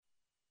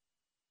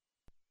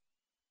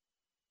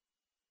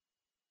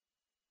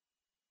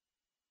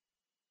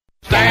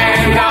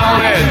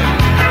on it.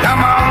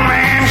 Come on,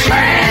 man,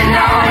 stand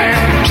on it.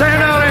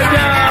 Stand on it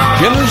down.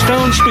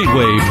 Yellowstone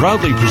Speedway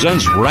proudly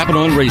presents Rappin'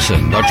 on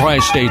Racing, the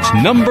Tri-State's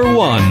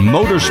 #1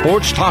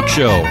 motorsports talk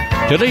show.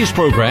 Today's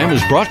program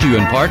is brought to you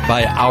in part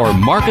by our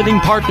marketing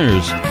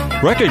partners.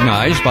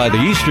 Recognized by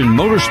the Eastern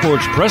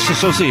Motorsports Press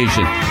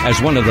Association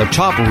as one of the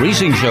top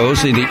racing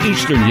shows in the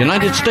eastern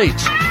United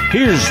States,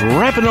 here's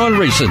Rappin' on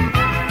Racing.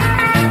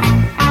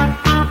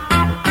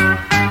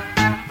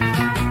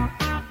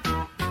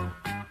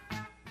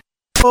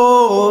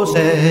 Oh,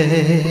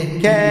 say,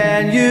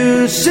 can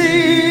you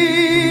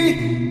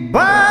see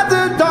by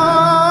the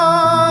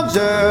dawn's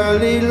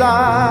early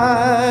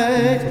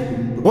light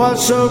what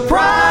so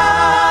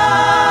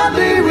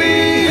proudly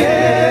we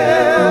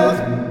hailed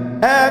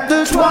at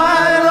the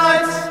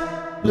twilight's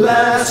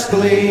last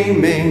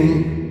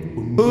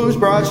gleaming, whose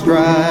broad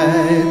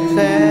stripes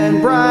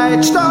and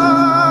bright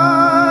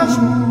stars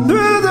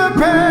through the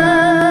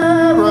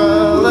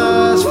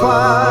perilous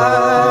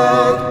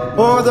fight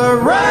o'er the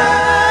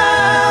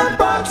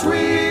ramparts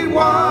we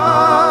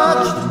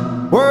watched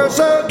were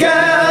so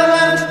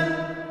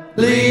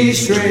gallantly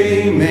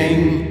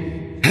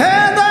streaming,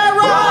 and the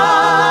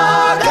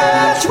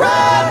rocket's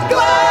red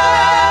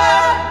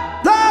glare,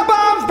 the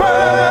bombs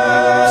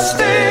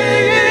bursting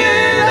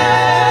in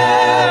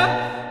air,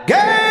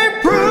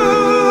 gave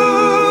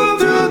proof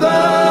through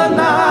the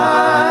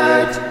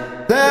night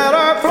that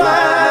our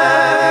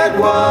flag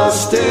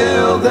was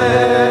still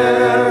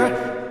there.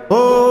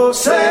 Oh,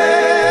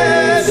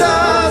 say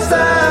does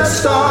that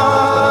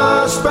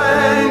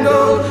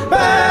star-spangled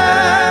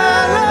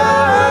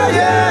banner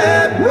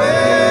yet wave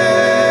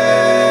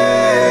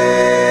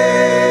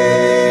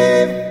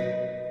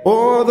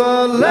o'er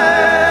the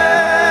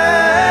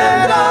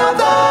land of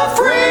the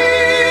free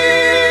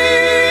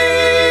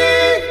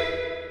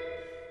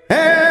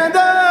and the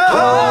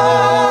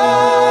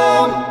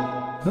home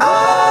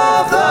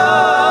of the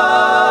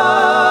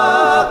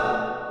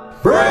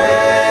brave.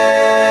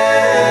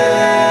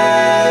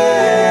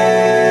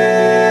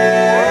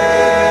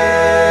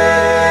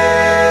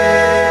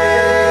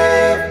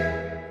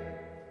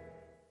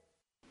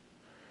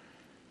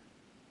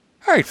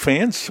 All right,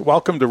 fans,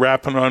 welcome to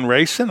Rappin' on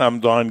Racing. I'm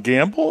Don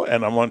Gamble,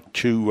 and I want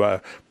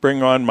to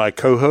bring on my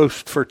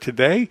co-host for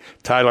today,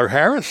 Tyler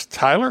Harris.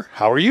 Tyler,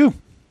 how are you?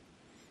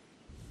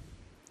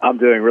 I'm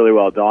doing really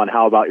well, Don.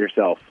 How about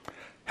yourself?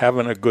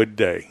 Having a good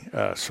day.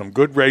 Some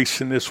good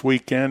racing this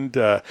weekend,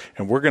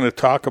 and we're going to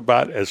talk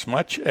about as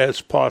much as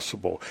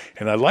possible.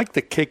 And I'd like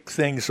to kick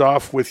things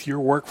off with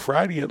your work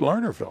Friday at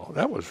Lernerville.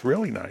 That was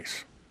really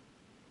nice.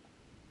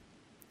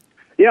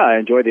 Yeah, I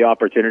enjoyed the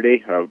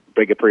opportunity. A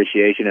big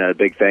appreciation and a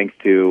big thanks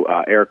to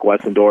Eric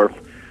Wessendorf.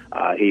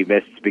 He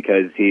missed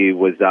because he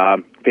was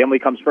family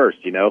comes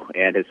first, you know,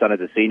 and his son is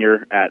a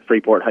senior at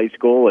Freeport High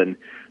School, and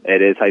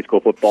it is high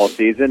school football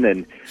season,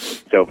 and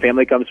so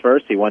family comes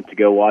first. He went to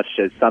go watch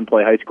his son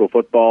play high school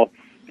football,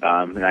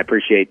 and I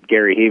appreciate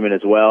Gary Heeman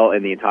as well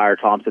and the entire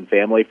Thompson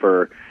family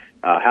for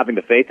having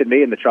the faith in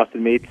me and the trust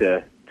in me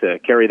to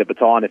carry the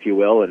baton, if you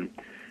will, and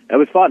it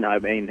was fun. I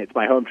mean, it's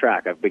my home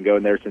track. I've been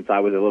going there since I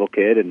was a little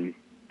kid, and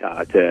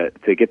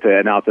to get to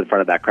announce in front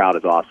of that crowd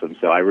is awesome.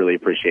 So I really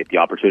appreciate the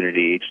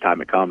opportunity each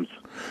time it comes.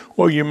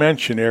 Well, you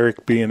mentioned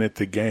Eric being at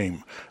the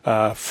game.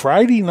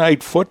 Friday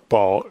night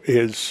football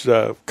is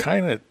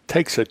kind of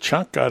takes a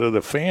chunk out of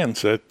the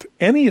fans at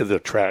any of the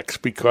tracks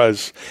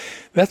because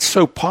that's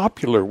so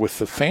popular with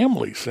the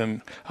families.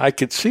 And I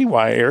could see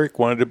why Eric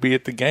wanted to be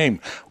at the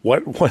game.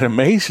 What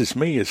amazes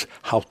me is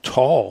how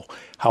tall,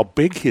 how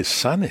big his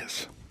son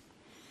is.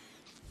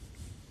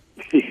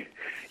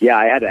 Yeah,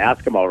 I had to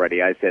ask him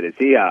already. I said, is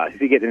he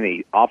getting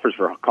any offers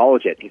for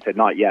college yet? He said,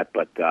 not yet,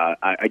 but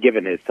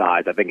given his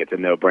size, I think it's a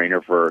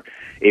no-brainer for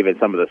even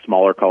some of the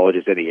smaller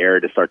colleges in the area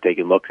to start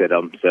taking looks at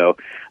him. So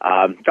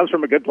comes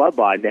from a good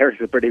bloodline.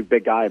 Eric's a pretty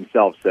big guy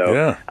himself, so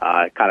yeah.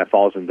 Kind of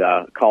falls from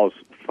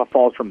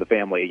the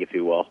family, if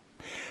you will.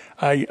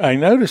 I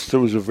noticed there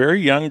was a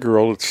very young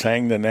girl that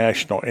sang the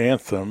national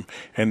anthem,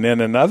 and then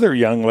another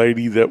young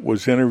lady that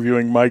was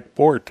interviewing Mike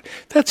Bort.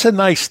 That's a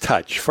nice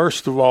touch.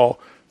 First of all,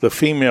 the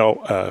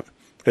female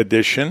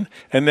edition,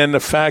 and then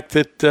the fact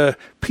that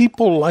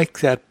people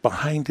like that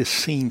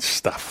behind-the-scenes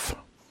stuff.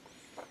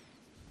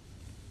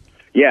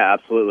 Yeah,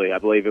 absolutely. I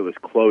believe it was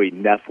Chloe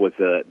Neff was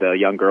the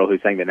young girl who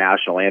sang the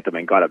national anthem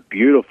and got a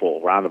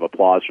beautiful round of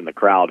applause from the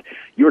crowd.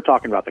 You were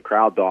talking about the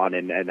crowd, Don,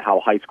 and how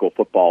high school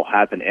football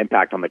has an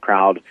impact on the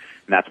crowd,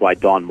 and that's why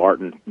Don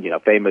Martin,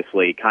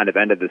 famously kind of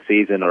ended the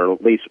season, or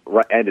at least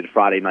ended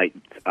Friday night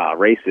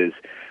races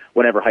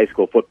whenever high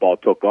school football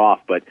took off.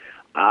 But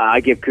I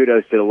give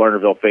kudos to the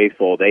Lernerville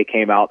faithful. They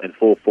came out in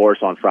full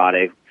force on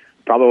Friday.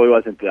 Probably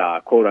wasn't,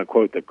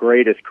 quote-unquote, the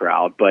greatest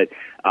crowd, but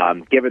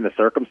given the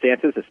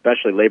circumstances,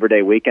 especially Labor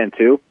Day weekend,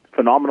 too,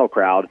 phenomenal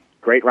crowd,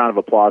 great round of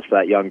applause for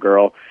that young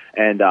girl.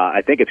 And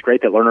I think it's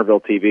great that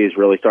Lernerville TV is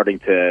really starting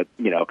to,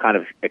 kind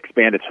of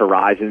expand its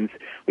horizons.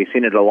 We've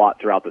seen it a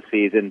lot throughout the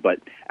season, but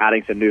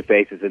adding some new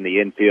faces in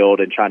the infield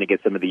and trying to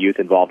get some of the youth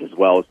involved as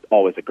well is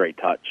always a great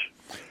touch.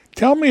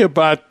 Tell me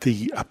about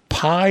the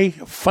pie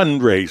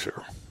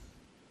fundraiser.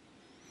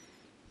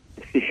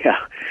 Yeah,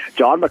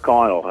 John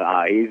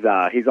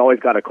McConnell. He's always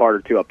got a card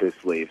or two up his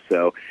sleeve.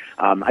 So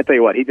I tell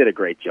you what, he did a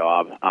great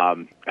job.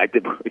 I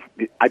did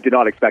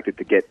not expect it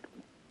to get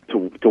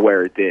to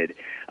where it did.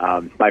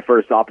 My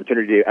first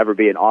opportunity to ever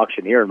be an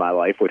auctioneer in my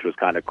life, which was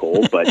kind of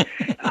cool, but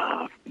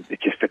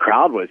just the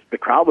crowd was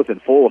in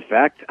full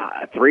effect.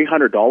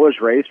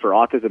 $300 raised for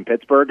Autism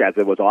Pittsburgh, as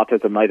it was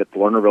Autism Night at the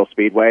Lernerville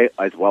Speedway,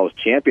 as well as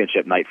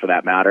Championship Night for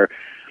that matter.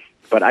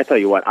 But I tell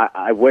you what,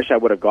 I wish I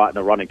would have gotten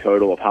a running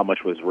total of how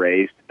much was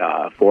raised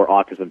for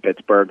Autism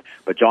Pittsburgh.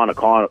 But John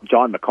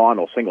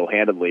McConnell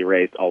single-handedly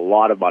raised a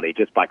lot of money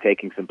just by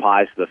taking some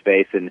pies to the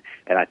face and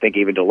I think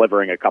even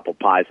delivering a couple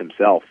pies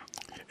himself.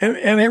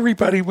 And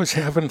everybody was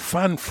having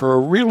fun for a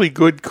really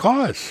good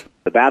cause.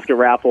 The basket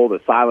raffle,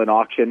 the silent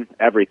auction,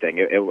 everything.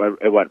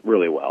 It went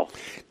really well.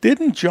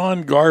 Didn't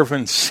John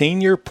Garvin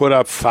Sr. put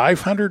up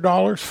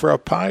 $500 for a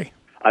pie?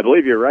 I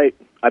believe you're right.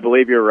 I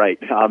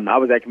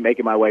was actually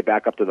making my way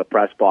back up to the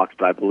press box,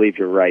 but I believe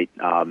you're right.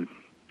 I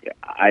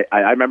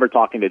remember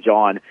talking to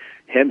John.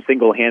 Him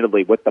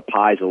single-handedly with the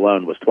pies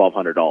alone was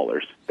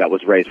 $1,200 that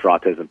was raised for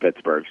Autism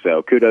Pittsburgh.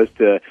 So kudos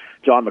to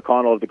John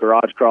McConnell of the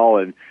Garage Crawl,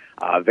 and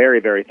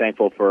very, very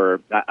thankful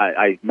for,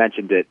 I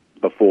mentioned it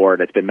before,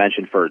 and it's been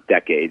mentioned for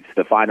decades.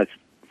 The finest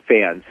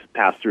fans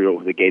pass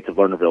through the gates of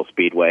Lernerville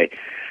Speedway.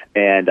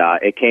 And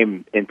it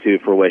came into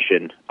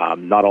fruition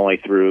not only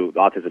through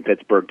Autism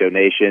Pittsburgh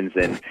donations,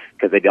 and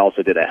because they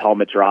also did a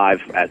helmet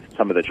drive as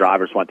some of the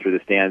drivers went through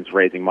the stands,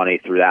 raising money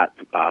through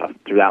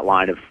that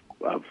line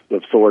of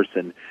source.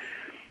 And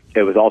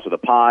it was also the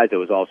pies, it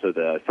was also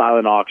the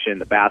silent auction,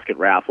 the basket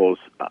raffles,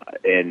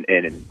 and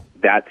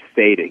that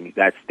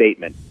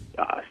statement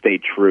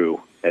stayed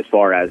true as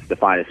far as the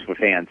finest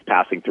fans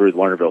passing through the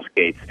Lernerville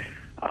gates.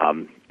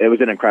 It was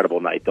an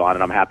incredible night, Don,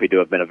 and I'm happy to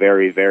have been a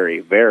very,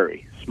 very,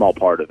 very small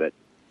part of it.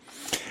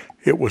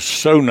 It was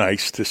so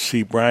nice to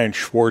see Brian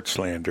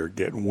Schwartzlander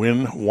get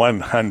win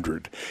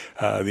 100.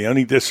 The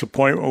only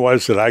disappointment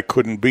was that I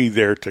couldn't be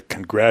there to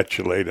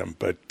congratulate him,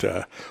 but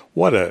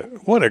what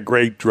a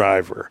great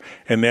driver.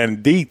 And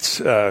then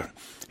Dietz,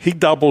 he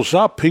doubles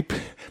up. He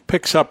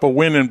picks up a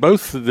win in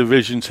both the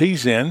divisions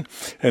he's in,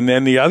 and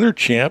then the other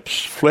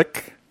champs,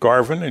 Flick,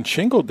 Garvin, and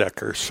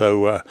Shingledecker.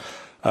 So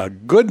a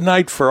good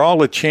night for all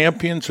the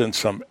champions and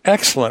some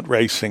excellent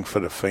racing for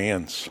the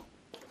fans.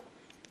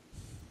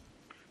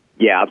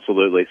 Yeah,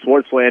 absolutely.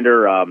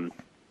 Schwartzlander,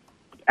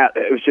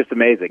 it was just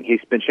amazing.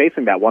 He's been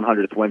chasing that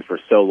 100th win for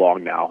so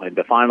long now, and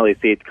to finally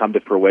see it come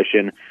to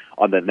fruition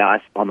on the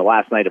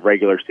last night of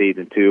regular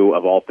season 2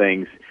 of all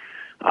things.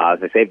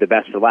 They saved the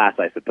best for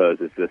last, I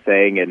suppose, is the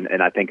saying,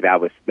 and I think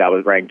that was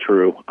rang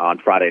true on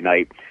Friday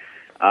night.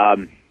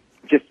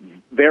 Just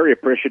very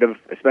appreciative,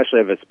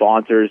 especially of his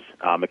sponsors.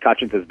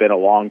 McCutcheons has been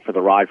along for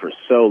the ride for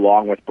so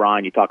long with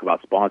Brian. You talk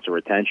about sponsor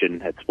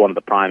retention. It's one of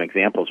the prime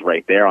examples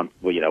right there,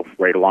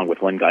 right along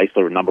with Lynn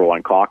Geisler, number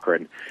one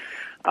Cochran.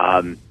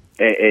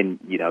 And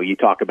you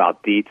talk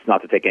about Dietz,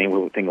 not to take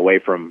anything away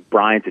from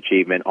Brian's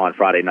achievement on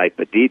Friday night,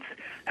 but Dietz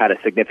had a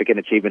significant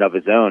achievement of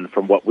his own.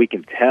 From what we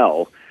can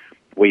tell,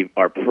 we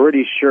are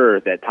pretty sure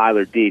that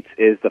Tyler Dietz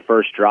is the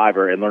first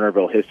driver in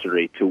Lernerville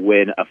history to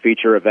win a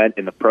feature event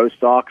in the Pro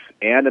Stocks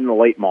and in the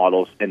late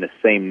models in the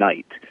same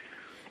night.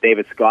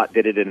 David Scott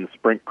did it in the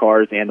sprint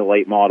cars and the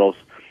late models,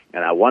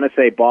 and I want to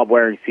say Bob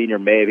Waring Sr.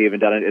 may have even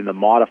done it in the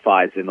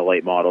modifieds in the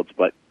late models,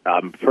 but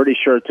I'm pretty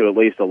sure to at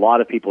least a lot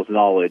of people's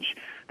knowledge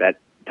that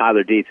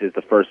Tyler Dietz is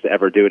the first to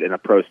ever do it in a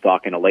Pro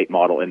Stock and a late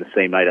model in the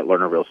same night at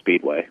Lernerville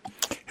Speedway.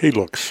 He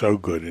looks so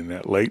good in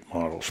that late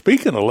model.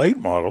 Speaking of late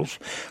models,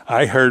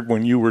 I heard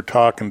when you were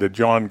talking to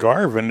John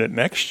Garvin that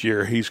next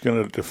year he's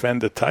going to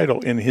defend the title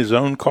in his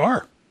own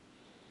car.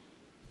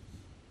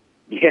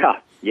 Yeah.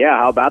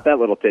 How about that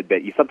little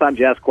tidbit? Sometimes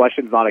you ask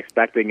questions not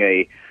expecting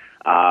a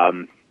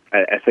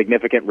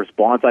significant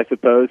response, I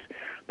suppose.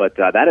 But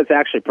that is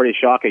actually pretty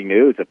shocking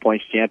news. A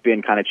points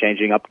champion kind of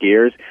changing up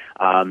gears.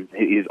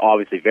 He's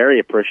obviously very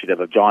appreciative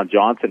of John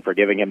Johnson for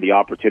giving him the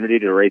opportunity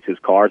to race his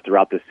car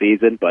throughout the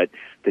season. But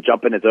to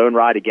jump in his own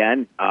ride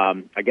again,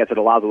 I guess it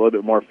allows a little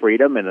bit more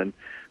freedom. And then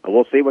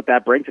we'll see what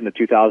that brings in the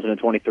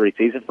 2023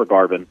 season for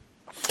Garvin.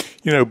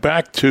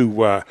 Back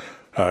to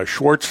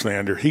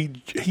Schwartzlander,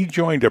 he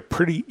joined a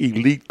pretty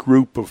elite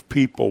group of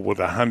people with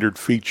 100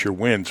 feature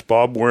wins.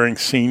 Bob Waring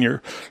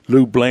Sr.,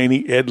 Lou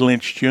Blaney, Ed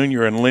Lynch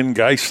Jr., and Lynn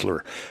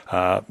Geisler.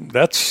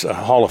 That's a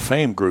Hall of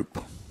Fame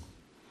group.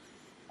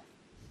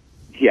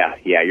 Yeah,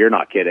 you're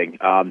not kidding.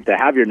 To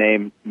have your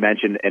name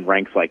mentioned in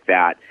ranks like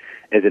that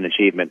is an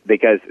achievement,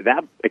 because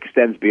that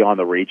extends beyond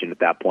the region at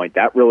that point.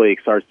 That really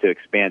starts to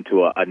expand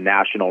to a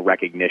national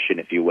recognition,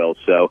 if you will.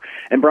 So,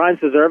 and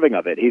Brian's deserving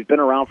of it. He's been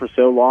around for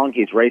so long.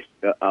 He's raced,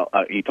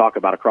 you talk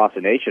about across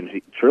the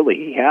nation. Truly,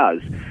 he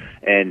has,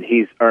 and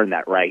he's earned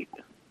that right.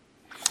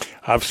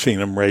 I've seen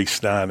him race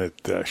down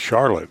at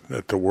Charlotte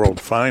at the World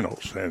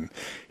Finals, and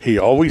he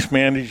always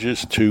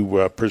manages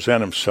to present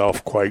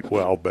himself quite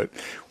well. But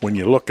when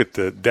you look at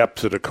the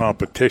depth of the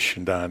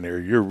competition down there,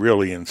 you're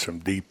really in some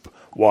deep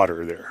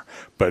water there.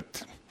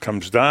 But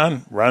comes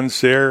down,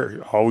 runs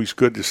there. Always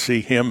good to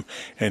see him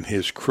and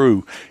his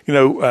crew.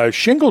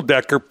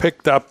 Shingledecker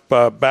picked up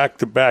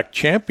back-to-back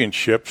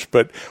championships,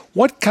 but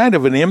what kind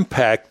of an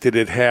impact did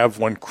it have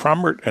when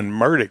Crummert and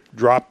Murdoch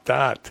dropped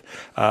out?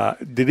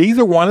 Did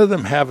either one of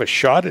them have a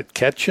shot at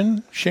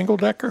catching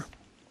Shingledecker?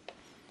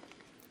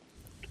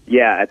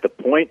 Yeah, at the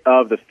point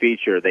of the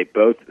feature, they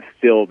both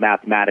still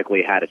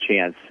mathematically had a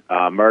chance.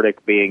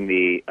 Murdoch, being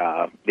the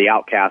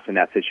outcast in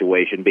that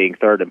situation, being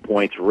third in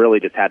points,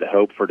 really just had to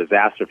hope for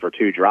disaster for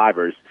two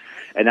drivers,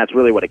 and that's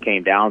really what it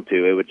came down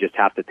to. It would just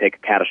have to take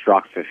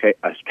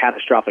a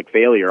catastrophic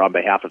failure on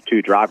behalf of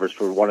two drivers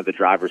for one of the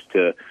drivers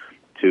to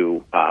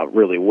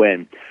really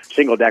win.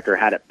 Shingledecker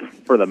had it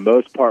for the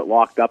most part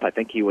locked up. I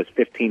think he was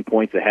 15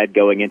 points ahead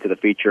going into the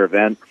feature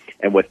event,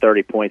 and with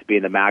 30 points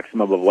being the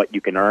maximum of what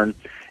you can earn,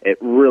 it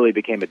really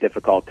became a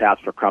difficult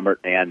task for Crummert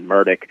and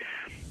Murdoch.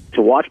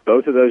 To watch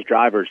both of those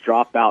drivers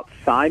drop out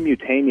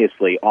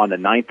simultaneously on the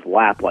ninth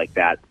lap like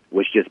that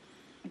was just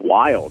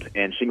wild.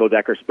 And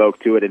Shingledecker spoke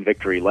to it in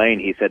Victory Lane.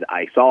 He said,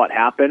 I saw it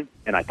happen,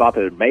 and I thought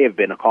that there may have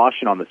been a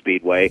caution on the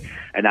speedway,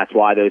 and that's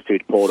why those two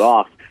pulled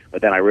off.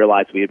 But then I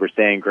realized we were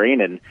staying green,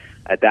 and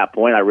at that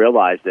point I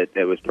realized that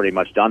it was pretty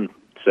much done.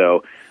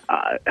 So,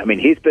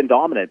 he's been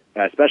dominant,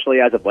 especially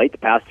as of late, the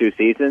past two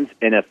seasons,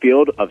 in a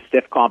field of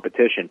stiff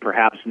competition,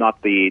 perhaps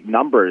not the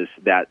numbers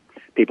that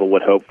people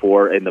would hope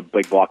for in the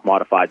big block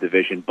modified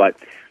division, but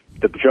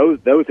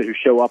those who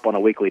show up on a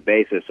weekly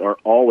basis are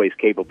always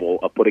capable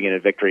of putting it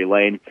in Victory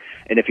Lane.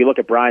 And if you look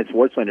at Brian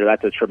Swartzlander,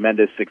 that's a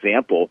tremendous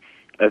example.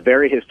 A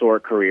very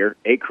historic career,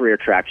 8 career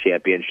track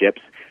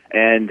championships,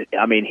 and,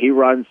 he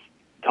runs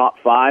top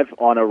 5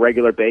 on a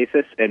regular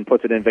basis and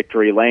puts it in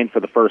Victory Lane for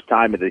the first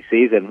time of the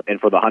season and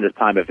for the 100th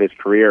time of his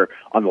career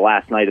on the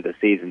last night of the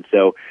season.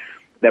 So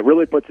that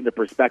really puts into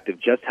perspective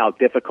just how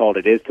difficult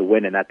it is to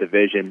win in that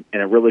division,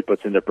 and it really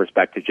puts into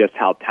perspective just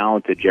how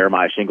talented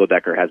Jeremiah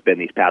Shingledecker has been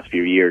these past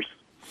few years.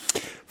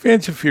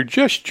 Fans, if you're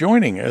just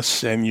joining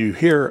us and you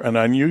hear an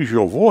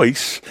unusual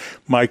voice,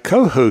 my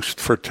co-host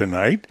for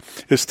tonight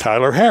is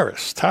Tyler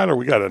Harris. Tyler,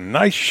 we got a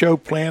nice show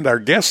planned. Our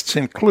guests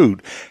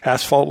include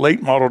Asphalt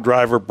late model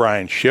driver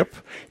Brian Shipp,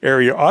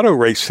 area auto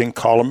racing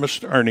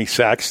columnist Ernie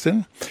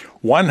Saxton,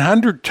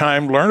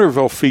 100-time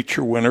Lernerville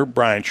feature winner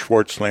Brian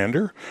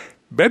Swartzlander,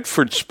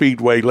 Bedford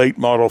Speedway late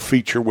model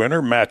feature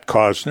winner Matt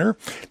Cosner.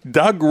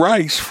 Doug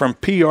Rice from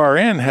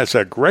PRN has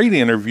a great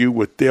interview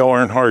with Dale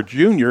Earnhardt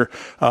Jr.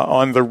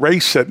 On the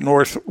race at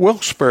North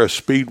Wilkesboro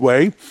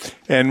Speedway.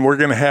 And we're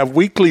going to have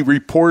weekly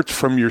reports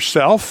from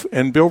yourself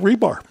and Bill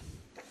Rebar.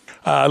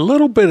 A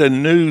little bit of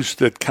news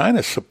that kind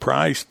of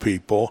surprised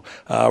people.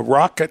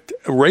 Rocket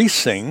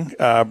Racing,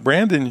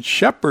 Brandon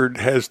Sheppard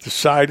has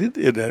decided,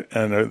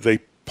 and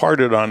they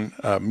parted on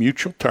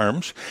mutual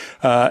terms.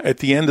 At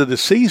the end of the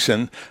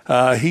season,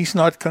 he's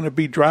not going to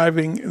be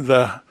driving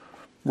the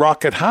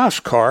Rocket Haas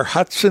car.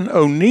 Hudson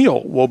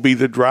O'Neill will be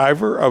the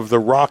driver of the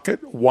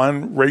Rocket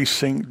One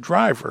Racing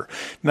driver.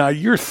 Now,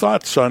 your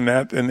thoughts on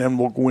that, and then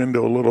we'll go into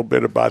a little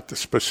bit about the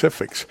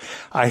specifics.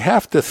 I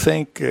have to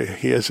think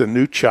he has a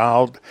new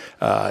child.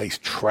 He's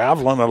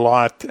traveling a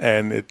lot,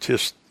 and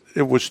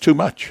it was too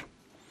much.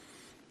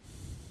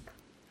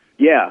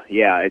 Yeah,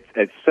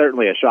 it's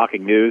certainly a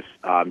shocking news,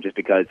 just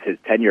because his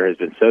tenure has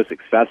been so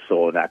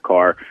successful in that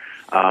car.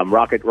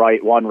 Rocket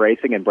One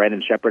Racing and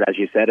Brandon Sheppard, as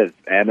you said, have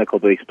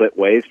amicably split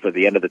ways for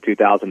the end of the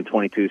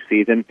 2022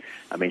 season.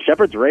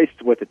 Sheppard's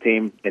raced with the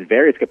team in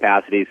various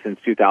capacities since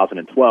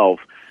 2012,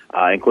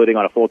 including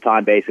on a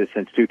full-time basis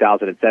since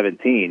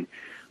 2017.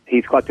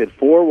 He's collected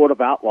 4 World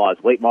of Outlaws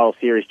Late Model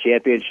Series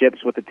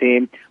championships with the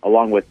team,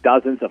 along with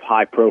dozens of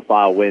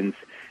high-profile wins.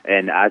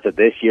 And as of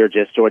this year,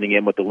 just joining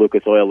in with the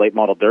Lucas Oil Late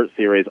Model Dirt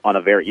Series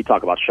on you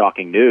talk about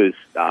shocking news.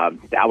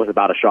 That was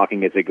about as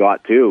shocking as it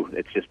got, too.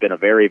 It's just been a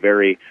very,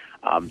 very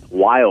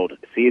wild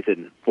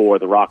season for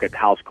the Rocket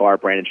House car,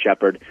 Brandon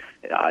Sheppard,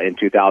 in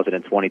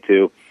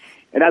 2022.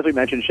 And as we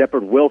mentioned,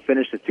 Sheppard will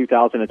finish his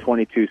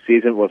 2022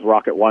 season with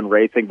Rocket One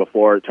Racing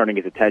before turning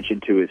his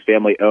attention to his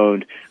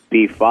family-owned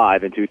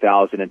B5 in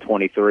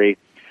 2023.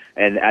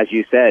 And as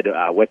you said,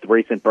 with the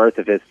recent birth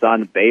of his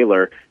son,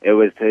 Baylor, it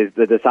was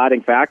the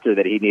deciding factor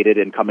that he needed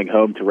in coming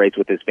home to race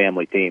with his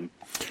family team.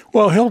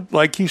 Well,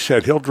 like you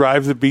said, he'll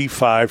drive the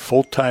B5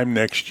 full-time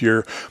next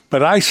year.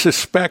 But I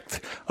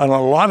suspect on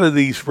a lot of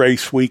these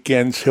race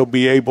weekends, he'll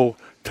be able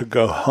to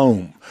go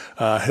home.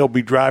 He'll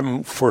be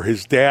driving for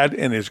his dad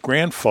and his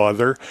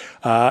grandfather,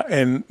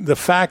 and the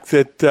fact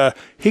that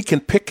he can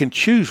pick and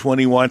choose when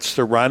he wants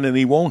to run, and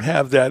he won't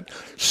have that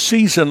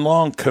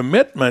season-long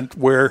commitment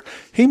where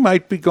he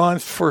might be gone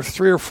for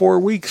 3 or 4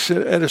 weeks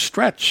at a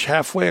stretch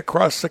halfway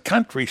across the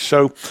country.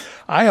 So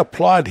I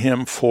applaud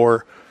him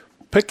for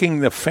picking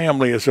the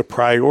family as a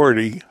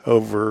priority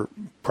over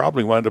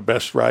probably one of the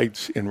best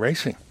rides in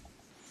racing.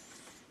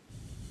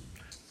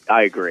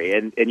 I agree.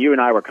 And you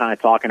and I were kind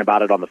of talking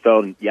about it on the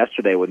phone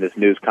yesterday when this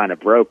news kind of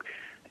broke.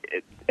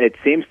 it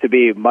seems to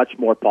be much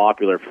more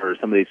popular for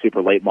some of these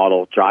super late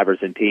model drivers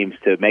and teams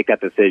to make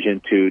that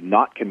decision to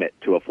not commit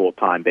to a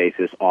full-time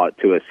basis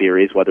to a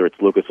series, whether it's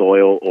Lucas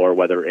Oil or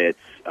whether it's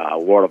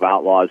World of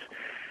Outlaws.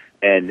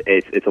 And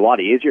it's a lot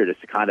easier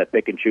just to kind of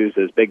pick and choose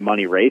those big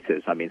money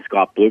races. I mean,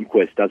 Scott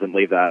Bloomquist doesn't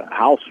leave the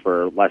house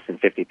for less than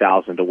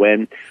 $50,000 to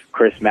win.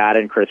 Chris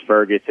Madden, Chris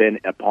Ferguson,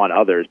 upon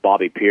others,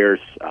 Bobby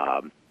Pierce,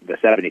 the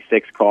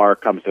 76 car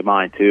comes to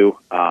mind too,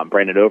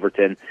 Brandon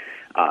Overton.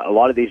 A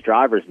lot of these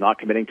drivers not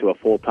committing to a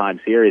full-time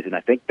series, and I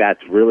think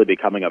that's really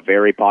becoming a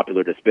very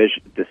popular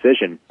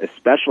decision,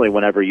 especially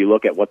whenever you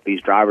look at what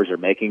these drivers are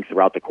making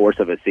throughout the course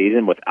of a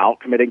season without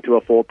committing to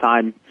a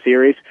full-time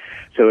series.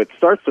 So it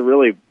starts to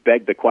really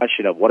beg the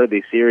question of what are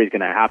these series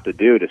going to have to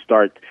do to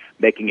start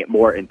making it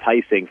more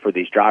enticing for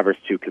these drivers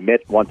to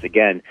commit once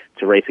again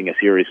to racing a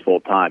series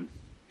full-time.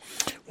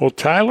 Well,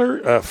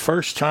 Tyler,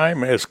 first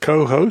time as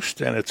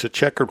co-host, and it's a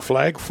checkered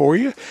flag for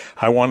you.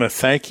 I want to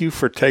thank you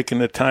for taking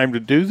the time to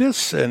do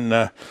this, and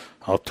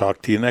I'll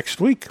talk to you next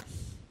week.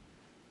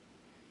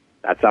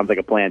 That sounds like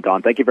a plan,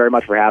 Don. Thank you very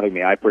much for having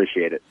me. I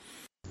appreciate it.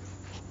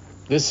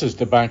 This is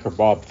the Banker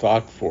Bob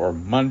Thought for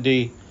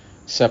Monday,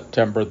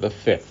 September the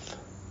 5th.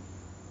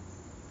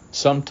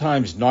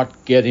 Sometimes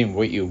not getting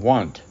what you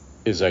want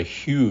is a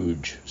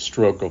huge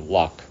stroke of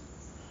luck.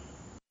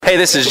 Hey,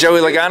 this is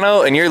Joey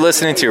Logano, and you're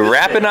listening to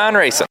Rappin' on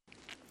Racing.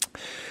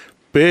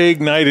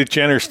 Big night at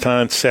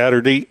Jennerstown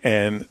Saturday,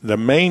 and the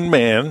main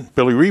man,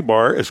 Billy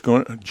Rebar, is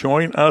going to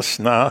join us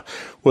now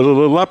with a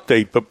little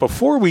update. But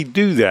before we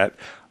do that,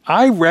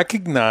 I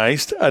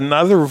recognized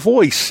another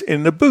voice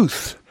in the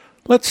booth.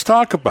 Let's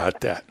talk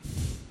about that.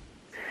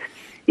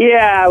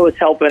 Yeah, I was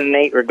helping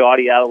Nate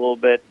Rigotti out a little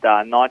bit.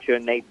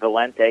 Nacho Nate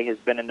Valente has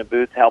been in the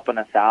booth helping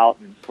us out.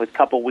 And with a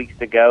couple weeks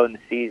to go in the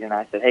season,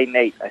 I said, hey,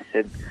 Nate, I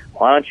said,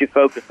 why don't you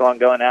focus on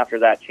going after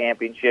that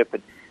championship?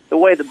 And the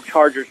way the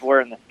Chargers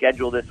were in the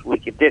schedule this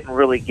week, it didn't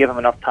really give them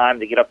enough time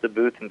to get up the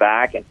booth and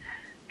back. And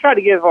try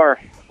to give our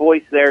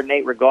voice there,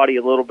 Nate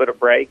Rigotti, a little bit of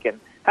break.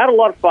 And had a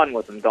lot of fun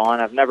with him, Don.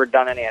 I've never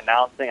done any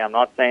announcing. I'm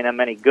not saying I'm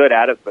any good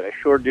at it, but I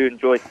sure do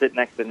enjoy sitting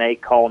next to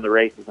Nate calling the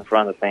races in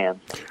front of the fans.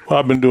 Well,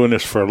 I've been doing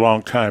this for a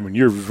long time, and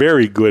you're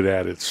very good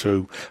at it,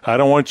 so I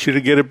don't want you to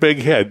get a big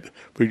head,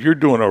 but you're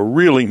doing a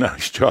really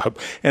nice job.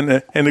 And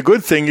the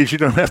good thing is you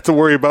don't have to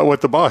worry about what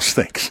the boss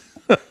thinks.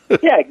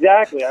 Yeah,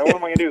 exactly. What am I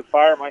going to do,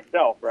 fire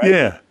myself, right?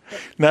 Yeah.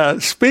 Now,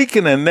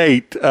 speaking of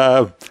Nate,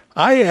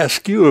 I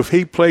asked you if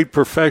he played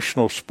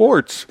professional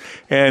sports,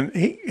 and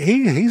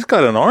he's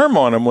got an arm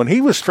on him. When he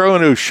was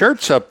throwing those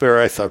shirts up there,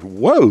 I thought,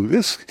 whoa,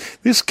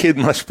 this kid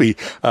must be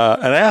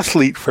an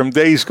athlete from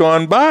days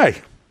gone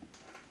by.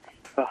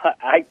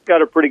 I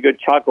got a pretty good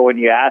chuckle when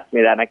you asked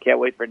me that, and I can't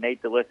wait for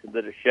Nate to listen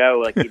to the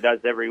show like he does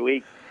every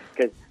week,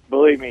 because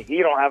believe me, he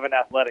don't have an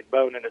athletic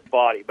bone in his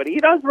body. But he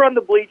does run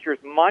the bleachers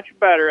much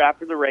better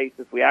after the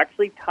races. We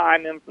actually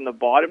time him from the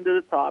bottom to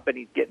the top, and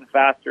he's getting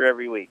faster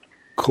every week.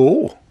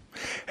 Cool.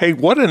 Hey,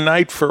 what a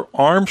night for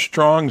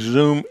Armstrong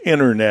Zoom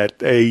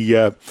Internet,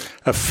 a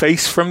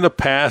face from the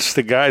past,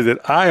 the guy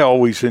that I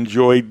always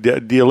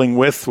enjoyed dealing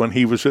with when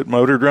he was at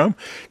Motordrome.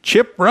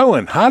 Chip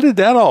Rowan, how did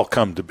that all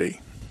come to be?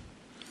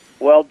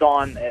 Well,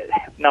 Don,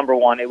 number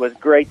one, it was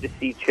great to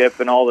see Chip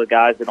and all the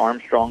guys at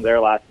Armstrong there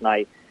last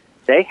night.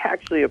 They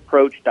actually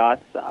approached us.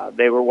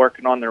 They were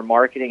working on their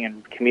marketing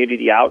and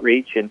community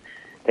outreach, and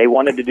they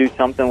wanted to do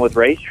something with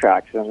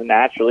racetracks. And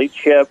naturally,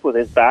 Chip, with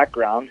his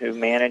background, who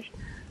managed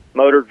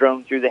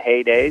Motordrome through the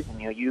heydays,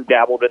 and you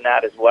dabbled in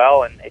that as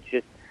well. And it's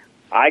just,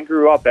 I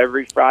grew up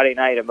every Friday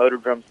night at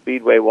Motordrome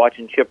Speedway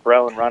watching Chip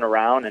Rowan run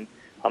around, and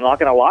I'm not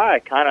going to lie, I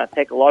kind of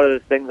take a lot of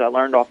those things I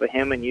learned off of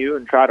him and you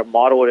and try to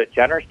model it at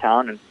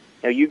Jennerstown.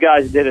 And you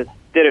guys did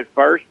it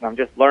first, and I'm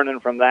just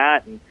learning from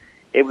that. And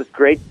it was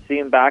great to see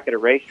him back at a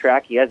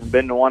racetrack. He hasn't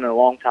been to one in a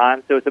long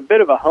time, so it's a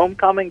bit of a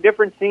homecoming,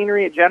 different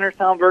scenery at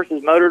Jennerstown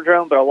versus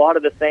Motordrome, but a lot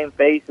of the same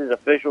faces,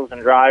 officials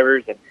and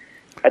drivers. And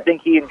I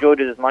think he enjoyed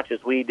it as much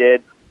as we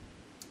did.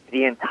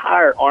 The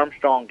entire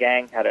Armstrong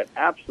gang had an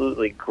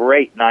absolutely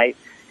great night.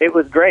 It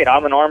was great.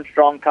 I'm an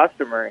Armstrong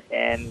customer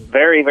and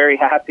very, very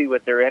happy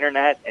with their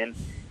internet. And,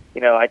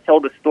 I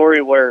told a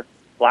story where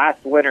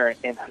last winter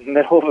in the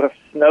middle of a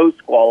snow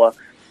squall,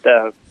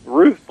 the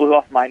roof blew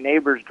off my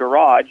neighbor's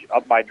garage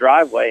up my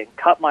driveway and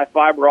cut my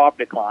fiber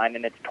optic line.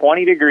 And it's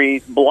 20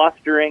 degrees,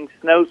 blustering,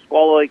 snow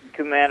squall like you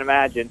can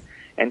imagine.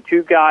 And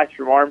two guys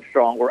from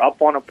Armstrong were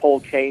up on a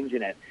pole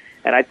changing it.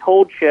 And I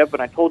told Chip,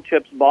 and I told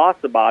Chip's boss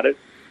about it.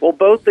 Well,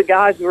 both the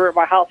guys who were at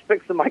my house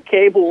fixing my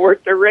cable were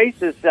at their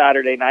races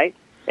Saturday night,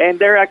 and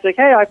they're actually like,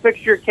 hey, I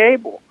fixed your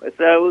cable. So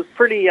it was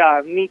pretty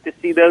neat to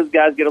see those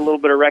guys get a little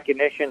bit of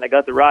recognition. They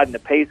got to ride in the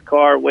pace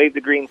car, wave the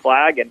green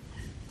flag,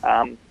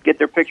 and get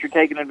their picture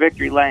taken in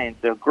victory lane.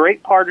 So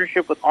great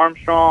partnership with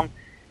Armstrong.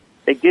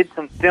 They did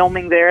some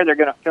filming there. They're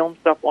going to film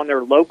stuff on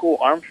their local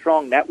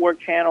Armstrong Network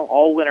channel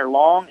all winter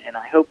long, and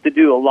I hope to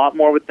do a lot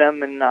more with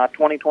them in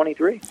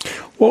 2023.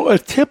 Well, a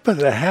tip of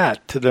the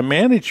hat to the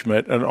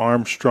management at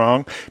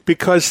Armstrong,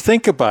 because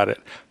think about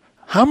it.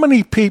 How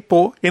many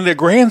people in the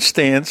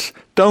grandstands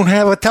don't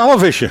have a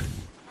television?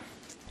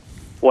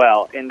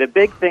 well. And the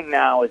big thing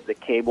now is the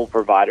cable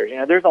providers.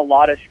 There's a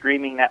lot of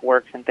streaming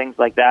networks and things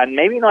like that, and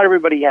maybe not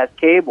everybody has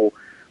cable,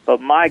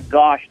 but my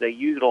gosh, they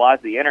utilize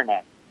the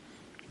internet.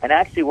 And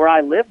actually, where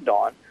I lived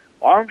on,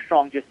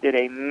 Armstrong just did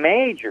a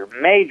major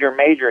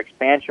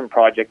expansion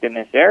project in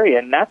this area,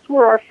 and that's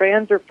where our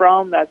fans are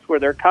from. That's where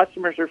their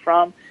customers are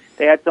from.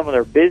 They had some of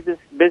their business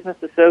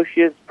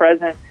associates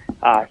present.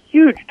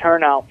 Huge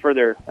turnout for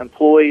their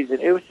employees,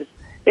 and it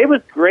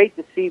was great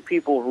to see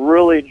people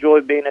really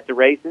enjoy being at the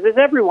races, as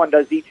everyone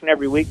does each and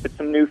every week, but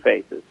some new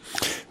faces.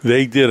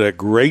 They did a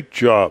great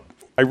job.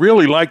 I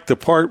really liked the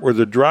part where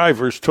the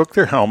drivers took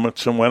their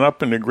helmets and went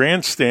up in the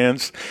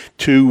grandstands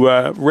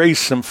to raise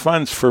some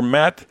funds for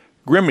Matt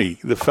Grimmie,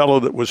 the fellow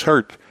that was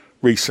hurt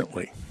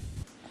recently.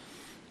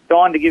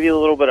 Don, to give you a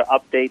little bit of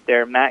update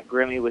there, Matt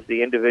Grimmie was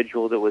the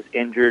individual that was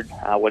injured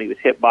when he was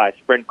hit by a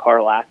sprint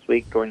car last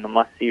week during the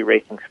Must-See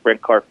Racing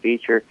Sprint Car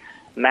feature.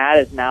 Matt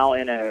is now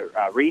in a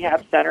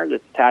rehab center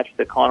that's attached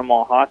to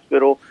Conemaugh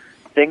Hospital.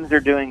 Things are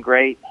doing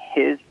great.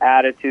 His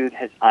attitude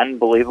is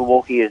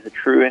unbelievable. He is a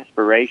true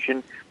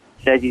inspiration.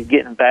 Says he's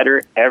getting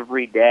better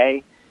every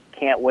day.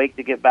 Can't wait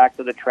to get back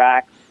to the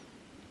track.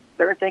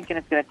 They're thinking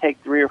it's going to take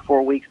 3 or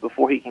 4 weeks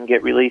before he can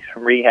get released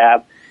from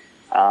rehab.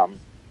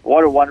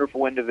 What a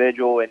wonderful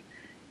individual. And,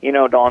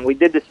 Don, we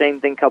did the same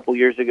thing a couple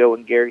years ago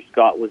when Gary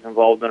Scott was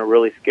involved in a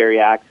really scary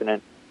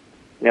accident.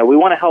 We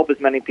want to help as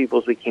many people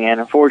as we can.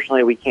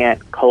 Unfortunately, we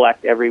can't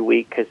collect every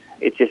week because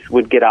it just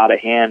would get out of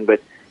hand.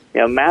 But,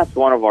 Matt's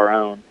one of our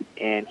own,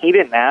 and he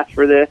didn't ask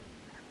for this.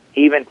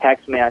 He even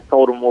texted me. I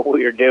told him what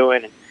we were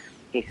doing, and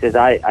he says,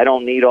 I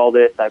don't need all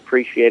this. I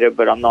appreciate it,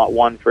 but I'm not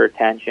one for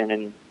attention.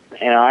 And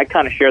I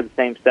kind of share the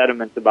same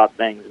sentiments about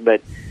things.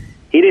 But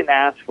he didn't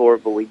ask for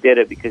it, but we did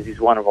it because he's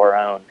one of our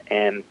own.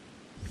 And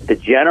the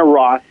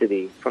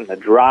generosity from the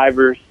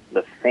drivers,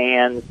 the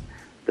fans,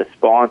 the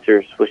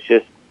sponsors was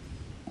just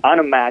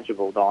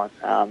unimaginable, Don.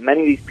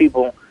 Many of these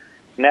people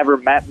never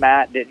met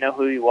Matt, didn't know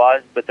who he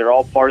was, but they're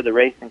all part of the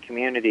racing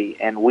community,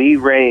 and we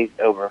raised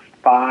over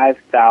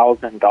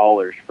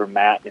 $5,000 for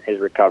Matt and his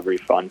recovery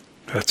fund.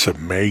 That's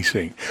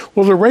amazing.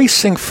 Well, the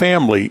racing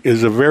family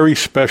is a very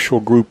special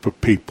group of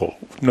people,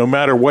 no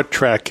matter what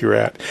track you're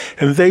at,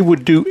 and they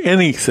would do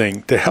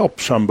anything to help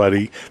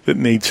somebody that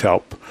needs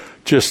help.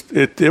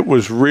 It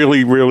was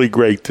really, really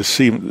great to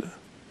see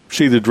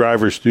the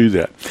drivers do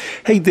that.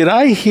 Hey, did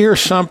I hear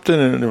something,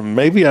 and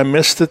maybe I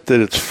missed it, that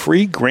it's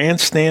free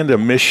grandstand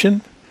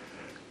admission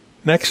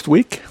next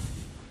week?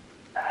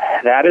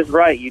 That is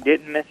right. You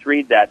didn't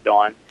misread that,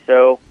 Don.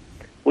 So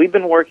we've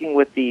been working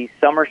with the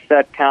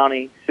Somerset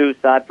County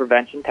Suicide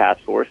Prevention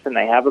Task Force, and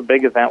they have a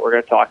big event we're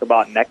going to talk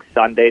about next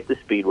Sunday at the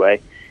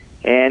Speedway.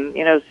 And,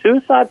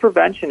 suicide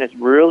prevention is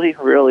really,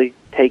 really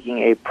taking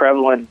a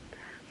prevalent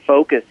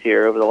focus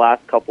here over the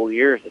last couple of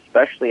years,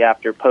 especially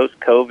after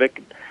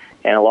post-COVID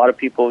and a lot of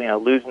people,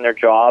 losing their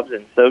jobs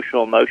and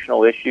social,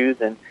 emotional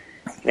issues. And,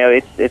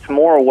 it's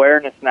more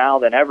awareness now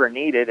than ever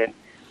needed. And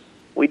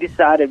we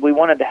decided we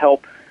wanted to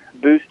help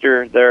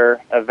booster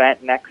their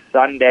event next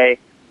Sunday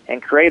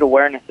and create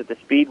awareness at the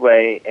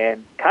Speedway.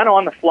 And kind of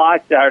on the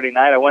fly Saturday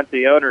night, I went to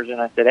the owners and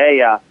I said,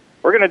 hey,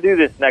 we're going to do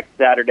this next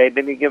Saturday.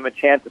 Didn't give them a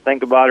chance to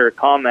think about it or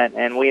comment.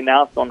 And we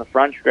announced on the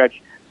front stretch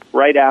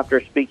right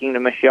after speaking to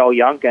Michelle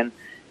Youngkin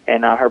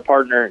and her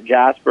partner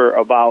Jasper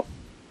about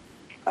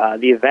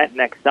the event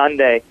next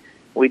Sunday.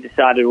 We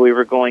decided we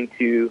were going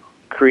to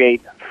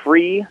create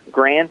free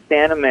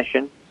grandstand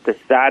admission to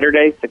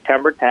Saturday,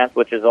 September 10th,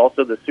 which is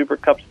also the Super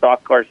Cup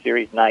Stock Car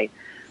Series night.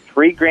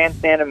 Free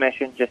grandstand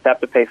admission, just have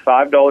to pay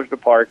 $5 to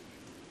park.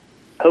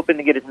 Hoping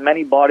to get as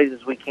many bodies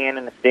as we can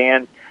in the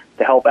stands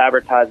to help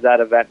advertise that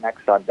event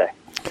next Sunday.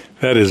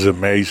 That is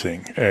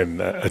amazing,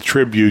 and a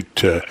tribute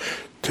to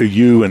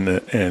you and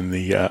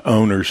the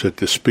owners at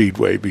the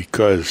Speedway,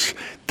 because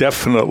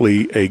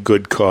definitely a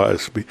good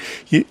cause.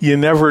 You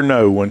never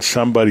know when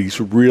somebody's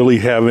really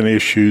having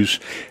issues,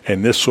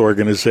 and this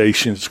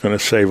organization is going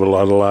to save a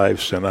lot of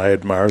lives, and I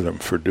admire them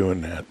for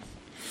doing that.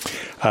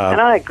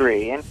 And I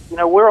agree. And,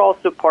 we're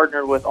also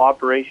partnered with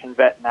Operation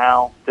Vet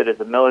Now, that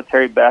is a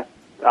military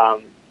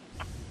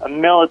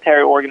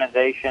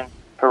organization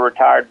for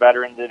retired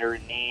veterans that are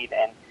in need,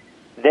 and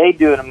they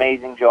do an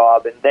amazing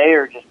job, and they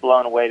are just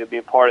blown away to be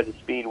a part of the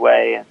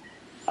Speedway. And,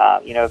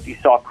 if you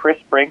saw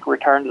Chris Brink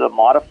return to the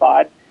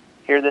Modified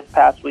here this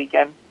past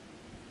weekend,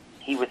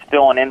 he was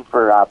filling in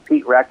for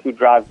Pete Reck, who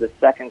drives the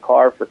second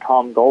car for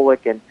Tom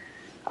Golick. And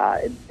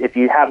if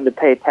you happen to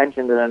pay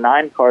attention to the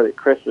 9 car that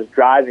Chris was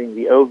driving,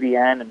 the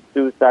OVN and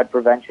suicide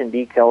prevention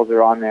decals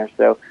are on there.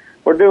 So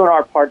we're doing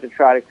our part to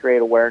try to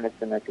create awareness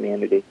in the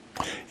community.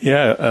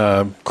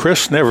 Yeah,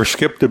 Chris never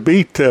skipped a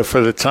beat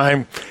for the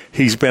time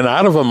he's been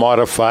out of a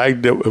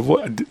Modified.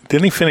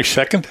 Didn't he finish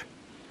second?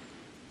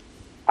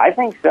 I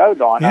think so,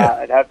 Don. Yeah.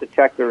 I'd have to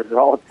check the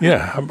results.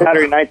 Yeah.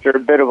 Saturday nights are a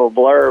bit of a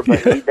blur, but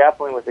he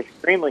definitely was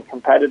extremely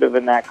competitive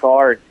in that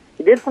car.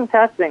 He did some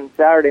testing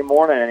Saturday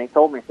morning, and he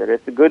told me that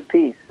it's a good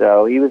piece,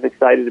 so he was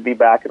excited to be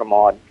back in a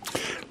mod.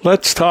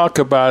 Let's talk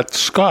about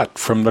Scott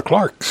from the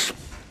Clarks.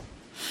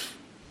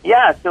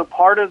 Yeah, so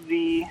part of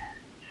the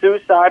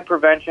Suicide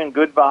Prevention,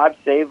 Good Vibes,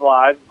 Save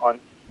Lives on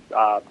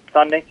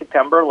Sunday,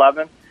 September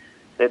 11th.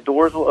 The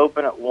doors will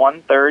open at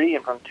 1:30,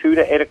 and from 2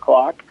 to 8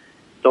 o'clock,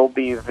 there'll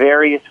be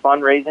various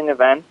fundraising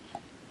events.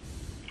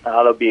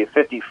 There'll be a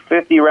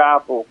 50-50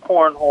 raffle,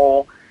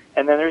 cornhole,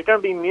 and then there's going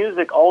to be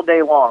music all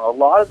day long. A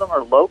lot of them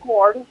are local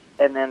artists,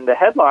 and then the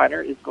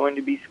headliner is going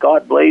to be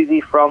Scott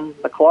Blasey from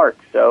the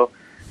Clarks. So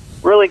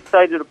really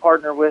excited to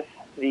partner with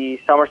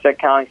the Somerset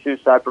County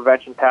Suicide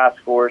Prevention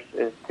Task Force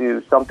is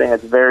to something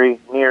that's very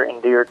near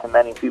and dear to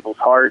many people's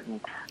heart,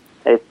 and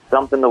it's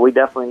something that we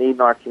definitely need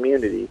in our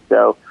community.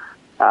 So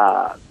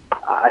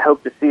I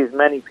hope to see as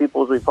many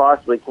people as we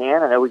possibly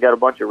can. I know we got a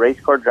bunch of race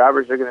car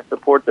drivers that are going to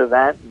support the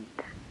event. And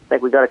I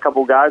think we got a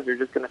couple guys that are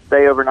just going to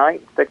stay overnight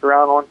and stick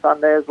around on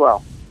Sunday as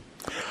well.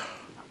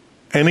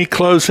 Any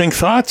closing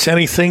thoughts?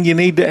 Anything you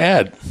need to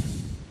add?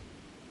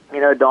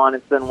 You know, Don,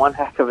 it's been one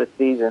heck of a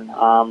season.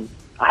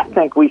 I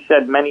think we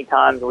said many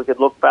times we could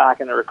look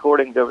back in the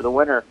recordings over the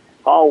winter,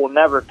 we'll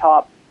never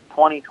top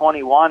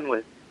 2021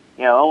 with,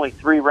 only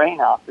 3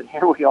 rainouts. And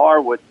here we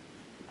are with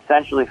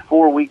essentially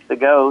 4 weeks to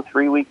go,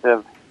 3 weeks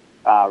of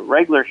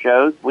regular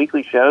shows,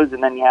 weekly shows,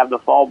 and then you have the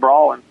fall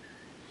brawl. And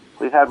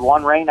we've had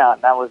 1 rainout,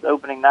 and that was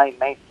opening night,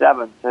 May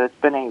 7th. So it's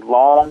been a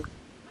long,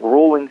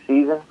 rolling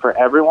season for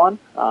everyone.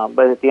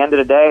 But at the end of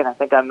the day, and I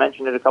think I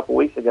mentioned it a couple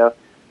weeks ago,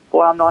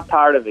 boy, I'm not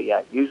tired of it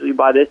yet. Usually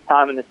by this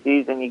time in the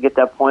season, you get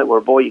that point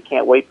where, boy, you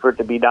can't wait for it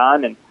to be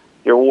done, and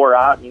you're wore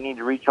out, and you need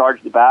to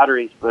recharge the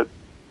batteries. But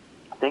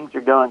things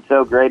are going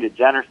so great at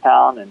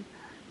Jennerstown, and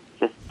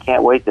just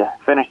can't wait to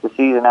finish the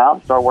season out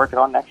and start working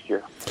on next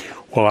year.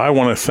 Well, I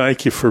want to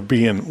thank you for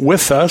being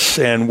with us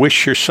and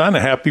wish your son a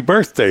happy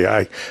birthday.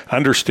 I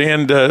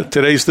understand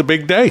today's the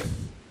big day.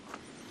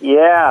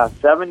 Yeah,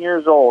 7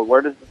 years old.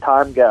 Where does the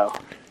time go?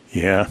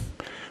 Yeah.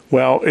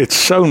 Well, it's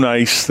so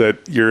nice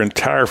that your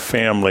entire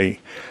family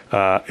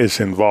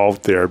is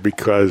involved there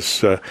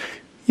because,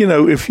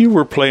 if you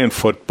were playing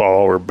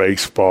football or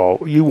baseball,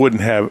 you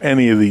wouldn't have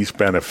any of these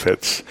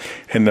benefits.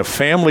 And the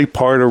family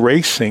part of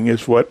racing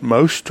is what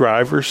most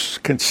drivers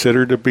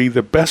consider to be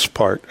the best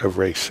part of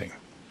racing.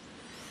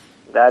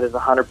 That is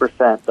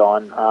 100%,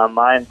 Don.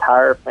 My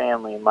entire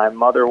family. My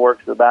mother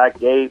works the back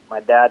gate. My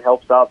dad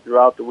helps out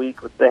throughout the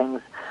week with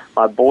things.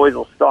 My boys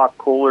will stock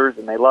coolers,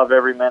 and they love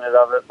every minute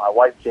of it. My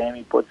wife,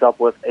 Jamie, puts up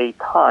with a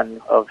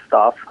ton of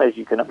stuff, as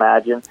you can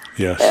imagine.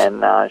 Yes.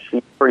 And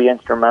she's pretty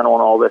instrumental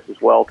in all this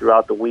as well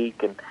throughout the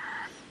week and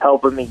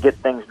helping me get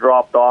things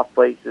dropped off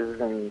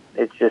places. And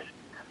it's a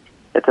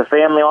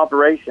family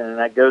operation, and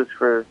that goes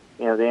for,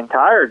 the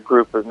entire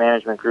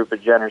management group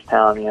at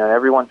Jennerstown.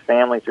 Everyone's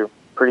families are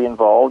pretty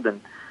involved. And,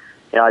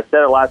 I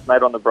said it last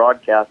night on the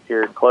broadcast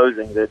here in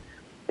closing that,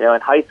 in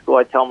high school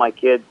I tell my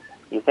kids,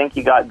 you think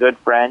you got good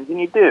friends, and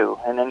you do.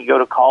 And then you go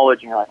to college,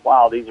 and you're like,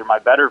 wow, these are my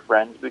better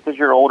friends. Because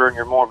you're older and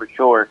you're more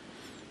mature,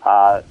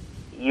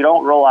 you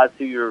don't realize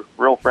who your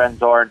real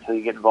friends are until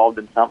you get involved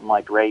in something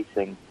like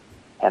racing.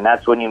 And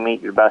that's when you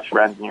meet your best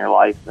friends in your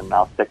life, and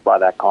I'll stick by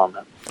that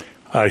comment.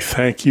 I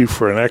thank you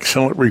for an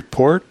excellent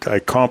report. I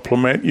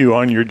compliment you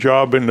on your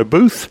job in the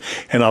booth,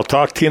 and I'll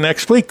talk to you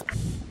next week.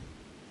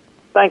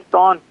 Thanks,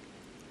 Don.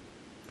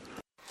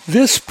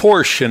 This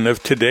portion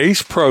of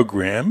today's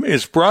program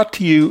is brought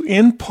to you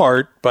in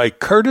part by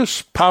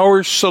Curtis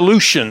Power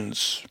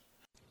Solutions.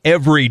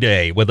 Every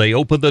day when they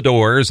open the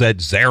doors at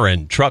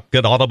Zarin Truck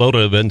and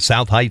Automotive in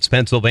South Heights,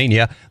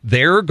 Pennsylvania,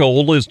 their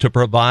goal is to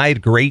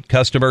provide great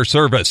customer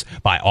service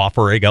by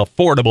offering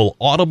affordable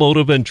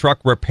automotive and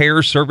truck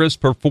repair service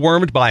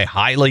performed by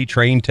highly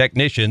trained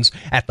technicians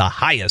at the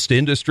highest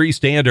industry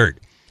standard.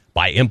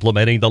 By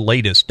implementing the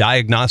latest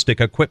diagnostic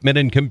equipment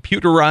and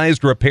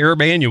computerized repair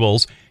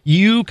manuals,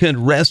 you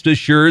can rest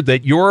assured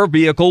that your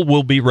vehicle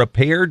will be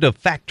repaired to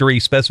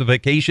factory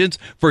specifications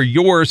for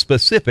your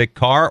specific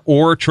car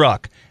or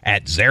truck.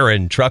 At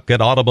Zarin Truck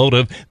and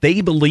Automotive,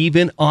 they believe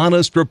in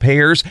honest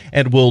repairs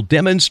and will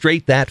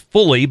demonstrate that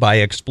fully by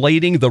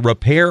explaining the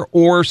repair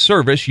or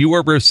service you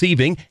are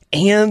receiving,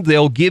 and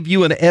they'll give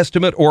you an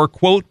estimate or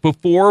quote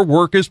before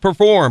work is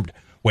performed.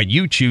 When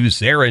you choose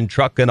Zarin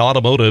Truck and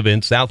Automotive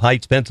in South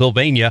Heights,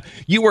 Pennsylvania,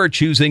 you are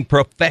choosing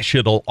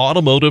professional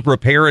automotive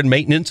repair and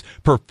maintenance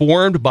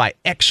performed by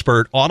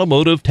expert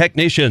automotive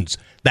technicians.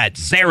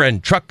 That's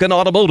Zarin Truck and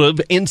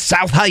Automotive in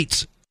South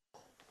Heights. I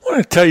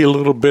want to tell you a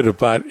little bit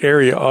about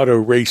Area Auto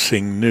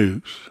Racing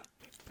News.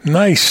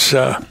 Nice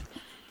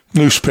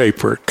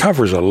newspaper. It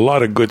covers a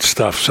lot of good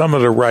stuff. Some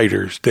of the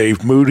writers,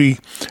 Dave Moody,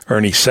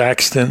 Ernie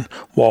Saxton,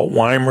 Walt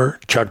Weimer,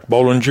 Chuck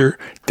Bollinger,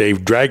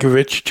 Dave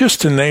Dragovich,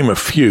 just to name a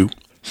few.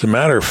 As a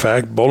matter of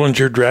fact,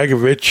 Bollinger,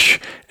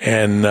 Dragovich,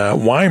 and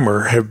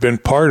Weimer have been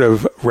part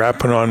of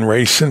Rappin' on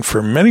Racing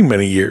for many,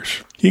 many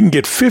years. You can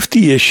get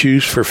 50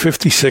 issues for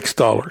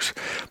 $56.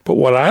 But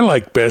what I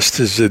like best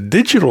is the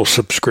digital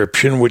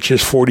subscription, which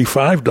is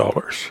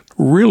 $45.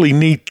 Really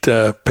neat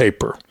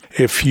paper.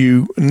 If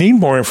you need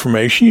more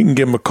information, you can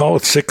give them a call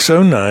at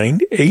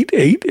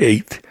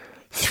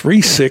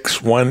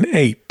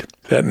 609-888-3618.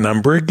 That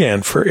number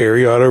again for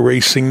Area Auto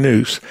Racing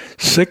News,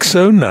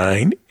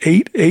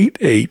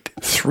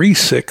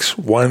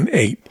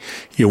 609-888-3618.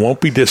 You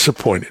won't be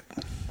disappointed.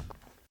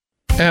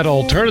 At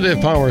Alternative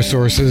Power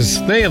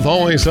Sources, they have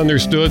always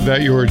understood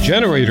that your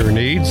generator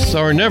needs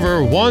are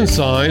never one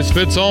size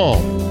fits all.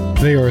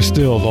 They are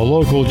still the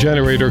local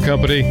generator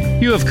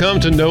company you have come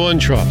to know and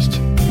trust,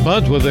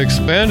 but with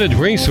expanded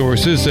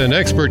resources and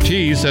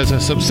expertise as a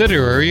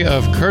subsidiary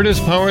of Curtis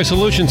Power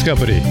Solutions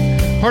Company,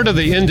 part of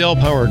the Indel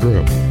Power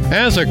Group.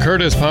 As a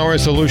Curtis Power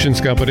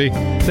Solutions Company,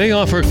 they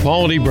offer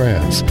quality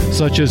brands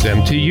such as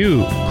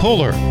MTU,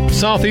 Kohler,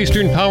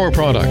 Southeastern Power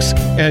Products,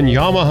 and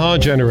Yamaha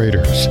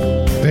generators.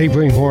 They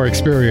bring more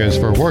experience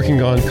for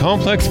working on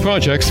complex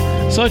projects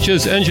such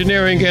as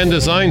engineering and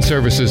design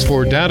services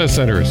for data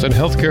centers and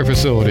healthcare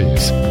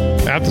facilities.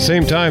 At the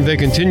same time, they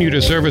continue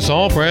to service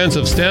all brands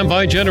of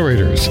standby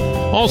generators.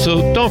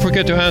 Also, don't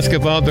forget to ask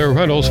about their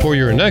rentals for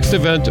your next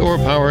event or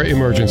power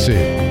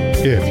emergency.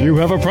 If you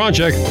have a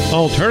project,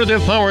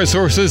 Alternative Power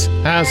Sources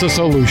has a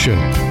solution.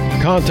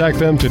 Contact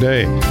them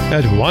today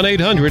at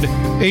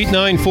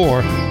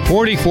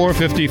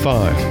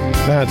 1-800-894-4455.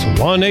 That's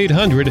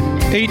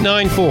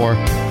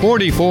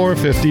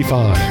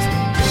 1-800-894-4455.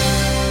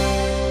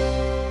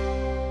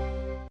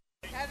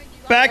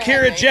 Back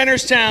here at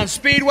Jennerstown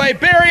Speedway,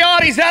 Barry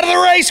Audie's out of the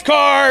race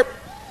car.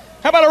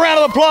 How about a round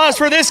of applause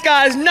for this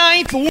guy's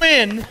 9th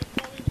win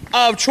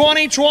of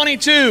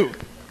 2022?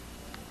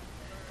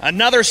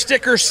 Another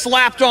sticker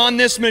slapped on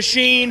this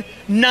machine,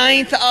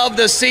 9th of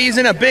the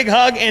season, a big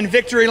hug in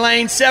victory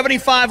lane,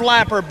 75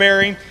 lapper,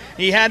 Barry.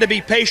 He had to be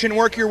patient,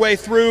 work your way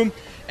through.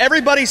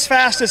 Everybody's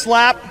fastest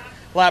lap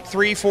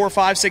 3, 4,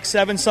 5, 6,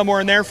 7, somewhere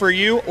in there for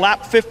you.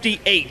 Lap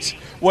 58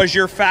 was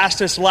your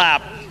fastest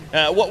lap.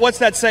 What's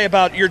that say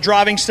about your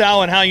driving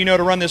style and how you know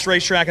to run this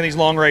racetrack in these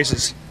long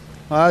races?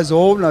 I was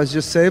old and I was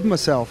just saving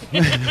myself.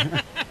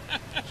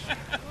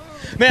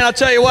 Man, I'll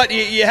tell you what,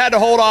 you had to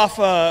hold off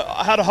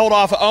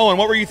Owen.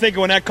 What were you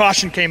thinking when that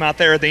caution came out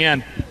there at the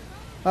end?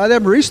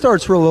 Them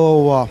restarts were a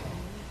little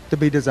to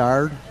be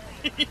desired.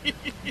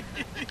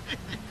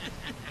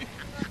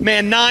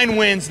 Man, 9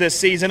 wins this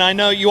season. I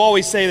know you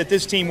always say that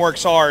this team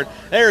works hard.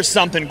 There's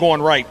something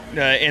going right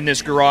in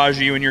this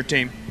garage, you and your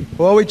team.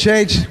 Well, we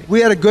changed.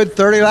 We had a good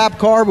 30-lap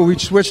car, but we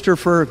switched her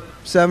for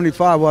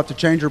 75. We'll have to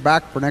change her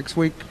back for next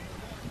week.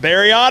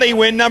 Barry Audie,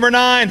 win number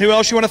 9. Who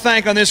else you want to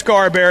thank on this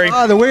car, Barry?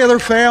 The Wheeler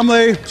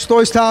family,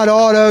 Stoystown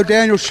Auto,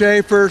 Daniel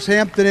Schaefer's,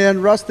 Hampton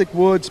Inn, Rustic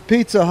Woods,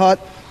 Pizza Hut,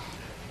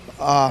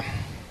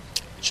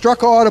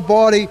 Struck Auto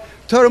Body,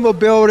 Total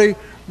Mobility,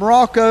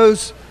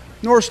 Morocco's,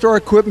 North Star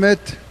Equipment,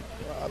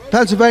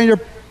 Pennsylvania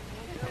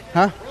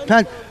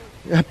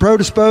Pro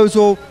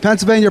Disposal,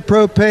 Pennsylvania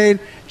Propane,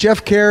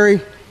 Jeff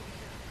Carey,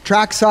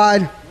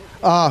 Trackside,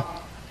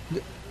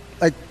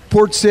 like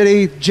Port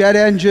City, Jet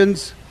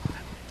Engines,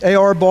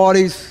 AR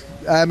Bodies.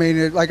 I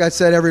mean, like I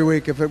said every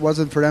week, if it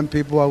wasn't for them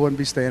people, I wouldn't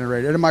be staying at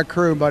radio. And my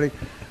crew, buddy,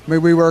 I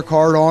mean, we work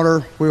hard on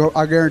her.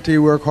 I guarantee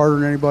we work harder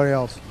than anybody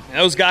else.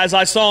 Those guys,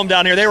 I saw them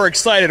down here. They were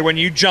excited when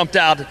you jumped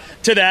out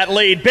to that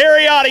lead.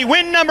 Barry Audie,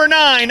 win number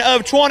 9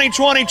 of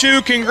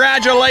 2022.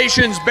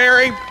 Congratulations,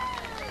 Barry.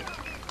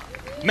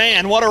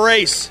 Man, what a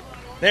race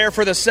there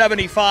for the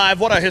 75.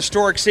 What a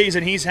historic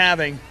season he's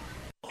having.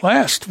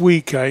 Last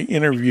week I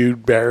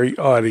interviewed Barry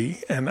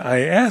Audie, and I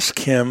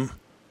asked him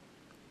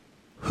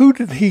who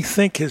did he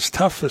think his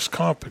toughest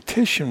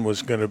competition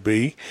was going to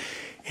be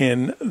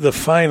in the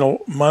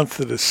final month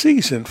of the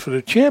season for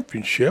the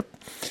championship.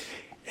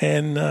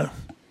 And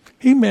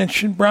he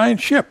mentioned Brian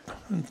Shipp.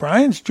 And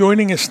Brian's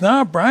joining us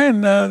now. Brian,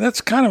 that's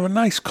kind of a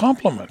nice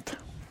compliment.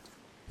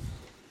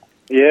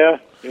 Yeah,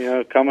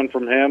 coming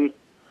from him,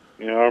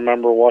 I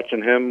remember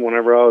watching him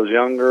whenever I was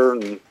younger,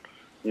 and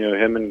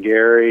him and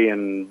Gary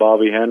and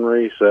Bobby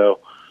Henry. So,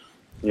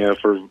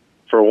 for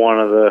one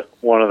of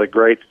the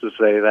greats to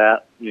say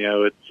that,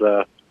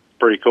 it's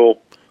pretty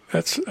cool.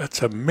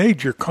 That's a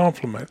major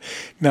compliment.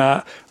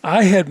 Now,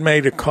 I had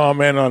made a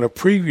comment on a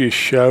previous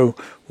show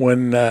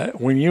when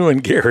you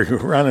and Gary were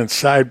running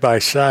side by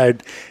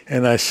side,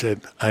 and I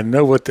said, I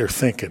know what they're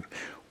thinking.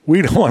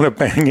 We don't want to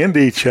bang into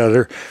each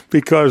other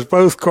because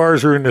both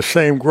cars are in the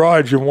same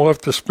garage and we'll have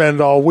to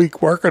spend all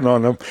week working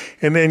on them.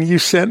 And then you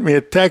sent me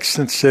a text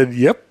and said,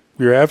 yep,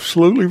 you're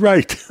absolutely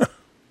right.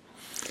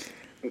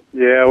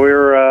 Yeah,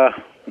 we're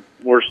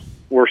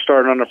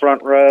starting on the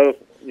front row.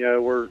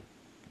 We're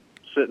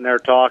sitting there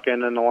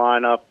talking in the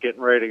lineup,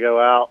 getting ready to go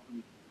out.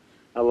 And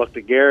I looked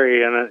at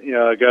Gary and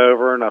I go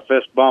over and I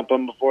fist bump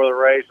him before the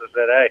race. I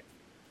said, "Hey,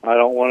 I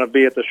don't want to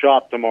be at the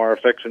shop tomorrow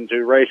fixing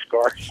 2 race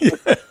cars." Yeah.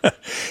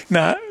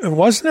 Now,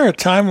 wasn't there a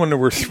time when there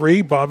were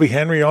 3? Bobby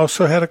Henry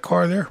also had a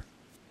car there?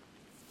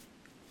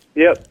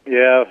 Yep.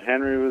 Yeah,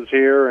 Henry was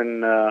here,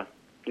 and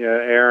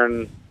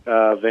Aaron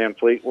Van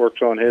Fleet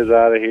works on his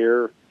out of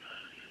here.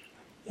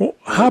 Well,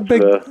 how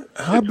big? It's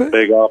a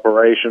big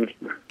operation.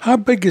 How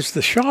big is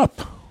the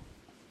shop?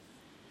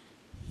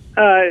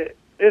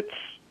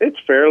 It's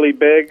fairly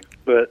big,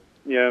 but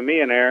me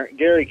and Aaron,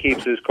 Gary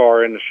keeps his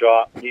car in the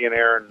shop. Me and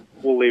Aaron,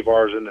 we'll leave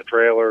ours in the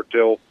trailer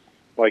till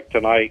like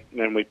tonight, and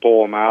then we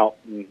pull them out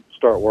and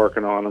start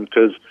working on them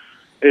because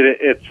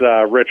it's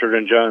Richard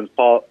and Jones,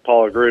 Paul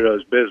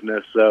Agrutto's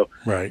business, so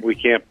right. we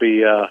can't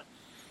be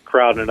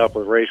crowding it up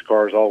with race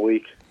cars all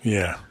week.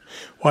 Yeah.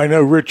 Well, I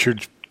know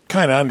Richard's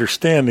kind of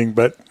understanding,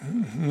 but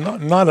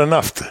not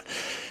enough to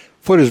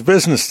put his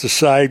business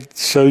aside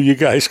so you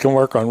guys can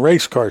work on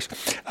race cars.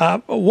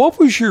 What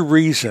was your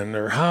reason,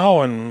 or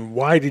how and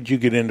why did you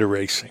get into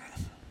racing?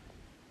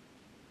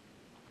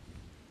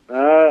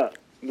 I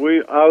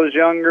was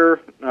younger.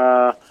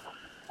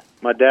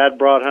 My dad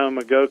brought home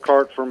a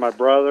go-kart for my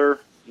brother,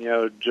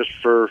 just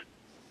for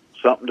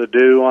something to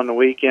do on the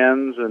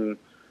weekends. And,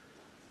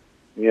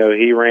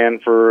 he ran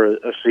for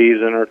a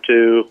season or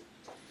two.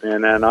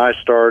 And then I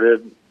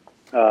started,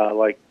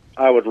 I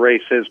would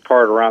race his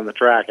kart around the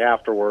track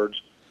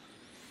afterwards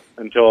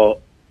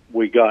until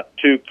we got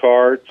 2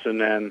 karts.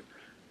 And then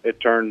it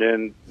turned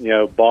in,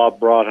 Bob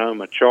brought home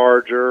a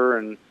Charger,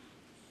 and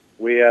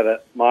we had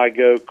my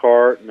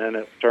go-kart, and then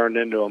it turned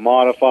into a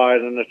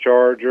modified and a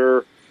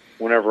Charger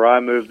whenever I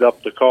moved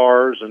up the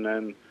cars, and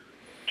then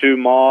 2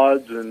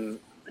 mods, and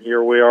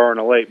here we are in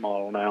a late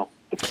model now.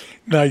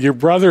 Now, your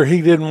brother,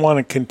 he didn't want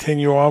to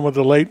continue on with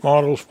the late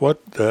models.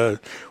 What,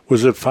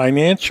 was it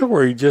financial,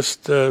 or he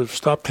just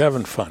stopped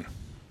having fun?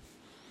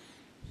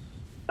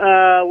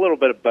 A little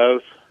bit of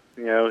both.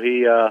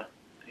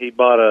 He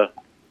bought a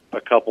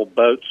couple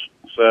boats,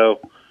 so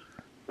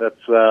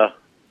that's a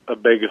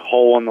big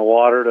hole in the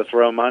water to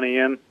throw money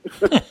in.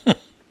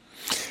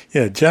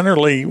 Yeah,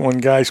 generally when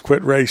guys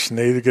quit racing,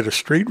 they either get a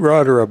street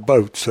rod or a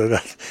boat, so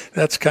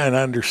that's kind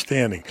of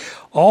understanding.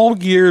 All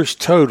years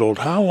totaled,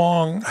 how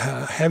long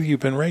have you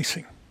been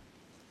racing?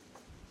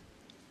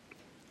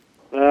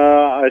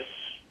 I'm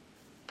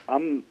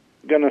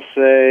going to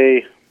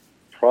say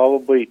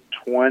probably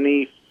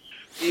 20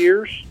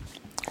 years.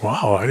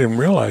 Wow, I didn't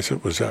realize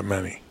it was that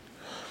many.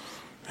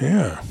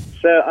 Yeah.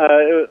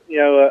 So,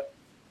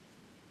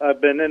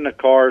 I've been in the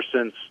car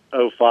since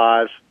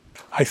 2005.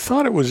 I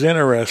thought it was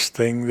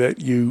interesting that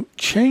you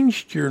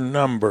changed your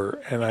number,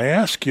 and I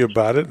asked you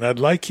about it, and I'd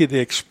like you to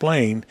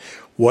explain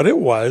what it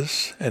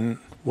was and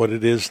what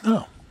it is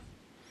now.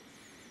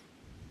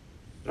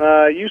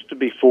 It used to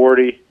be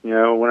 40.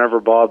 Whenever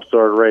Bob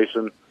started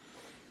racing,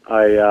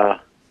 I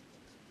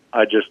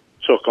just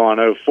took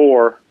on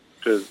 04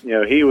 because,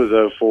 he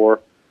was 04.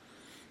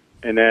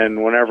 And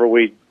then whenever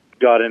we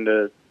got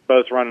into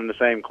both running the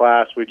same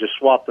class, we just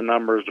swapped the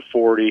numbers to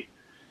 40.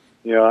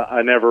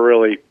 I never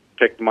really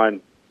picked my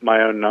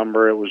own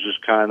number. It was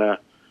just kind of,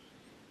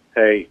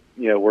 hey,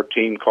 we're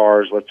team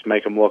cars. Let's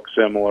make them look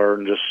similar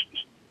and just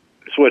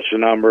switch the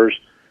numbers.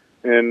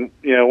 And,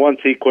 once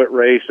he quit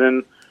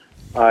racing,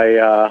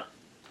 last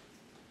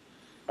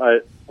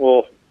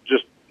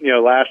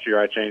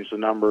year I changed the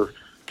number.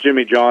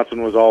 Jimmy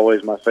Johnson was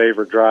always my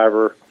favorite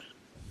driver,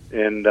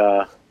 and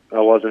I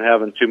wasn't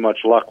having too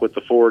much luck with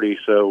the 40,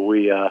 so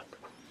we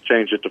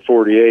changed it to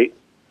 48.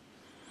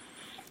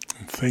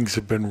 Things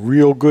have been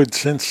real good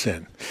since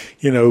then.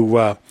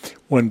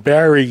 When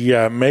Barry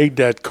made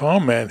that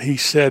comment, he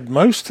said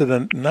most of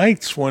the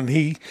nights when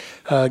he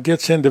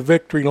gets into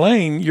victory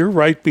lane, you're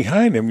right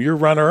behind him. You're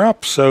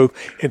runner-up. So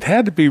it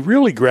had to be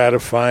really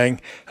gratifying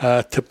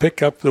to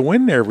pick up the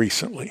win there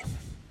recently.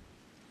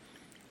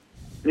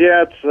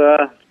 Yeah, it's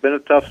been a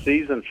tough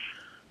season.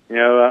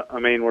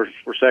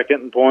 We're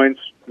second in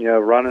points,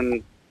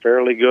 running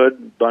fairly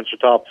good, bunch of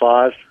top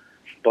 5,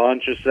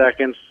 bunch of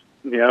seconds,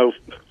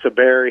 to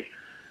Barry.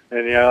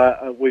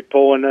 And, we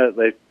pull in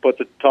they put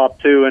the top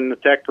 2 in the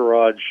tech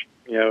garage,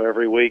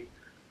 every week.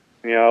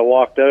 I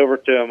walked over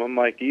to him. I'm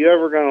like, are you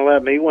ever going to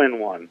let me win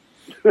one?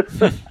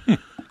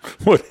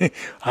 Well,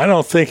 I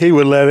don't think he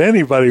would let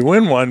anybody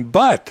win one,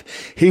 but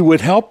he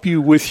would help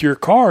you with your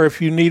car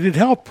if you needed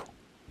help.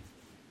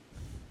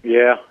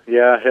 Yeah.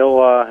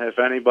 He'll, if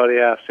anybody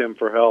asks him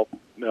for help,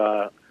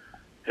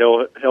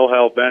 he'll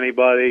help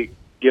anybody,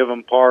 give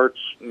them parts,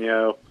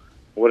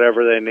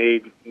 whatever they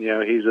need.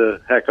 He's a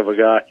heck of a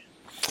guy.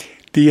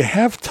 Do you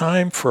have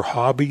time for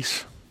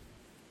hobbies?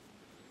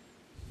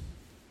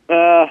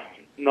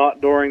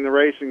 Not during the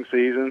racing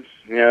season.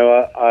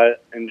 I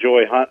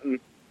enjoy hunting.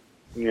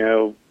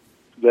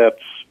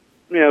 That's,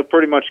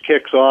 pretty much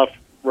kicks off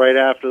right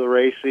after the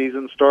race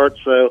season starts,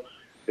 so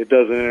it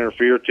doesn't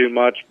interfere too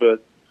much.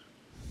 But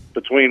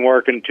between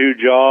working 2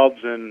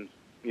 jobs and,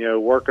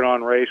 working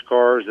on race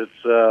cars,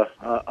 it's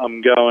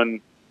I'm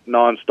going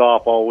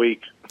nonstop all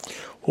week.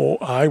 Well,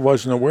 I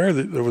wasn't aware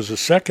that there was a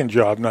second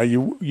job. Now,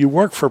 you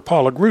work for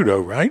Paul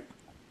Agrutto, right?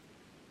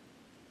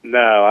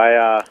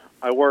 No,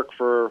 I work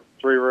for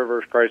Three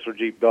Rivers Chrysler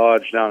Jeep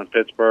Dodge down in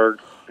Pittsburgh,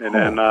 and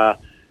then I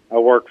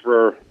work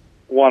for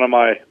one of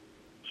my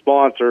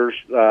sponsors,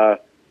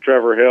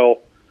 Trevor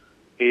Hill.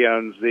 He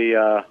owns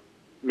the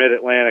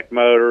Mid-Atlantic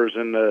Motors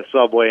and the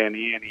Subway and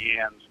the Annie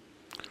Ann's.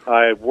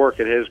 I work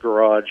at his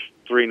garage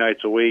 3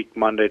 nights a week,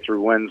 Monday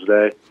through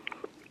Wednesday.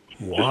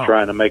 Wow. Just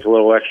trying to make a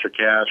little extra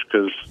cash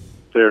because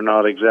they're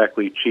not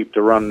exactly cheap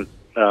to run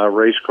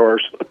race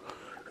cars.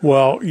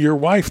 Well, your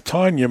wife,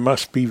 Tanya,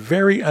 must be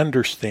very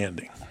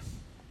understanding.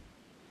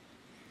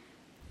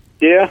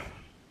 Yeah.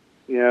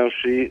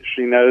 She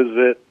knows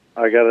that,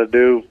 I got to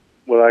do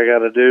what I got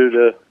to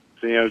do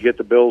to get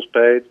the bills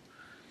paid.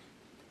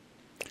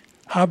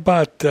 How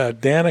about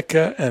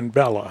Danica and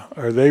Bella?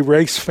 Are they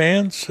race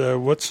fans?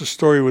 What's the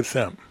story with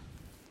them?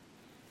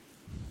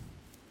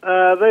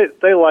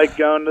 They like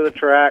going to the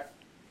track.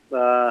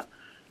 I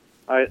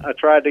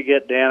tried to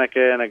get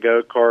Danica in a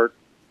go-kart.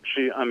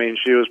 She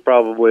was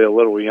probably a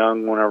little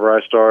young whenever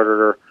I started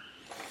her,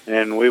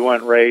 and we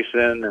went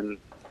racing, and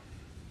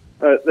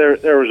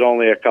there was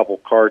only a couple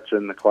karts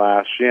in the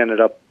class. She ended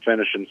up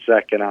finishing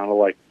second out of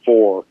like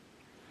 4.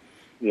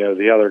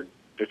 The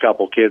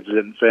couple kids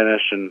didn't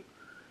finish, and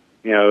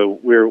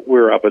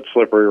we're up at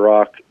Slippery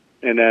Rock,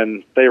 and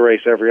then they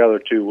race every other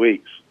 2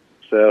 weeks.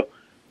 So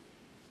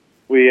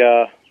we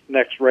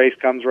next race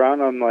comes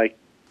around, I'm like,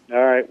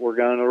 all right, we're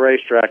going to the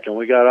racetrack, and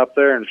we got up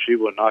there, and she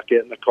would not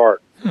get in the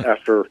cart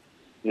after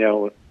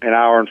an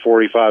hour and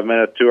 45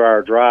 minute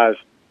 2-hour drive.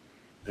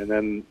 And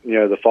then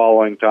the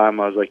following time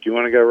I was like, you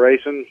want to go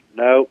racing?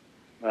 No.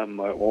 I'm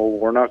like, well,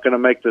 we're not going to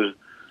make the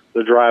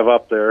drive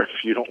up there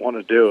if you don't want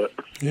to do it.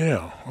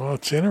 Yeah, well,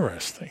 it's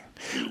interesting.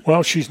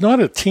 Well, she's not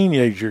a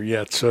teenager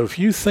yet, so if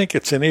you think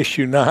it's an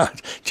issue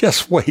not,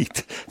 just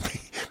wait.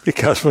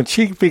 Because when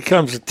she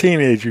becomes a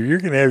teenager, you're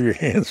going to have your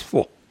hands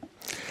full.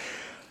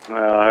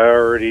 I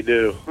already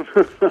do.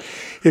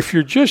 If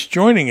you're just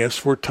joining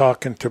us, we're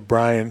talking to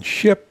Brian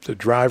Shipp, the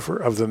driver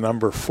of the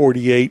number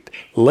 48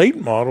 late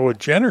model at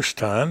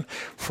Jennerstown,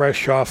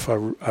 fresh off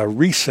a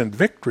recent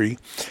victory.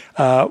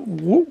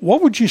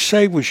 What would you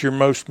say was your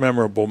most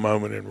memorable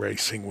moment in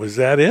racing? Was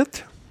that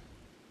it?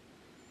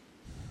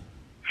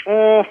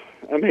 The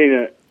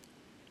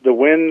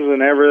wins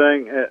and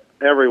everything,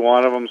 every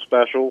one of them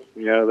special.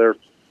 They're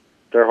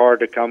hard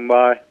to come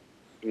by.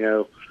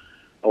 A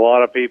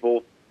lot of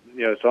people,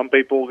 some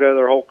people go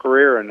their whole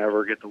career and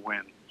never get the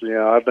win.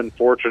 I've been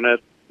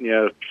fortunate,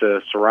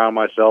 to surround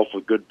myself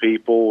with good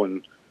people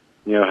and,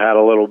 had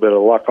a little bit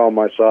of luck on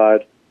my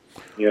side.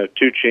 2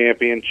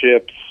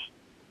 championships,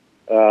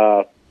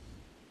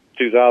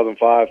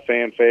 2005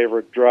 fan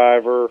favorite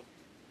driver,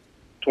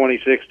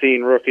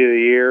 2016 Rookie of the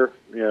Year,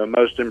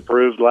 most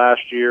improved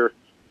last year.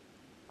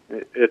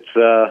 It's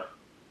got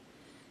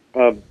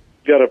a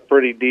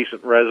pretty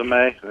decent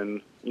resume,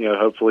 and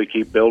hopefully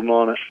keep building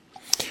on it.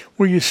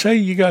 Well, you say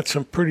you got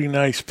some pretty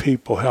nice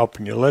people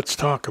helping you. Let's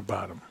talk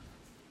about them.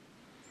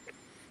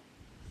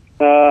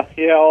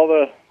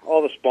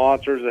 All the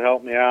sponsors that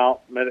help me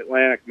out: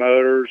 Mid-Atlantic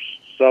Motors,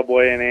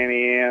 Subway and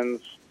Annie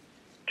Ann's,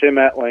 Tim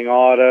Etling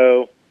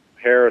Auto,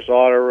 Harris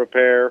Auto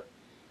Repair,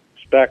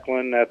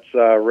 Specklin, that's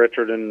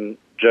Richard and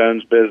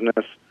Jones'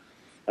 business,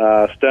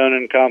 Stone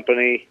and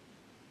Company,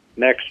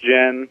 Next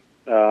Gen,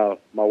 my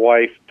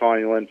wife,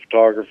 Tanya Lynn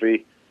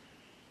Photography,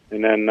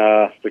 and then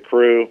the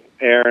crew,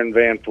 Aaron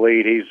Van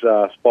Fleet, he's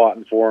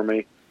spotting for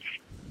me.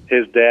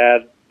 His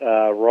dad,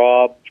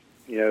 Rob,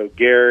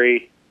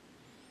 Gary,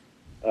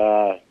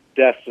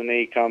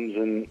 Destiny comes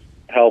and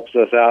helps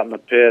us out in the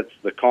pits.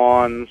 The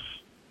Cons,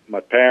 my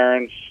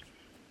parents,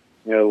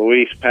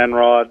 Luis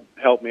Penrod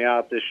helped me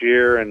out this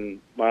year,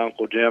 and my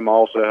Uncle Jim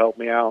also helped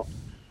me out.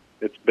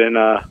 It's been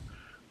a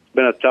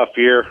tough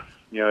year.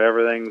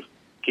 Everything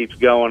keeps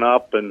going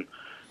up, and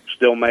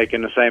still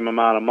making the same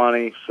amount of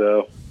money,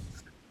 so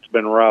it's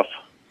been rough.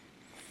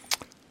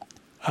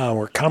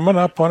 We're coming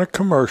up on a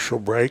commercial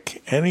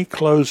break. Any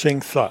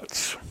closing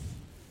thoughts?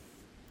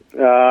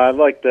 I'd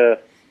like to,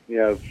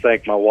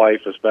 thank my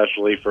wife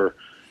especially for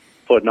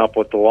putting up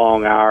with the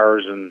long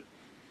hours and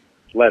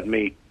letting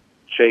me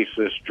chase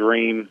this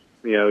dream.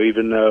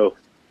 Even though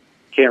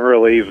can't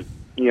really,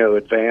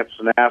 advance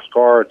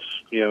NASCAR,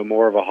 it's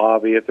more of a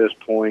hobby at this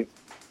point.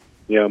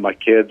 My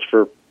kids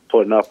for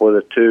putting up with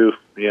it too.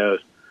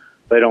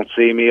 They don't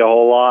see me a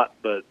whole lot,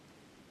 but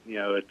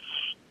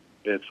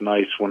it's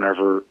nice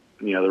whenever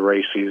the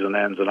race season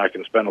ends and I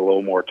can spend a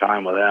little more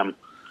time with them.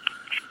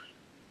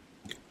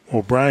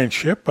 Well, Brian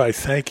Shipp, I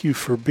thank you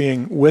for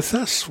being with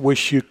us.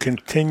 Wish you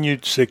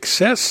continued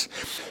success.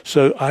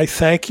 So I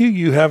thank you.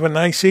 You have a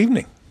nice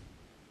evening.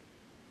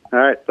 All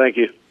right. Thank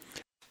you.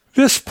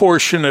 This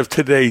portion of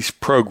today's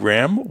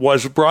program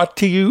was brought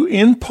to you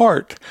in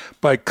part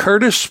by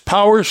Curtis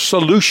Power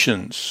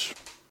Solutions.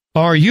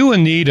 Are you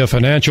in need of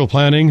financial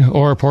planning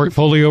or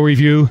portfolio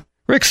review?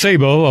 Rick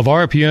Sabo of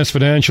RPS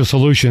Financial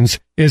Solutions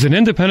is an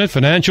independent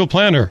financial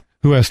planner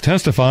who has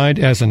testified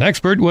as an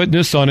expert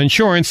witness on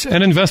insurance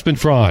and investment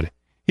fraud.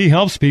 He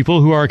helps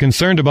people who are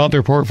concerned about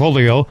their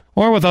portfolio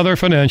or with other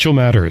financial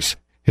matters.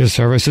 His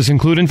services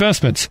include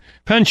investments,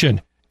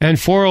 pension, and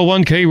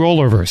 401k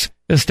rollovers,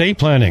 estate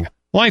planning,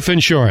 life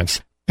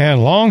insurance,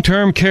 and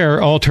long-term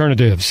care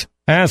alternatives.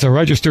 As a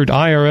registered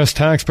IRS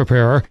tax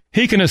preparer,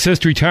 he can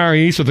assist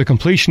retirees with the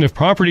completion of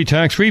property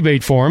tax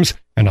rebate forms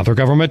and other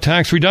government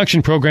tax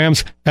reduction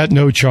programs at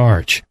no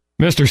charge.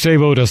 Mr.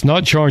 Sabo does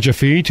not charge a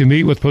fee to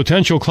meet with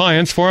potential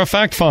clients for a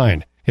fact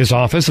find. His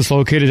office is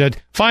located at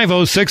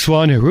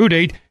 5061 Route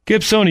 8,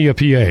 Gibsonia,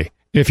 PA.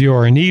 If you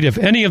are in need of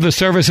any of the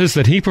services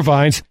that he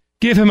provides,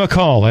 give him a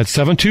call at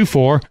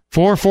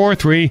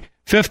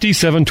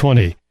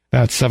 724-443-5720.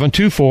 That's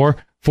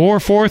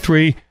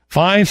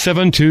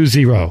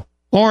 724-443-5720.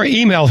 or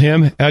email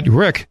him at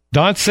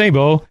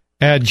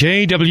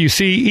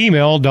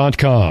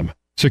rick.sabo@jwcemail.com.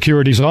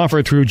 Securities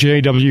offered through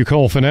J.W.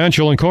 Cole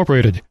Financial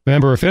Incorporated,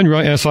 member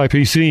FINRA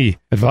SIPC.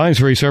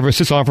 Advisory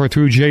services offered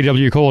through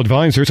J.W. Cole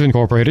Advisors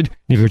Incorporated.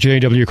 Neither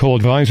J.W. Cole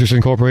Advisors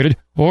Incorporated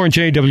or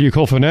J.W.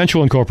 Cole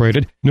Financial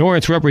Incorporated nor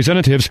its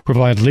representatives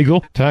provide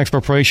legal, tax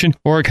preparation,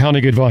 or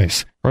accounting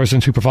advice.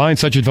 Persons who provide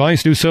such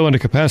advice do so in a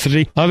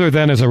capacity other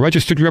than as a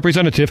registered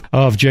representative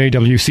of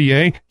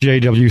JWCA,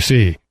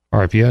 JWC.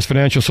 RPS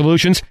Financial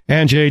Solutions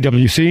and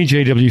JWC,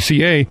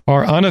 JWCA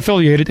are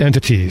unaffiliated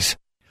entities.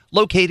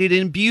 Located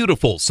in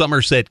beautiful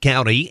Somerset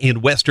County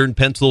in western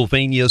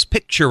Pennsylvania's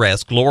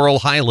picturesque Laurel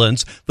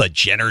Highlands, the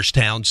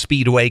Jennerstown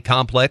Speedway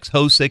Complex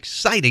hosts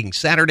exciting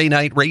Saturday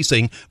night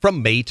racing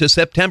from May to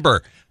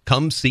September.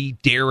 Come see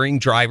daring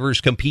drivers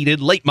compete in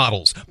late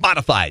models,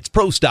 modifieds,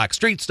 pro stock,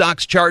 street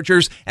stocks,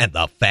 chargers, and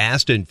the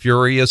Fast and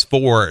Furious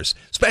 4s.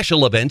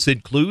 Special events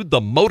include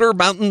the Motor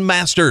Mountain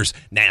Masters,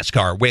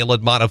 NASCAR Whelen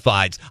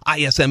Modifieds,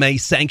 ISMA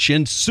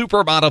sanctioned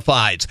Super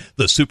Modifieds,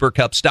 the Super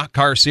Cup Stock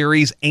Car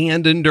Series,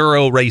 and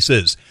Enduro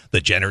races.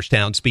 The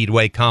Jennerstown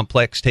Speedway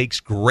Complex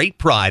takes great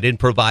pride in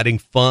providing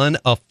fun,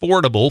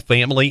 affordable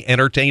family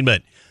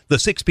entertainment. The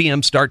 6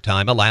 p.m. start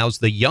time allows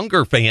the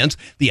younger fans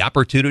the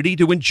opportunity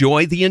to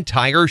enjoy the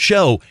entire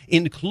show,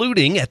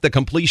 including at the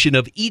completion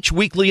of each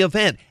weekly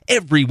event.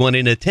 Everyone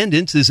in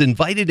attendance is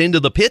invited into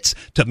the pits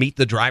to meet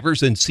the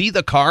drivers and see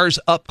the cars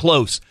up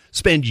close.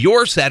 Spend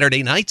your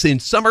Saturday nights in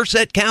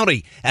Somerset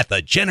County at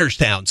the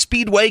Jennerstown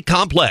Speedway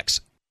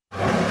Complex.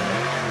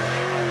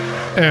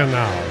 And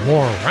now,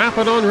 more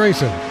Rapid on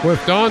Racing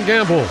with Don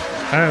Gamble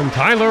and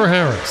Tyler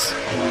Harris.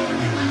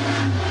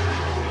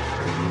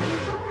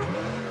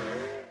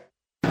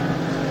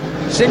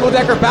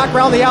 Shingle-Decker back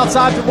around the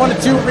outside for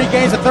 1-2,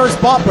 regains the third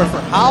spot, but for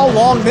how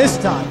long this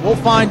time? We'll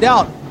find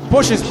out.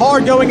 Pushes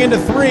hard going into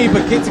 3,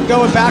 but gets it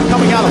going back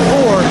coming out of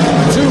 4.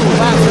 2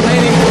 laps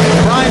remaining.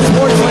 Brian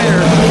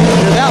Schwartzlander,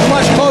 you're that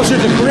much closer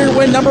to career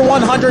win number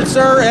 100,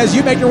 sir, as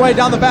you make your way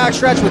down the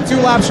backstretch with 2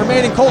 laps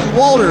remaining. Colton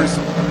Walters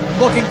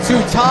looking to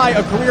tie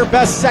a career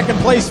best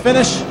second-place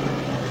finish.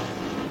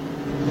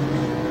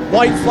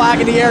 White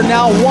flag in the air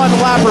now, 1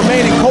 lap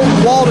remaining.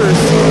 Colton Walters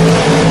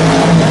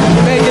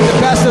making the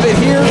best of it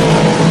here.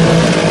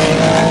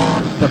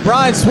 But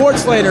Brian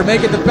Schwartzlander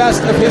making the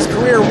best of his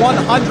career,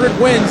 100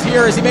 wins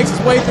here as he makes his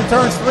way through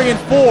turns 3 and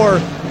 4.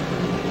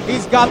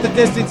 He's got the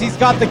distance, he's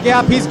got the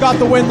gap, he's got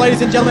the win,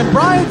 ladies and gentlemen.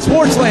 Brian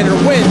Schwartzlander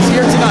wins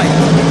here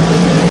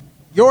tonight.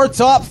 Your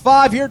top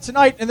 5 here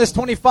tonight in this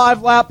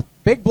 25-lap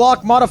Big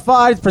Block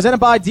Modified presented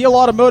by Deal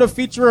Automotive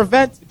feature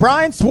event.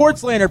 Brian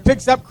Schwartzlander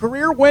picks up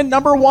career win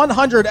number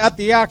 100 at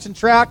the action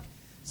track.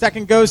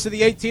 Second goes to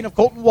the 18 of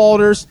Colton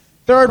Walters.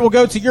 Third will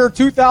go to your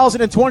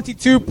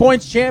 2022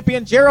 points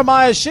champion,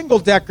 Jeremiah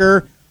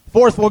Shingle-Decker.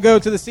 Fourth will go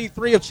to the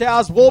C3 of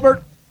Chaz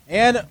Wolbert.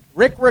 And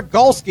Rick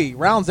Rogalski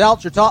rounds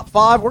out your top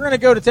 5. We're going to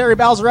go to Terry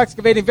Bowser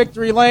Excavating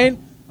Victory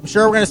Lane. I'm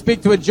sure we're going to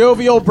speak to a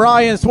jovial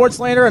Brian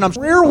Schwartzlander. And I'm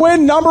career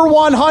win number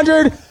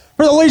 100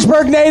 for the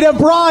Leechburg native,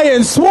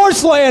 Brian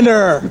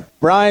Schwartzlander.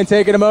 Brian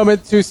taking a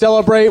moment to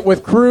celebrate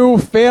with crew,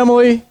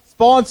 family,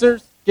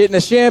 sponsors, getting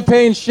a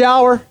champagne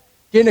shower,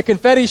 getting a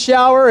confetti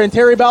shower in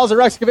Terry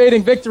Bowser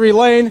Excavating Victory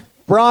Lane.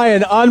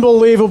 Brian,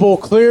 unbelievable.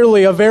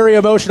 Clearly a very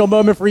emotional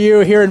moment for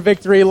you here in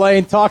Victory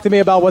Lane. Talk to me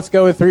about what's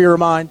going through your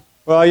mind.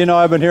 Well,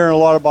 I've been hearing a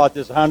lot about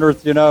this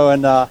 100th,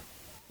 and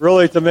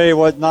really to me,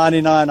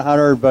 99,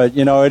 100, but,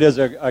 it is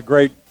a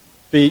great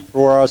feat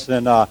for us,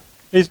 and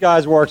these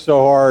guys work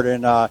so hard,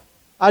 and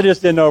I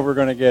just didn't know we were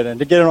going to get in.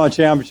 To get it on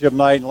championship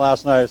night and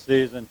last night of the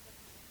season,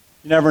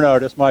 you never know.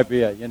 This might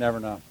be it. You never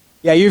know.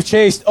 Yeah, you've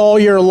chased all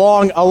year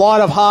long, a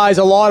lot of highs,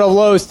 a lot of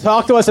lows.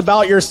 Talk to us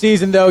about your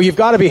season, though. You've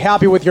got to be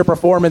happy with your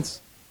performance.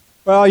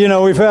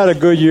 Well, we've had a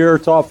good year,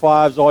 top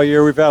 5s all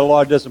year. We've had a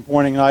lot of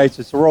disappointing nights.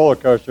 It's a roller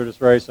coaster, this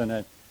racing.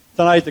 And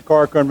tonight the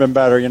car couldn't have been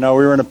better. We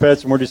were in the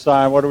pits and we're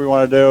deciding what do we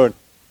want to do. And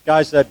the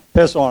guy said,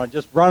 piss on it.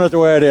 Just run it the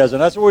way it is.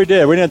 And that's what we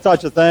did. We didn't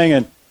touch a thing.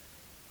 And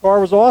the car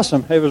was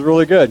awesome. It was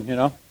really good,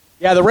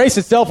 Yeah, the race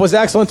itself was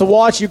excellent to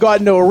watch. You got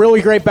into a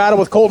really great battle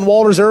with Colton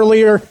Walters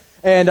earlier.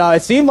 And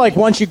it seemed like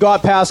once you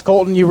got past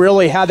Colton, you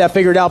really had that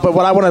figured out. But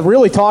what I want to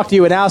really talk to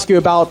you and ask you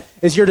about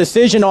is your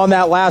decision on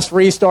that last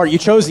restart. You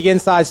chose the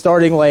inside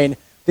starting lane.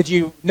 Did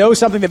you know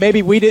something that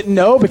maybe we didn't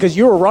know? Because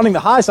you were running the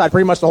high side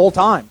pretty much the whole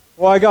time.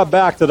 Well, I got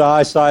back to the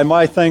high side.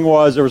 My thing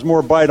was there was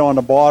more bite on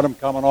the bottom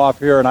coming off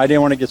here, and I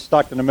didn't want to get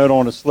stuck in the middle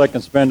on the slick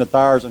and spin the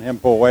tires and him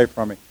pull away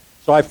from me.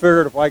 So I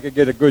figured if I could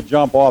get a good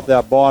jump off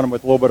that bottom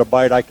with a little bit of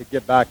bite, I could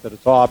get back to the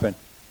top. And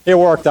it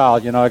worked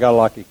out. I got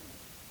lucky.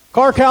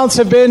 Car counts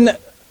have been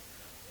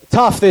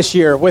tough this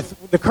year.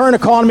 With the current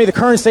economy, the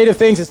current state of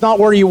things, it's not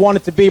where you want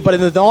it to be. But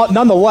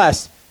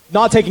nonetheless,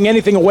 not taking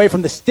anything away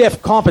from the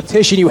stiff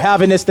competition you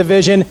have in this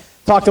division.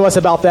 Talk to us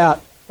about that.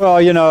 Well,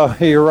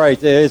 you're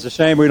right. It's a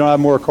shame we don't have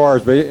more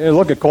cars. But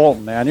look at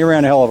Colton, man. He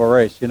ran a hell of a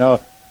race.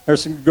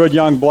 There's some good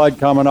young blood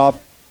coming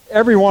up.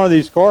 Every one of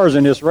these cars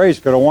in this race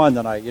could have won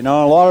tonight. A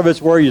lot of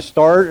it's where you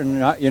start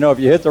and, if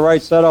you hit the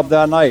right setup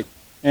that night.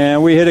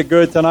 And we hit it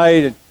good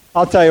tonight. And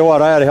I'll tell you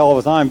what, I had a hell of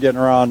a time getting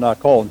around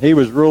Colton. He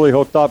was really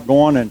hooked up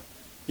going, and,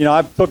 you know,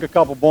 I took a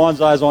couple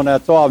bonsais on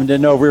that top and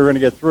didn't know if we were going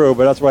to get through,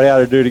 but that's what I had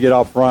to do to get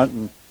up front.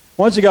 And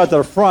once he got to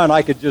the front,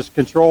 I could just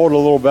control it a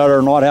little better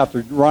and not have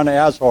to run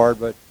as hard.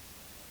 But,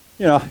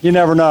 you know, you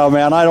never know,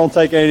 man. I don't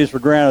take 80s for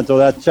granted until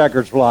that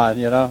checker's flying,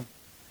 you know.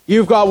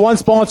 You've got one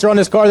sponsor on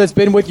this car that's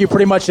been with you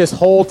pretty much this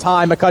whole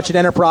time, McCutcheon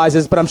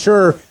Enterprises, but I'm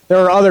sure there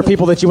are other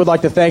people that you would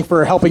like to thank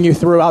for helping you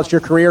throughout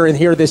your career and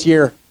here this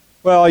year.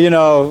 Well, you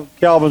know,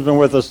 Calvin's been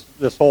with us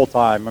this whole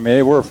time. I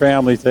mean, we're a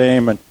family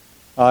team, and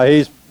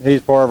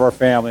he's part of our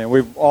family.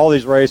 And all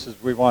these races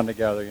we've won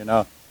together, you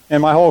know.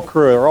 And my whole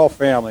crew, they're all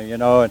family, you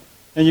know.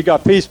 And you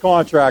got Peace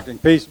Contracting.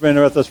 Peace has been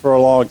with us for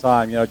a long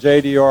time, you know,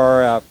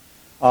 JDRF.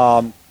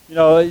 You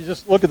know, you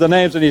just look at the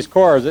names of these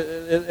cars.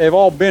 They've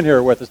all been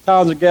here with us.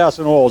 Townsend Gas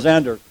and Oils,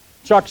 Enders.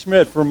 Chuck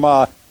Schmidt from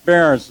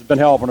Barron's has been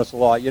helping us a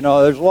lot. You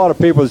know, there's a lot of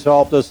people that's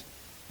helped us.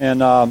 And,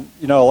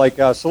 you know, like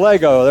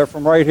Salego, they're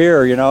from right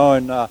here, you know,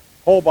 and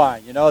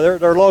Holbein, you know,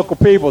 they're local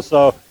people.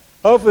 So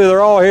hopefully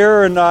they're all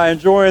here and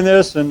enjoying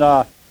this. And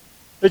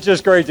it's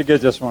just great to get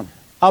this one.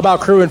 How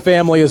about crew and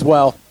family as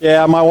well?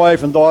 Yeah, my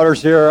wife and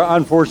daughter's here.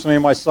 Unfortunately,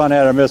 my son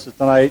had to miss it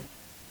tonight.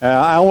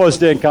 I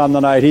almost didn't come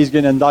tonight. He's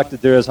getting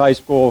inducted to his high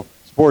school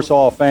Sports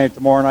Hall of Fame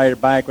tomorrow night at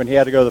Banquet. He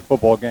had to go to the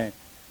football game.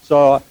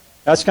 So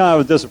that's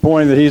kind of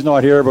disappointing that he's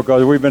not here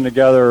because we've been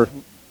together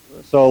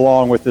so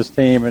long with this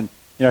team. And,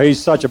 you know, he's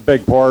such a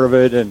big part of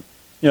it. And,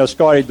 you know,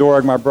 Scotty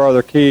Dorg, my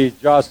brother Keith,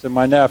 Justin,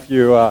 my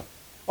nephew,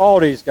 all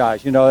these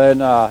guys, you know, and,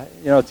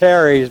 you know,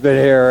 Terry's been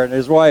here and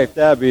his wife,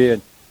 Debbie,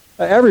 and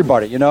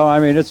everybody, you know. I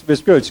mean, it's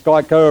good.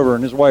 Scott Cover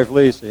and his wife,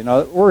 Lisa, you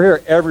know. We're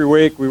here every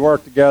week. We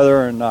work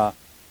together, and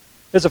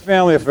it's a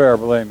family affair,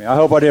 believe me. I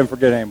hope I didn't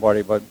forget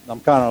anybody, but I'm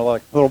kind of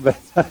like a little bit.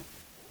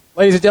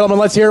 Ladies and gentlemen,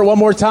 let's hear it one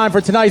more time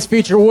for tonight's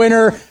feature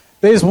winner.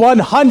 His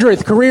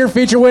 100th career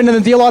feature win in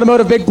the Deal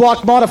Automotive Big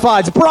Block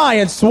Modifieds,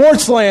 Brian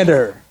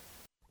Schwartzlander.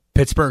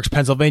 Pittsburgh's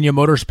Pennsylvania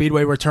Motor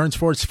Speedway returns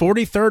for its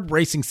 43rd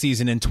racing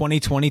season in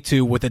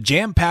 2022 with a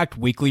jam-packed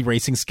weekly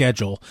racing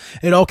schedule.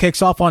 It all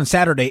kicks off on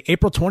Saturday,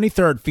 April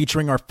 23rd,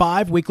 featuring our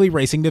 5 weekly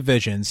racing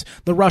divisions: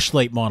 the Rush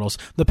Late Models,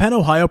 the Penn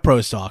Ohio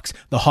Pro Stocks,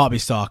 the Hobby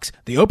Stocks,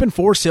 the Open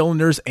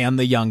 4-cylinders, and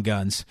the Young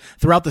Guns.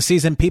 Throughout the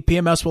season,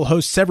 PPMS will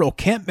host several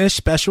can't-miss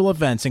special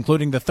events,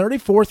 including the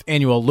 34th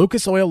Annual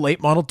Lucas Oil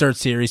Late Model Dirt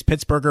Series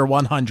Pittsburgher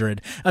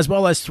 100, as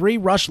well as 3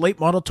 Rush Late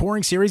Model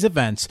Touring Series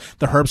events,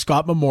 the Herb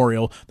Scott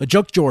Memorial, the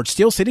Joke George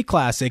Steel City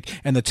Classic,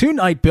 and the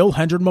 2-night Bill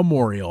Hendren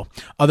Memorial.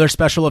 Other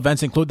special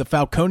events include the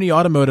Falcone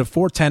Automotive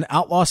 410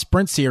 Outlaw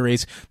Sprint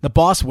Series, the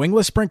Boss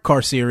Wingless Sprint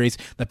Car Series,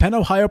 the Penn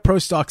Ohio Pro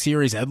Stock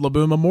Series Ed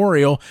LeBoon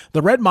Memorial,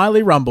 the Red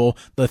Miley Rumble,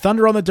 the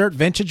Thunder on the Dirt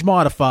Vintage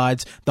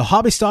Modifieds, the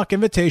Hobby Stock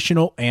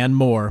Invitational, and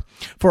more.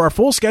 For our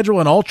full schedule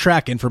and all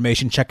track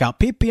information, check out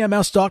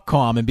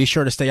ppms.com, and be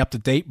sure to stay up to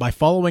date by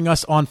following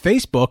us on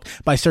Facebook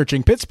by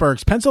searching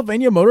Pittsburgh's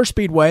Pennsylvania Motor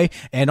Speedway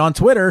and on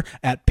Twitter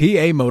at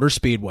PA Motor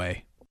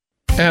Speedway.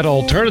 At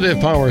Alternative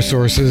Power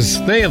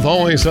Sources, they have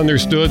always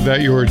understood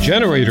that your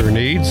generator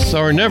needs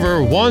are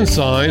never one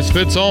size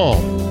fits all.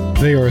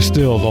 They are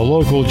still the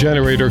local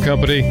generator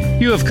company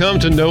you have come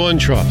to know and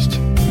trust,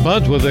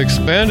 but with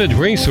expanded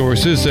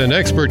resources and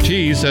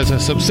expertise as a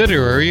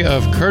subsidiary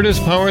of Curtis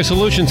Power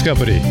Solutions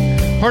Company,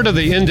 part of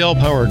the Indel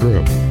Power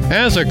Group.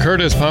 As a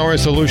Curtis Power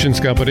Solutions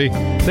Company,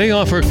 they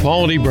offer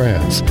quality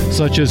brands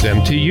such as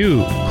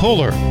MTU,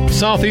 Kohler,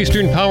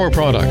 Southeastern Power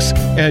Products,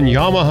 and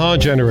Yamaha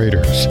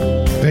generators.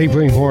 They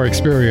bring more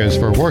experience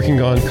for working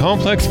on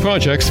complex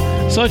projects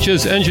such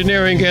as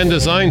engineering and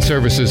design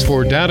services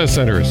for data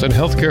centers and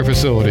healthcare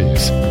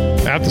facilities.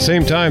 At the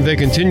same time, they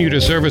continue to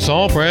service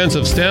all brands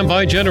of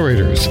standby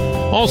generators.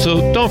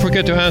 Also, don't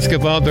forget to ask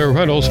about their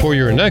rentals for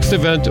your next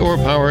event or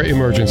power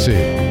emergency.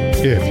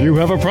 If you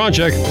have a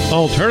project,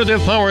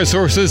 Alternative Power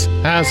Sources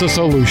has a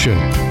solution.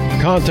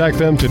 Contact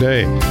them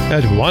today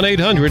at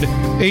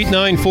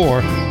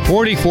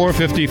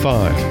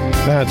 1-800-894-4455.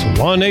 That's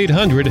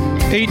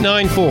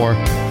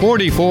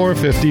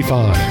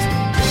 1-800-894-4455.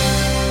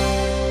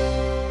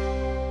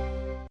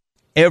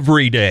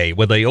 Every day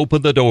when they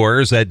open the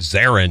doors at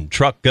Zarin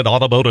Truck and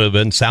Automotive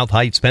in South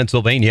Heights,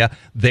 Pennsylvania,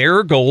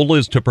 their goal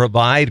is to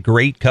provide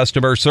great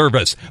customer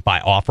service by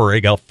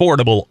offering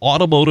affordable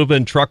automotive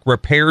and truck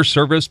repair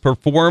service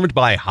performed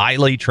by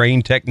highly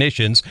trained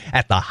technicians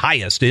at the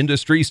highest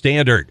industry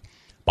standard.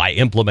 By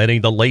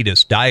implementing the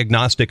latest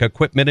diagnostic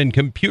equipment and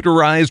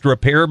computerized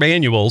repair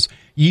manuals,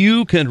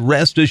 you can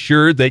rest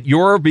assured that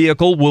your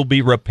vehicle will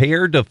be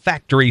repaired to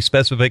factory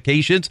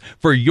specifications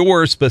for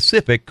your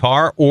specific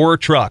car or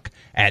truck.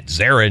 At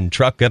Zarin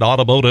Truck and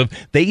Automotive,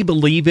 they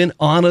believe in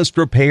honest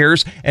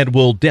repairs and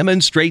will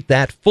demonstrate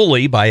that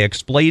fully by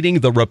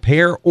explaining the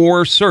repair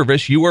or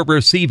service you are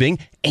receiving,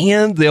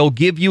 and they'll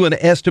give you an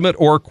estimate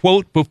or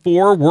quote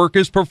before work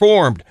is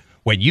performed.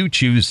 When you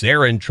choose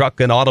Zarin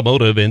Truck and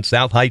Automotive in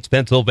South Heights,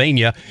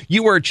 Pennsylvania,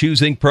 you are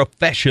choosing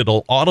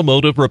professional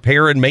automotive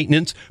repair and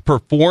maintenance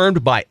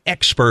performed by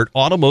expert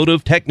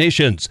automotive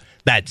technicians.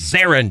 That's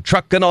Zarin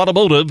Truck and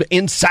Automotive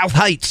in South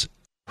Heights.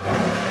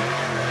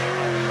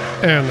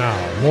 And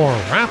now, more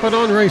Rapid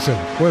on Racing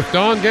with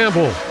Don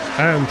Gamble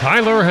and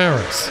Tyler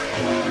Harris.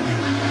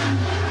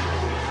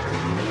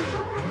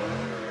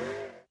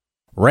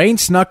 Rain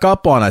snuck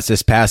up on us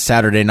this past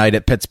Saturday night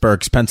at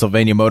Pittsburgh's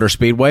Pennsylvania Motor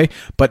Speedway,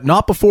 but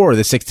not before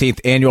the 16th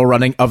annual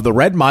running of the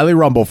Red Miley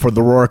Rumble for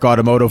the Roark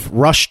Automotive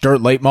Rush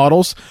Dirt Late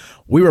Models.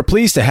 We were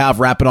pleased to have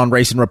Rapid on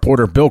Racing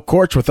reporter Bill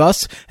Korch with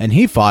us, and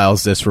he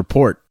files this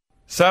report.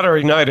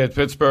 Saturday night at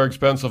Pittsburgh's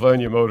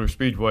Pennsylvania Motor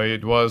Speedway,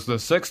 it was the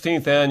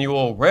 16th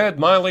annual Red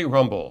Miley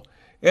Rumble,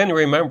 in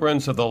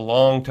remembrance of the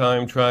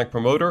longtime track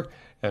promoter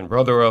and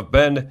brother of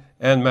Ben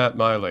and Matt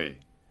Miley.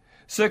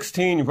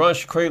 16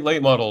 Rush Crate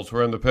Late Models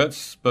were in the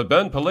pits, but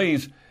Ben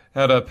Pelise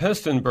had a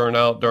piston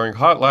burnout during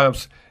hot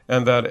laps,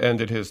 and that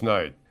ended his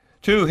night.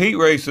 2 heat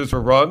races were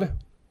run.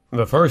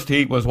 The first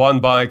heat was won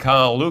by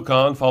Kyle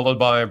Lucan, followed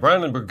by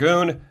Brandon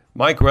Burgoon,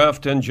 Mike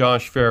Reft, and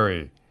Josh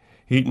Ferry.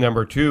 Heat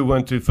number 2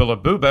 went to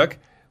Philip Bubeck,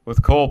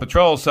 with Cole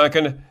Petrell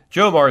second,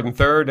 Joe Martin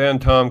third,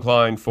 and Tom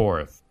Klein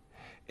fourth.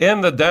 In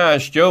the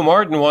dash, Joe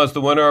Martin was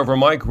the winner over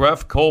Mike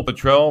Reft, Cole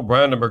Petrell,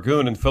 Brandon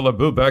Burgoon, and Philip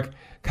Bubeck.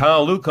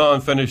 Kyle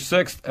Lucan finished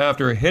sixth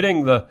after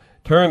hitting the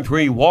turn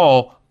 3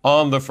 wall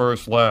on the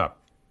first lap.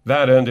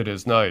 That ended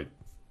his night.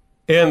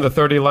 In the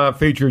 30-lap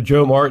feature,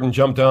 Joe Martin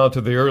jumped out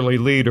to the early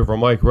lead over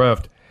Mike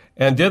Reft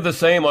and did the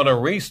same on a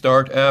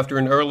restart after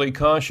an early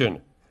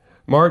caution.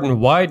 Martin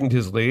widened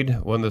his lead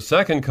when the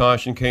second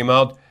caution came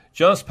out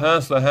just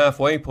past the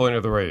halfway point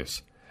of the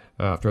race.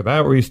 After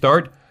that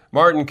restart,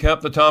 Martin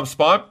kept the top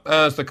spot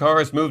as the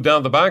cars moved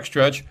down the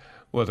backstretch,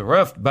 with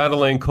Reft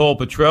battling Cole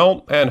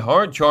Petrell and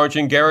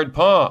hard-charging Garrett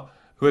Paw,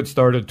 who had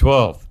started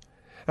 12th.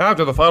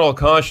 After the final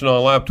caution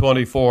on lap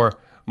 24,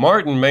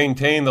 Martin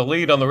maintained the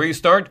lead on the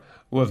restart,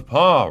 with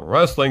Paw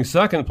wrestling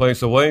second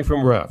place away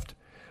from Reft.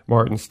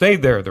 Martin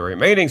stayed there the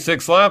remaining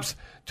 6 laps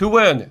to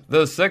win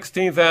the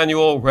 16th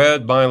annual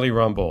Red Miley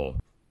Rumble.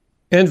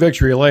 In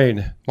Victory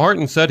Lane,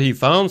 Martin said he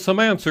found some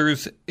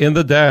answers in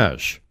the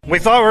dash. We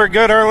thought we were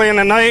good early in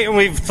the night, and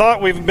we've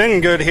thought we've been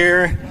good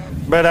here.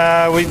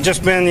 But we've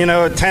just been,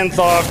 a tenth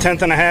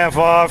and a half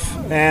off,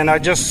 and I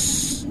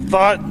just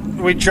thought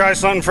we'd try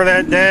something for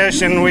that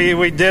dash, and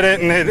we did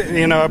it,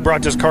 and it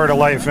brought this car to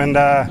life. And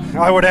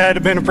I would have had to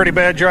been a pretty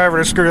bad driver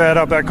to screw that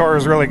up. That car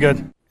was really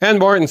good. And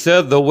Martin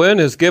said the win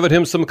has given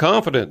him some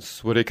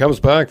confidence when he comes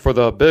back for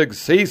the big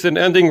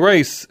season-ending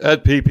race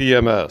at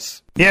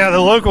PPMS. Yeah, the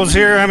locals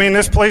here,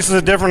 this place is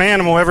a different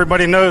animal.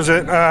 Everybody knows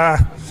it.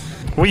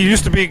 We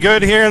used to be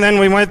good here, and then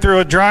we went through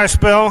a dry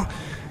spell.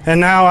 And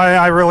now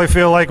I really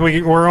feel like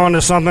we're on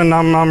to something.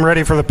 I'm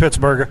ready for the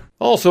Pittsburgher.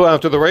 Also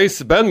after the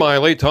race, Ben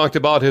Miley talked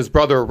about his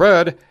brother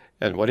Red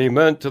and what he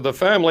meant to the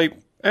family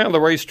and the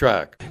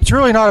racetrack. It's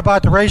really not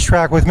about the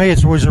racetrack with me.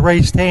 It was a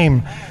race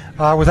team.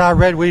 Without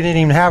Red, we didn't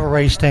even have a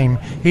race team.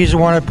 He's the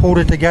one that pulled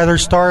it together,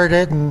 started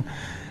it, and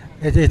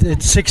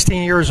it's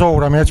 16 years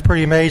old. It's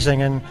pretty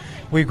amazing, and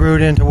we grew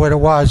it into what it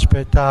was.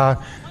 But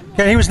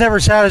he was never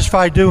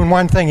satisfied doing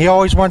one thing. He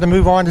always wanted to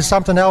move on to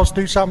something else,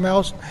 do something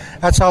else.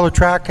 That's how the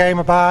track came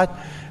about.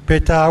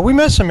 But we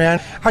miss him,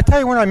 man. I tell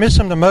you when I miss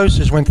him the most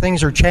is when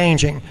things are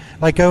changing,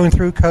 like going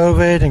through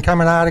COVID and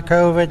coming out of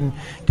COVID and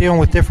dealing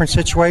with different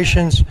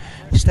situations,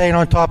 staying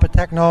on top of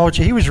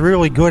technology. He was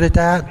really good at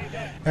that.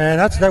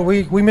 And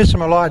we miss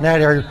him a lot in that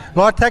area. A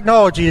lot of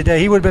technology today.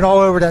 He would have been all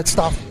over that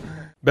stuff.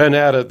 Ben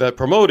added that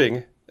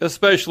promoting,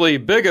 especially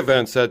big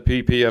events at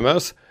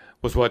PPMS,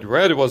 was what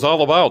Red was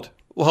all about,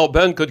 while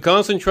Ben could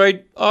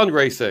concentrate on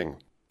racing.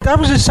 That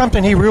was just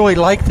something he really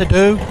liked to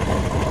do.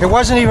 It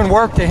wasn't even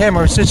work to him.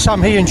 It was just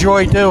something he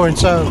enjoyed doing.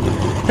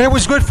 And it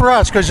was good for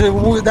us because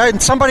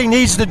somebody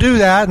needs to do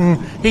that,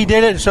 and he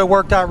did it, so it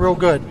worked out real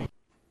good.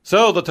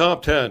 So the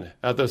top 10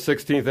 at the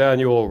 16th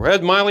annual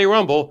Red Miley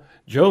Rumble,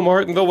 Joe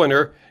Martin the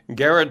winner,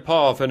 Garrett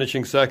Paw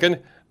finishing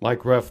second,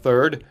 Mike Reft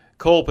third,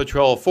 Cole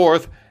Petrell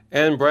fourth,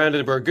 and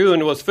Brandon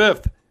Burgoon was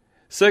fifth.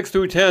 6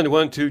 through 10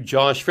 went to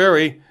Josh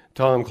Ferry,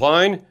 Tom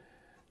Klein,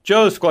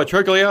 Joe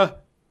Squatriglia,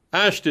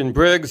 Ashton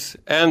Briggs,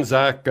 and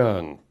Zach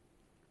Gunn.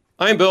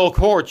 I'm Bill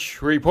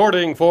Korch,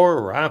 reporting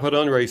for Rapid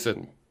on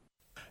Racing.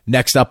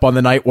 Next up on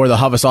the night were the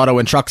Hovis Auto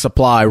and Truck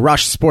Supply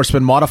Rush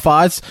Sportsman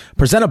Modifieds,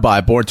 presented by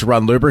Born to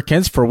Run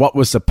Lubricants for what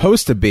was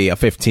supposed to be a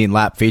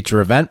 15-lap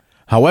feature event.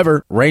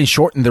 However, rain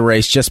shortened the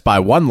race just by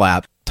 1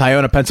 lap.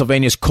 Tyona,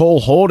 Pennsylvania's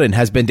Cole Holden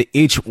has been to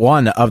each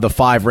one of the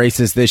 5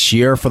 races this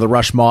year for the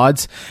Rush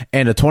Mods,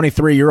 and a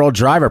 23-year-old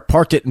driver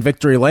parked it in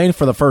Victory Lane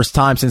for the first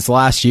time since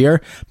last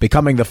year,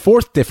 becoming the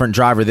 4th different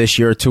driver this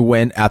year to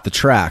win at the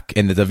track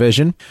in the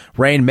division.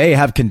 Rain may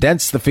have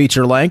condensed the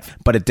feature length,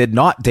 but it did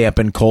not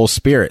dampen Cole's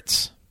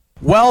spirits.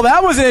 Well,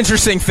 that was an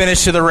interesting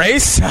finish to the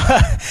race.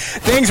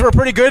 Things were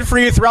pretty good for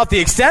you throughout the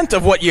extent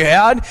of what you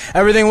had.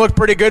 Everything looked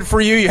pretty good for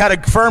you. You had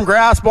a firm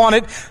grasp on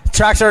it. The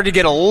track started to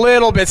get a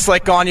little bit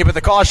slick on you, but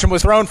the caution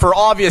was thrown for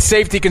obvious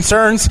safety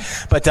concerns.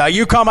 But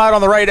you come out on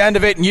the right end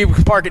of it, and you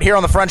park it here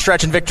on the front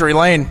stretch in Victory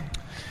Lane.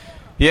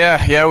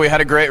 Yeah, we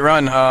had a great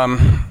run.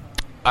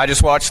 I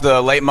just watched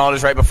the late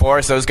models right before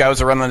us. Those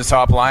guys were running the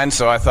top line,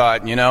 so I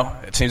thought,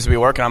 it seems to be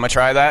working. I'm going to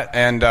try that.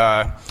 And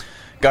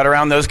got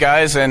around those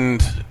guys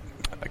and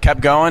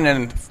kept going,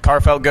 and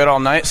car felt good all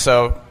night,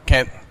 so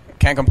can't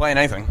complain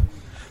anything.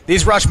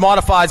 These Rush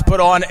Modifieds put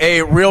on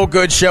a real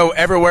good show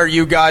everywhere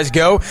you guys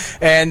go,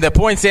 and the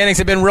point standings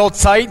have been real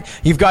tight.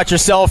 You've got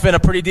yourself in a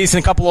pretty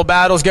decent couple of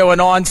battles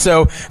going on.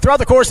 So throughout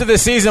the course of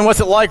this season,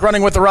 what's it like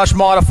running with the Rush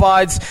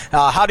Modifieds?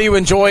 How do you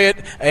enjoy it,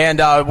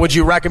 and would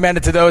you recommend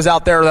it to those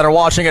out there that are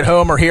watching at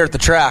home or here at the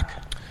track?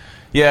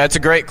 Yeah, it's a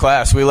great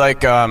class. We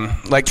like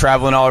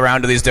traveling all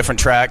around to these different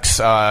tracks,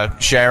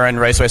 Sharon,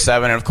 Raceway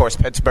 7, and of course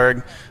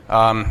Pittsburgh.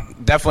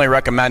 Definitely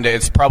recommend it.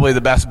 It's probably the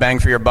best bang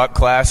for your buck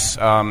class.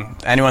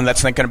 Anyone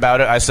that's thinking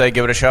about it, I say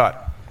give it a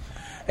shot.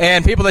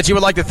 And people that you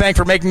would like to thank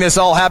for making this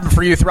all happen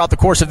for you throughout the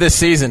course of this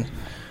season?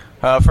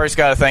 First,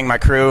 got to thank my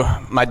crew,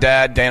 my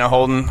dad, Dana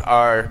Holden,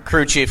 our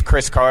crew chief,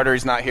 Chris Carter.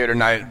 He's not here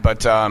tonight,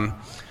 but of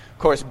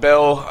course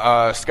Bill,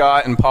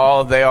 Scott, and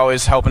Paul, they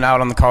always helping out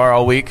on the car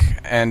all week.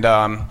 And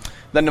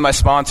then to my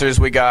sponsors,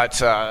 we got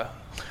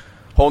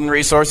Holden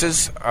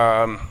Resources,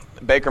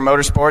 Baker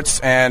Motorsports,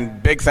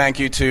 and big thank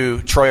you to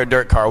Troyer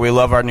Dirt Car. We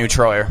love our new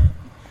Troyer.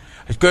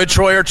 Good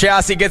Troyer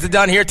chassis gets it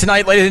done here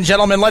tonight, ladies and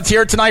gentlemen. Let's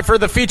hear it tonight for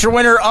the feature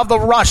winner of the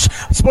Rush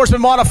Sportsman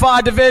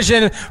Modified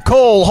Division.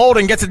 Cole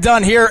Holden gets it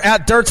done here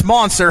at Dirt's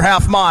Monster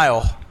Half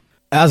Mile.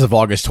 As of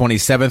August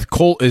 27th,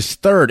 Cole is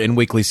third in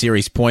weekly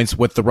series points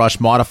with the Rush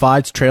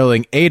Modifieds,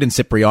 trailing Aiden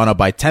Cipriano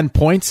by 10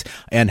 points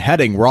and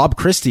heading Rob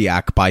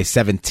Kristiak by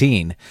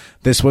 17.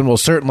 This win will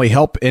certainly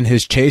help in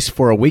his chase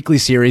for a weekly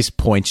series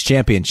points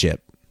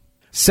championship.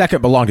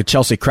 Second belonged to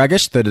Chelsea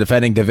Kregish, the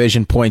defending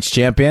division points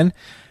champion.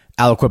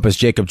 Aliquippa's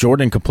Jacob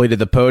Jordan completed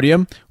the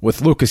podium,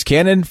 with Lucas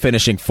Cannon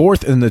finishing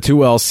fourth in the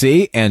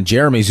 2LC, and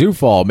Jeremy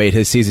Zufall made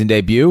his season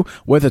debut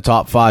with a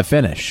top 5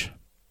 finish.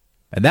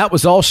 And that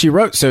was all she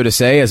wrote, so to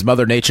say, as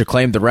Mother Nature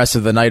claimed the rest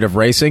of the night of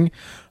racing.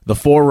 The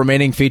 4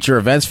 remaining feature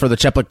events for the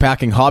Cheplick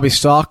Packing Hobby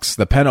Stocks,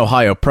 the Penn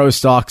Ohio Pro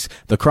Stocks,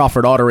 the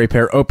Crawford Auto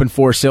Repair Open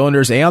 4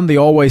 Cylinders, and the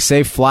Always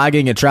Safe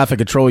Flagging and Traffic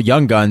Control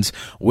Young Guns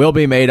will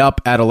be made up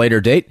at a later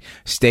date.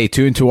 Stay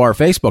tuned to our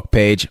Facebook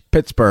page,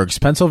 Pittsburgh's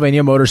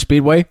Pennsylvania Motor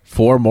Speedway,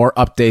 for more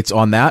updates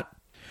on that.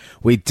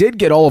 We did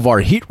get all of our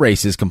heat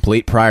races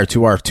complete prior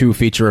to our 2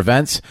 feature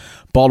events.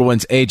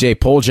 Baldwin's AJ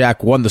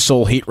Poljak won the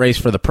sole heat race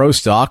for the Pro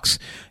Stocks.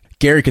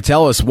 Gary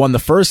Catellis won the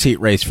first heat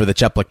race for the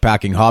Cheplick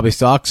Packing Hobby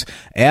Stocks,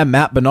 and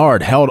Matt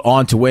Bernard held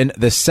on to win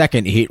the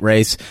second heat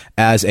race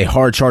as a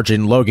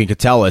hard-charging Logan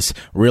Catellis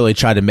really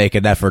tried to make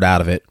an effort out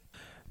of it.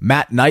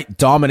 Matt Knight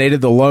dominated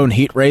the lone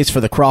heat race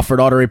for the Crawford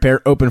Auto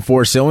Repair Open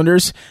 4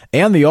 Cylinders,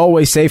 and the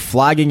Always Safe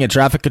Flagging and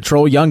Traffic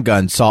Control Young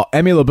Guns saw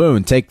Emmy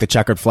Laboon take the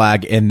checkered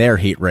flag in their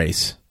heat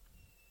race.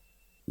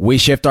 We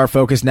shift our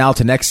focus now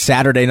to next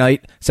Saturday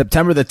night,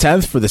 September the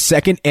 10th, for the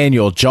second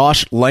annual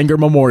Josh Langer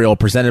Memorial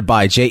presented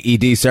by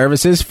JED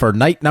Services for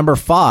night number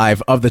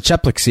 5 of the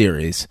Cheplick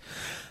Series.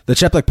 The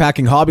Cheplick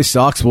Packing Hobby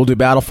Stocks will do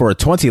battle for a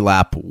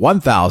 20-lap,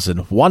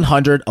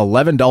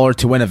 $1,111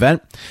 to win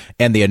event,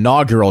 and the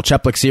inaugural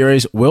Cheplick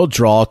Series will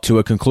draw to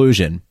a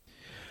conclusion.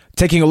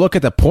 Taking a look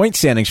at the point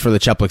standings for the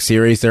Cheplick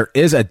Series, there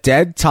is a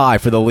dead tie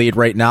for the lead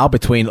right now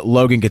between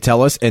Logan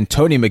Catellis and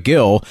Tony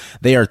McGill.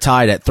 They are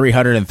tied at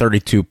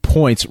 332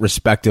 points,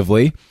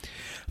 respectively.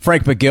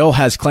 Frank McGill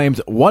has claimed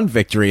 1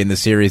 victory in the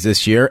series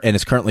this year and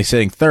is currently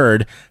sitting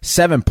third,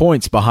 7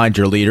 points behind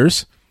your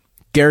leaders.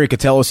 Gary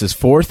Catellis is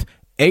fourth,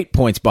 8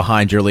 points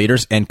behind your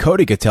leaders, and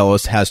Cody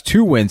Catellis has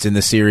 2 wins in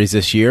the series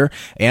this year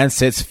and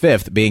sits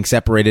fifth, being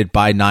separated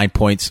by 9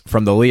 points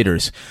from the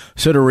leaders.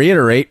 So to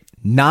reiterate,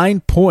 9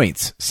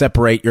 points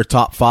separate your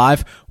top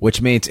 5,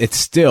 which means it's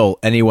still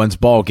anyone's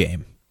ball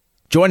game.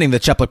 Joining the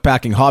Cheplick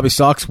Packing Hobby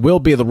Stocks will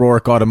be the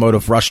Rourke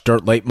Automotive Rush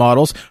Dirt Late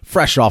Models,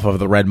 fresh off of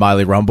the Red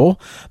Miley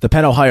Rumble, the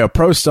Penn Ohio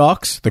Pro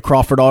Stocks, the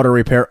Crawford Auto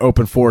Repair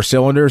Open 4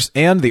 Cylinders,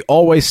 and the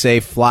Always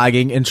Safe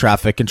Flagging and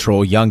Traffic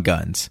Control Young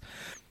Guns.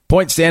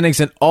 Point standings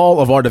in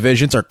all of our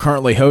divisions are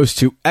currently host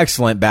to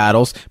excellent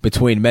battles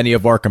between many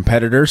of our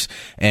competitors,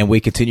 and we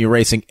continue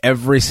racing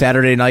every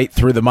Saturday night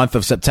through the month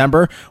of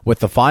September, with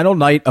the final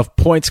night of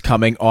points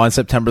coming on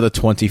September the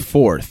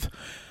 24th.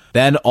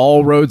 Then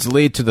all roads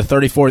lead to the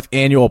 34th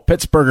annual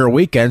Pittsburgher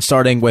weekend,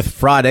 starting with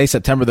Friday,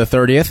 September the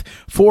 30th,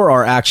 for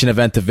our action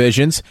event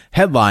divisions,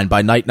 headlined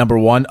by night number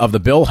 1 of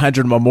the Bill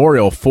Hendren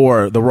Memorial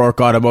for the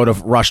Rourke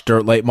Automotive Rush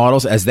Dirt Late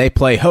Models as they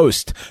play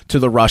host to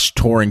the Rush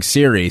Touring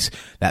Series.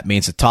 That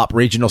means the top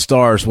regional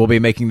stars will be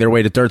making their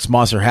way to Dirt's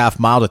Monster Half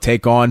Mile to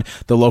take on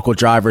the local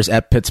drivers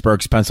at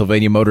Pittsburgh's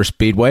Pennsylvania Motor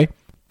Speedway.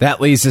 That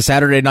leads to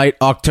Saturday night,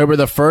 October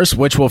the 1st,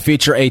 which will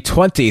feature a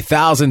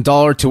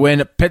 $20,000 to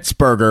win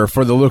Pittsburgher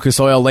for the Lucas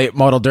Oil Late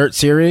Model Dirt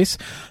Series.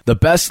 The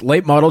best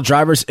late model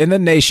drivers in the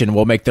nation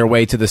will make their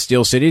way to the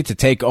Steel City to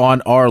take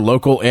on our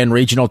local and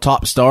regional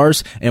top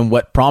stars in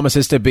what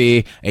promises to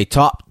be a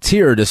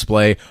top-tier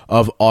display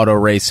of auto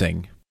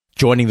racing.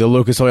 Joining the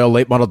Lucas Oil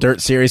Late Model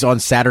Dirt Series on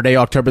Saturday,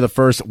 October the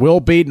 1st,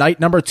 will be night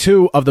number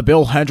 2 of the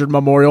Bill Hendren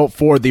Memorial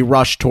for the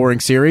Rush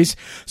Touring Series.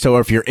 So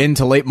if you're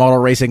into late model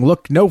racing,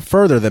 look no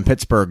further than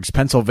Pittsburgh's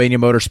Pennsylvania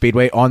Motor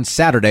Speedway on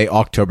Saturday,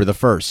 October the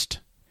 1st.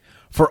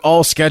 For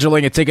all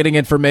scheduling and ticketing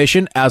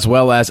information, as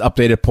well as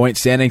updated point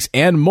standings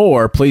and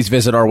more, please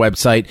visit our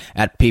website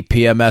at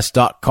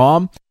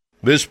ppms.com.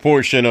 This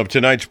portion of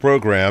tonight's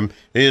program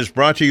is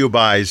brought to you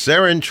by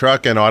Zarin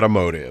Truck and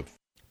Automotive.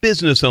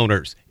 Business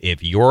owners,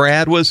 if your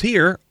ad was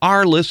here,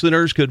 our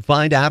listeners could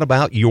find out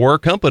about your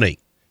company.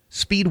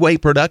 Speedway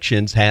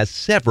Productions has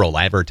several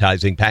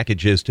advertising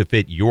packages to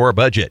fit your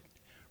budget.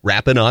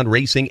 Rappin' on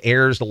Racing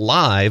airs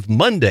live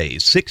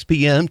Mondays, 6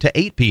 p.m. to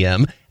 8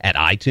 p.m. at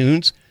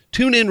iTunes,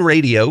 TuneIn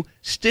Radio,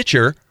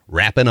 Stitcher,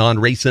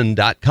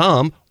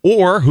 rappinonracing.com,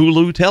 or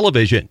Hulu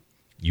Television.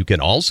 You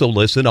can also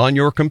listen on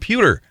your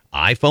computer,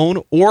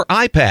 iPhone, or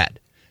iPad.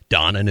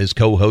 Don and his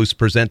co-hosts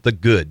present the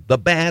good, the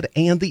bad,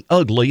 and the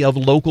ugly of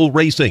local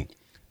racing.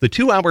 The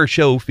 2-hour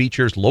show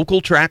features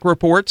local track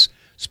reports,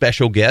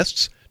 special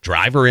guests,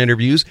 driver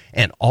interviews,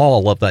 and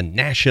all of the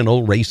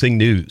national racing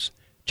news.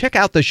 Check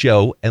out the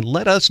show and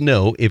let us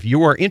know if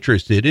you are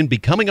interested in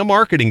becoming a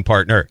marketing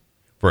partner.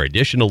 For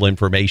additional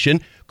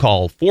information,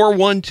 call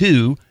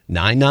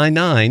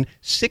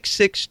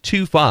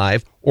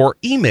 412-999-6625 or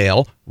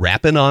email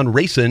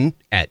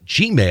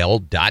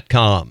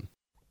rappinonracing@gmail.com.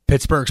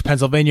 Pittsburgh's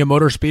Pennsylvania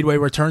Motor Speedway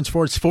returns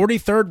for its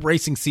 43rd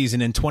racing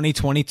season in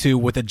 2022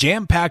 with a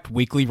jam-packed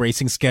weekly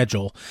racing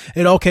schedule.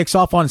 It all kicks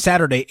off on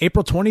Saturday,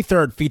 April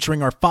 23rd,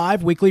 featuring our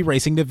 5 weekly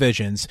racing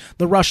divisions: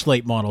 the Rush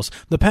Late Models,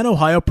 the Penn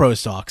Ohio Pro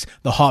Stocks,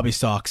 the Hobby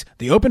Stocks,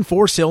 the Open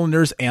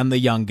 4-Cylinders, and the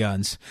Young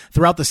Guns.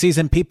 Throughout the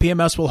season,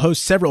 PPMS will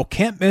host several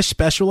can't-miss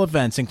special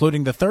events,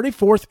 including the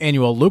 34th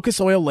Annual Lucas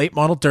Oil Late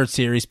Model Dirt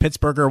Series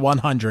Pittsburgher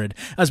 100,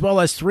 as well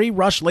as 3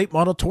 Rush Late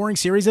Model Touring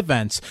Series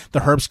events,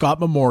 the Herb Scott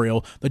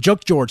Memorial, the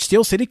Joke George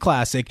Steel City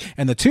Classic,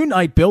 and the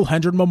 2-night Bill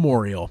Hendren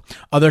Memorial.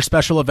 Other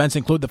special events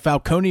include the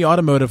Falcone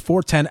Automotive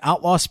 410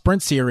 Outlaw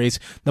Sprint Series,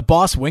 the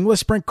Boss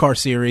Wingless Sprint Car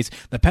Series,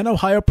 the Penn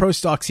Ohio Pro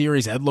Stock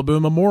Series Ed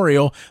LeBoon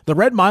Memorial, the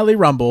Red Miley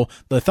Rumble,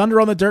 the Thunder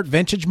on the Dirt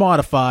Vintage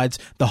Modifieds,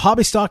 the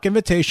Hobby Stock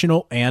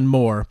Invitational, and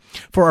more.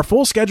 For our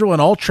full schedule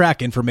and all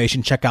track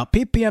information, check out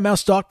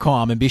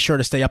ppms.com and be sure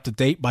to stay up to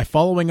date by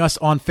following us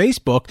on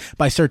Facebook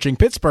by searching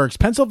Pittsburgh's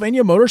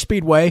Pennsylvania Motor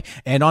Speedway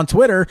and on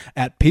Twitter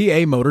at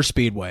PA Motor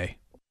Speedway.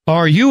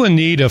 Are you in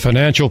need of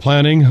financial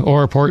planning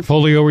or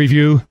portfolio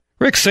review?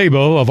 Rick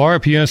Sabo of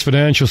RPS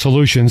Financial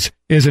Solutions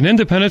is an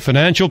independent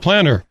financial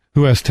planner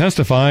who has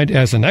testified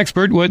as an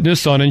expert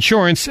witness on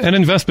insurance and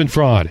investment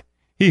fraud.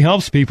 He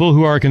helps people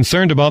who are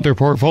concerned about their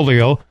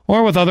portfolio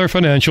or with other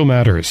financial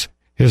matters.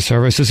 His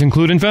services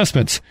include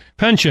investments,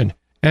 pension,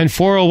 and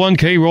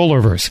 401k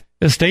rollovers,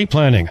 estate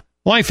planning,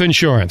 life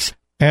insurance,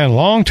 and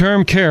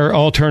long-term care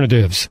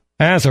alternatives.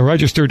 As a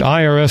registered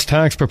IRS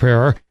tax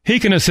preparer, he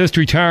can assist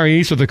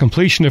retirees with the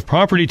completion of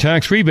property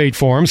tax rebate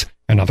forms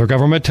and other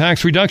government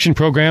tax reduction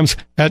programs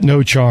at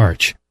no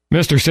charge.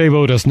 Mr.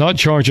 Sabo does not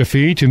charge a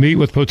fee to meet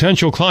with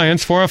potential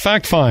clients for a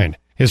fact find.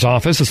 His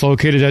office is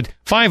located at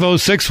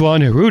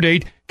 5061 Route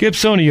 8,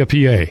 Gibsonia,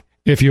 PA.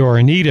 If you are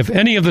in need of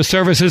any of the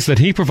services that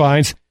he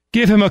provides,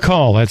 give him a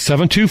call at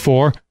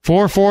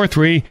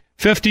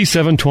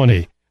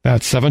 724-443-5720.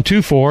 That's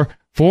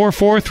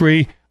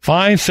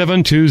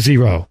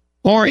 724-443-5720.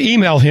 Or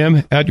email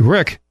him at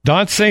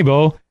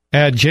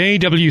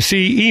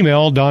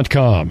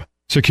rick.sabo@jwcemail.com.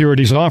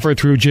 Securities offered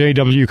through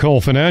J.W.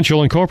 Cole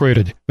Financial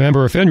Incorporated,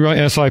 member of FINRA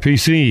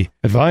SIPC.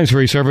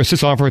 Advisory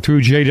services offered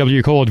through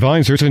J.W. Cole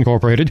Advisors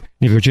Incorporated,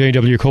 neither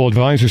J.W. Cole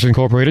Advisors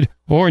Incorporated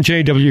or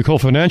J.W. Cole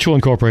Financial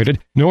Incorporated,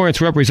 nor its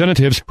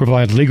representatives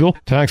provide legal,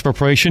 tax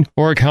preparation,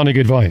 or accounting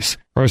advice.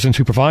 Persons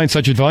who provide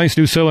such advice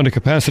do so in a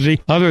capacity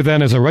other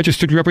than as a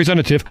registered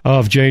representative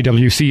of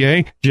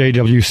JWCA,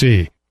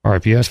 JWC.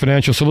 RPS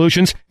Financial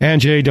Solutions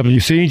and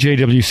JWC,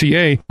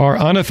 JWCA are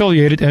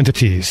unaffiliated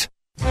entities.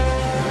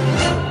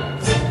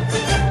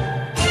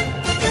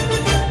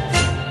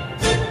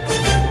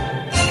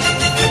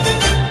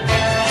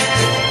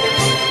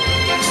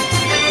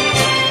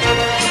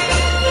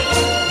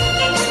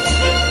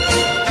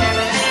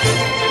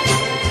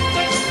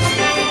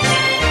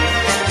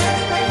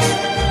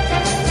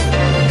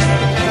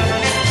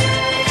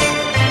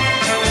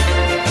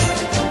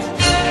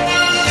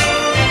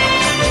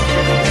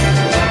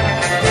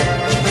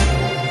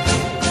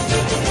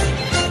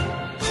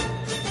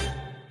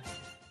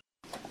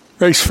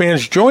 Race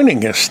fans,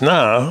 joining us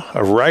now,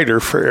 a writer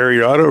for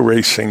Area Auto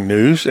Racing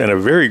News and a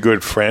very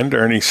good friend,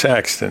 Ernie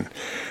Saxton.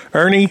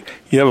 Ernie,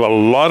 you have a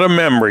lot of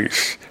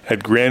memories at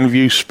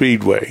Grandview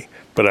Speedway,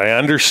 but I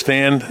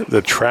understand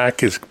the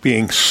track is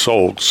being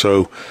sold.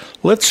 So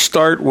let's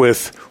start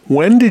with,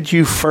 when did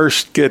you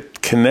first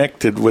get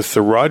connected with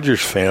the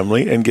Rogers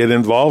family and get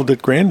involved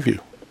at Grandview?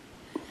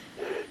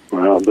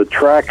 Well, the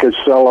track is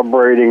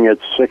celebrating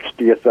its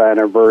 60th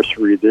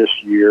anniversary this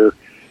year,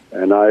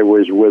 and I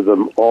was with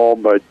them all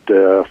but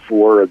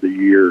 4 of the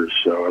years.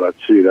 So let's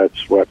see, that's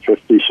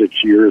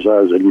 56 years I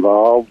was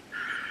involved.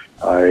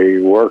 I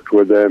worked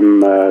with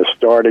them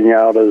starting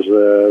out as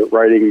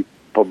writing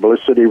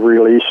publicity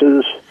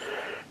releases,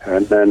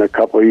 and then a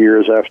couple of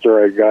years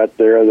after I got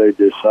there, they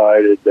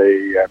decided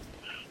they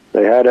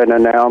had an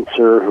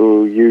announcer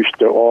who used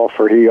to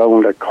offer, he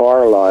owned a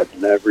car lot,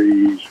 and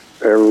every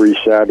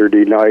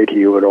Saturday night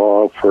he would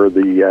offer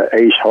the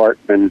Ace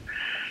Hartman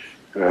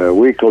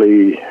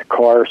weekly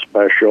car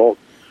special,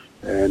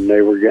 and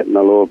they were getting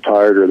a little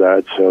tired of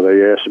that, so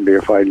they asked me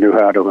if I knew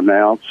how to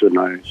announce, and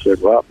I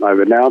said, well, I've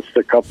announced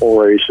a couple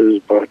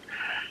races, but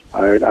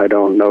I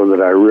don't know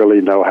that I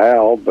really know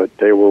how, but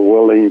they were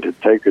willing to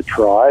take a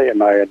try,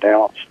 and I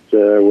announced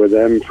with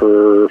them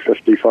for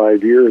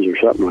 55 years or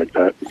something like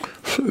that.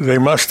 They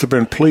must have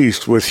been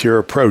pleased with your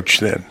approach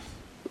then.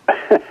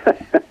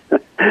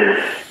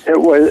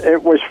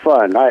 It was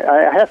fun.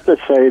 I have to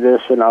say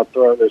this, and I'll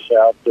throw this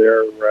out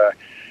there.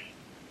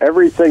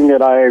 Everything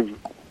that I've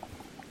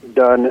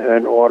done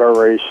in auto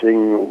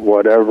racing,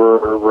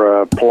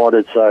 whatever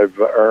plaudits I've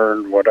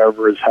earned,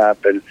 whatever has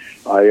happened,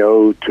 I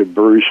owe to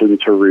Bruce and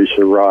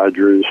Teresa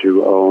Rogers,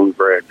 who owned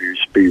Grandview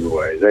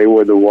Speedway. They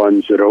were the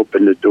ones that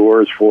opened the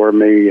doors for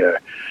me,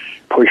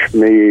 pushed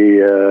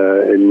me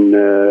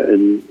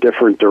in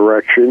different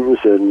directions,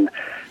 and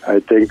I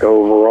think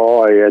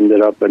overall I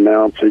ended up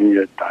announcing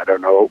it, I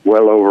don't know,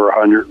 well over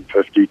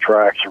 150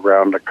 tracks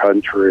around the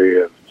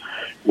country. I've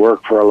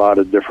worked for a lot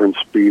of different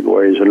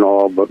speedways and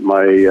all, but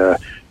my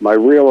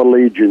real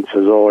allegiance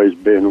has always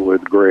been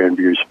with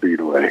Grandview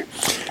Speedway.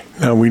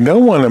 Now, we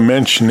don't want to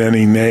mention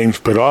any names,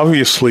 but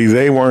obviously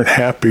they weren't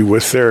happy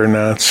with their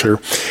announcer.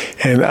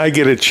 And I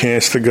get a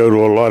chance to go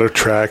to a lot of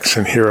tracks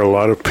and hear a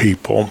lot of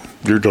people.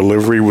 Your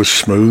delivery was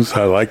smooth.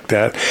 I like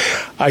that.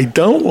 I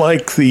don't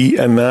like the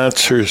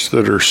announcers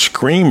that are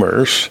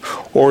screamers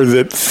or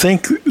that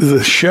think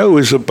the show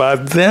is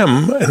about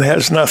them and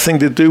has nothing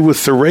to do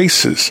with the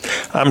races.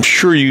 I'm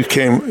sure you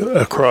came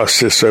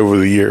across this over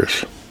the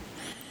years.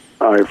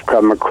 I've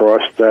come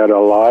across that a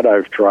lot.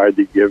 I've tried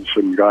to give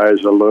some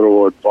guys a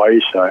little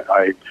advice.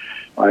 I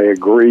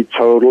agree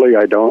totally.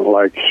 I don't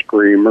like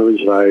screamers.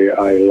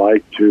 I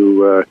like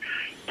to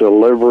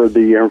deliver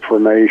the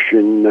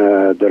information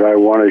that I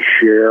want to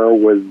share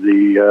with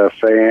the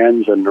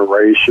fans and the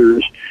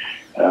racers.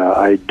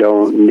 I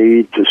don't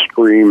need to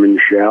scream and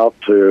shout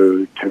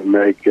to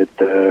make it.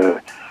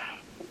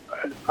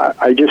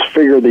 I just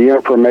figure the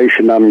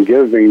information I'm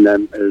giving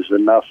them is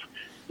enough.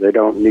 They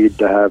don't need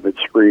to have it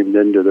screamed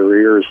into their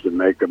ears to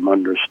make them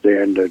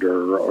understand it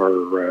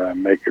or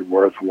make it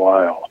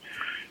worthwhile.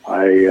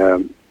 I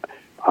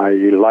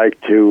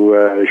like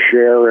to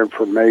share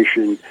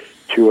information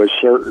to a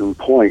certain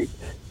point,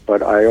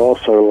 but I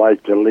also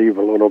like to leave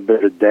a little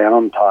bit of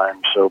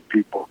downtime so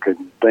people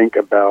can think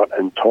about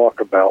and talk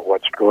about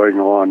what's going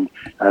on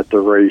at the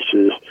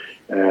races,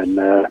 and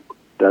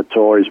that's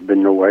always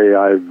been the way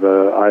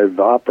I've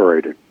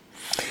operated.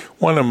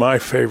 One of my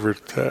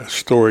favorite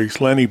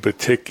stories, Lenny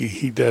Baticki,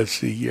 he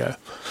does the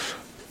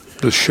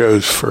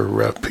shows for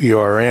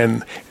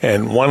PRN,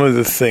 and one of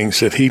the things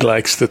that he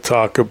likes to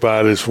talk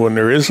about is when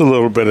there is a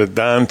little bit of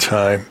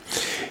downtime,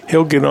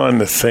 he'll get on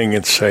the thing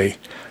and say,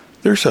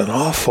 there's an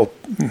awful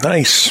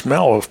nice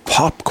smell of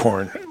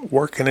popcorn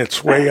working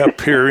its way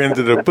up here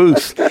into the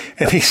booth.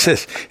 And he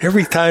says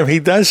every time he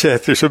does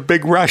that, there's a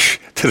big rush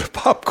to the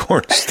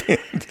popcorn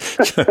stand.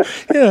 So,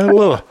 yeah, a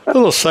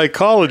little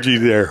psychology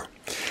there.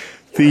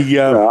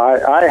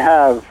 I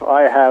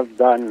have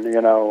done,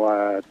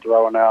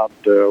 thrown out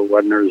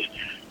when there's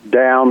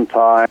down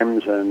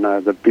times and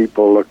the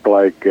people look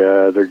like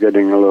they're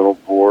getting a little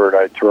bored.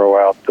 I throw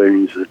out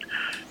things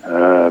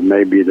that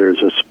maybe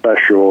there's a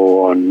special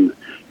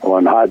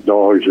on hot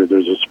dogs, or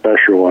there's a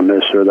special on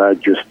this or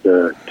that, just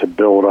to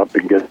build up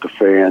and get the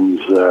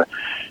fans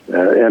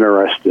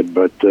interested.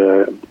 But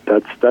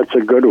that's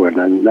a good one.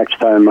 And next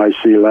time I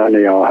see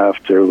Lenny, I'll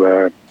have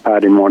to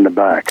pat him on the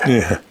back.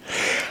 Yeah.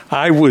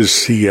 I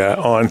was the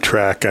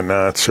on-track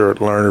announcer at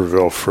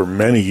Lernerville for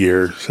many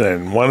years,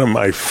 and one of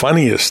my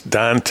funniest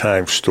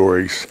downtime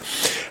stories,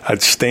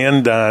 I'd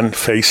stand on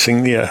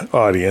facing the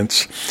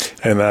audience,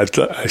 and I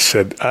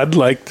said, I'd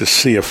like to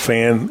see a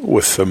fan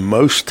with the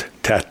most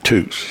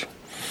tattoos.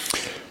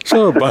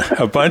 So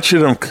a bunch of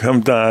them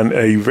come down.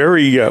 A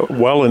very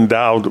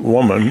well-endowed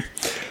woman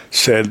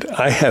said,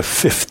 I have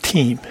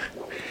 15.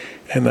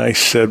 And I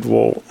said,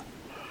 well,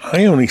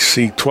 I only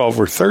see 12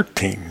 or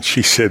 13.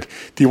 She said,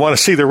 do you want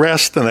to see the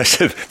rest? And I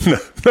said,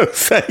 no,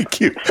 thank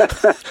you.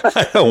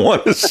 I don't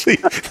want to see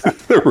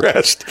the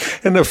rest.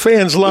 And the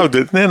fans loved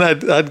it. And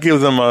then I'd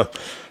give them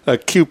a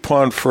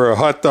coupon for a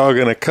hot dog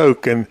and a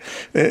Coke. And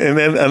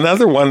then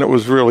another one that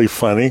was really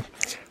funny,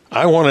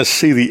 I want to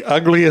see the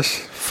ugliest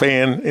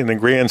fan in the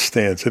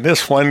grandstands. And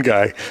this one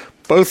guy,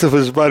 both of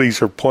his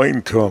buddies are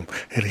pointing to him,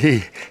 and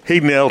he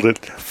nailed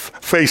it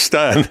face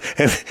on,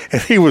 and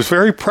he was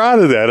very proud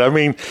of that. I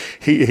mean,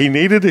 he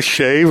needed a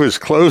shave. His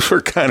clothes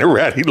were kind of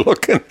ratty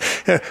looking,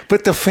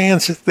 but the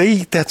fans, they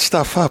eat that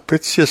stuff up.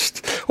 It's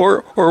just,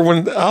 or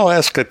when I'll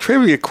ask a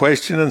trivia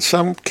question and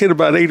some kid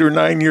about 8 or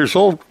 9 years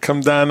old come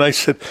down, I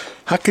said,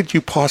 how could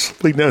you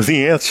possibly know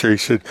the answer? He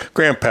said,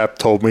 Grandpap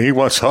told me he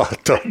wants a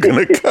hot dog and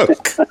a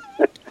Coke.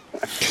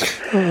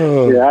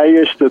 Yeah, I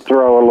used to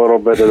throw a little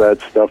bit of that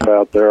stuff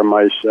out there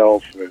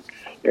myself, and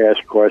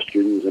ask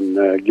questions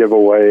and give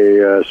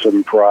away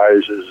some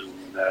prizes.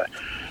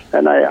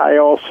 And I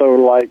also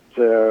liked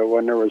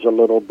when there was a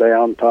little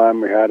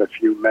downtime, we had a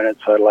few minutes,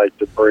 I liked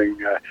to bring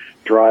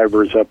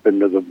drivers up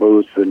into the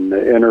booth and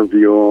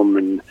interview them.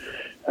 And,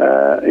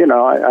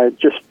 I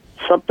just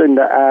something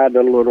to add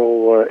a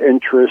little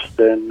interest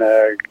and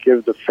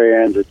give the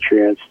fans a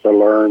chance to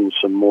learn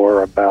some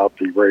more about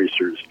the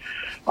racers.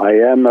 I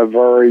am a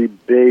very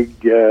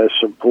big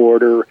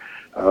supporter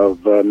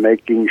of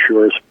making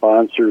sure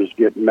sponsors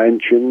get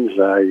mentions.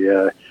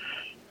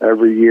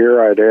 Every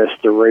year I'd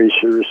ask the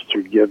racers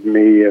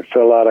to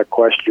fill out a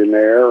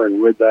questionnaire,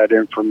 and with that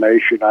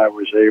information I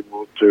was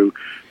able to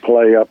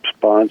play up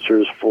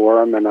sponsors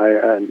for them,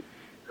 and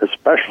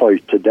especially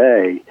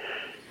today,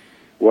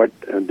 what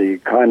the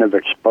kind of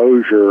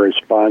exposure a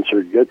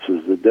sponsor gets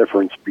is the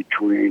difference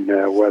between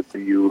whether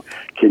you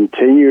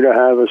continue to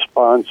have a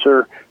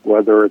sponsor,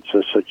 whether it's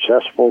a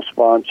successful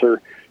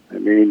sponsor. I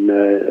mean,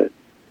 the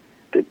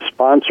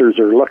sponsors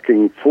are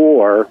looking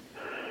for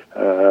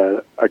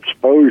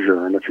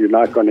exposure, and if you're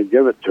not going to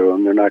give it to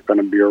them, they're not going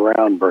to be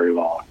around very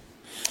long.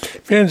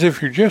 Fans,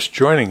 if you're just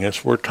joining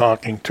us, we're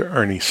talking to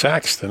Ernie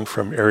Saxton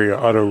from Area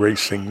Auto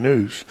Racing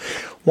News.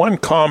 One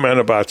comment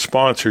about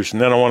sponsors,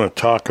 and then I want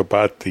to talk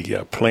about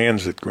the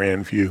plans at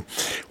Grandview.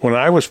 When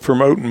I was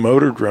promoting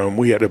Motordrome,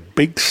 we had a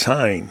big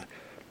sign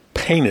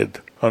painted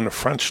on the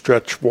front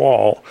stretch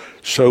wall,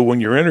 so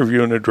when you're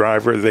interviewing a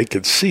driver, they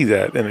could see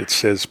that, and it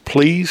says,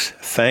 "Please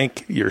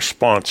thank your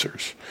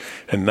sponsors."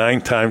 And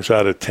 9 times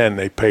out of 10,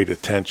 they paid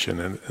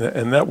attention,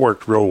 and that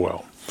worked real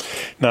well.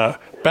 Now,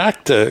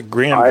 back to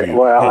Grandview.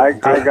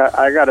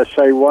 I got to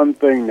say one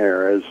thing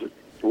there is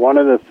one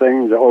of the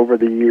things over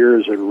the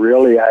years that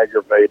really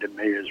aggravated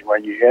me is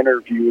when you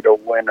interviewed a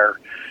winner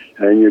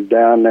and you're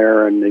down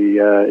there and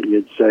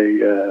you'd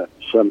say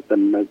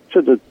something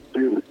to the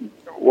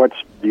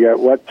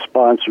what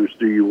sponsors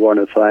do you want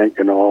to thank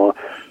and all,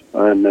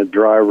 and the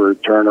driver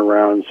would turn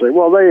around and say,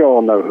 well, they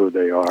all know who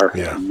they are.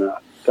 Yeah. And,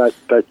 that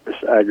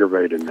just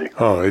aggravated me.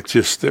 Oh,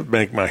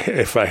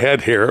 if I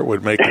had hair, it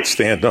would make it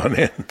stand on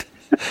end.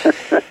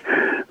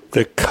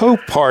 The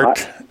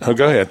Copart.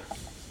 Go ahead.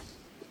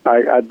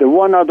 The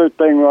one other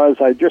thing was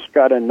I just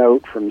got a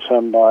note from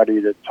somebody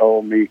that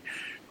told me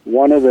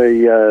one of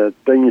the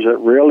things that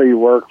really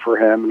work for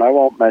him, and I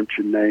won't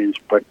mention names,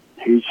 but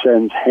he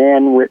sends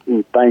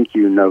handwritten thank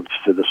you notes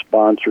to the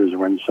sponsors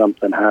when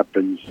something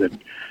happens that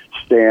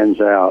stands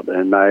out.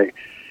 And I've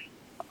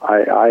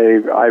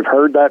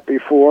heard that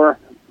before,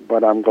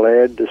 but I'm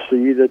glad to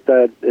see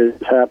that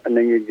is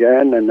happening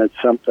again, and it's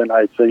something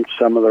I think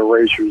some of the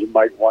racers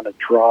might want to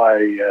try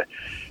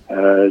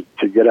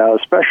to get out,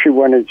 especially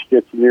when it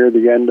gets near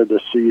the end of the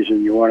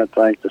season. You want to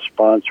thank the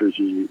sponsors.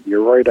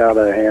 You write out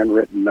a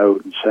handwritten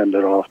note and send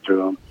it off to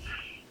them,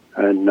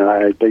 and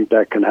I think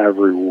that can have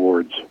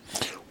rewards.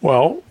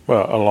 Well,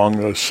 along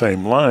those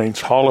same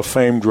lines, Hall of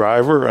Fame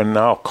driver and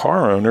now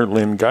car owner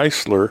Lynn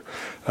Geisler,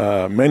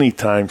 many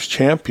times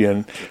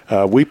champion,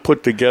 we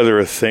put together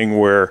a thing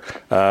where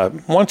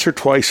once or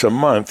twice a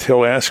month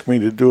he'll ask me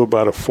to do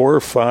about a 4 or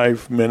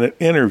 5 minute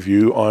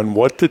interview on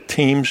what the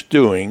team's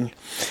doing,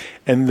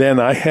 and then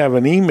I have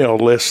an email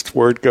list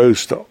where it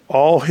goes to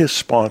all his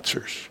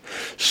sponsors,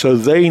 so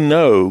they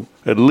know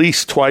at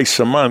least twice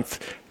a month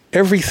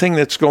everything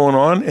that's going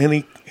on,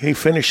 and he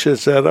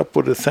finishes that up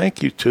with a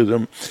thank you to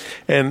them.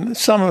 And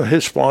some of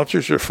his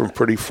sponsors are from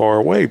pretty far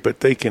away, but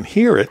they can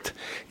hear it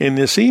in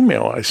this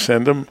email I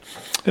send them.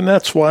 And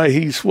that's why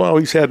he's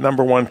had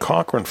number one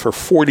Cochran for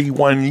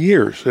 41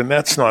 years. And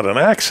that's not an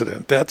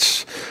accident.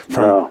 That's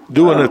from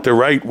doing it the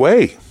right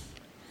way.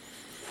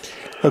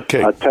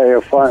 Okay. I'll tell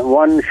you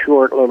one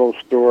short little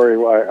story.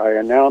 I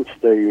announced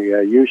a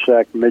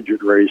USAC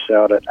midget race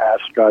out at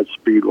Ascot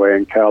Speedway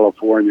in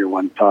California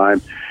one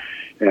time.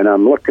 And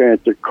I'm looking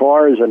at the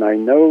cars, and I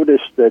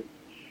noticed that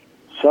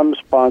some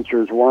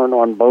sponsors weren't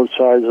on both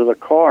sides of the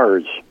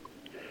cars.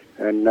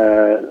 And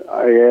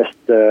I asked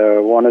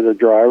one of the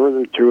drivers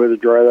and 2 of the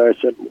drivers,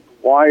 I said,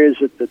 why is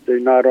it that they're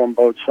not on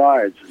both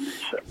sides? And he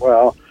said,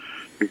 well,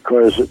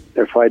 because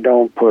if I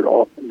don't put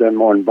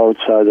them on both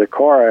sides of the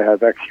car, I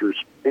have extra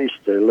space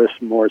to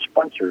list more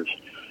sponsors.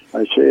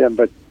 I say, yeah,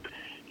 but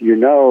you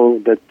know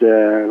that,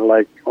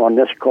 like on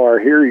this car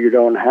here, you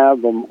don't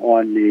have them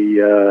on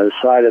the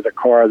side of the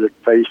car that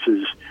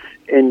faces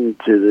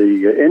into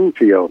the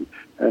infield.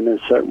 And they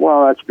said,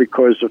 well, that's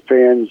because the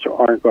fans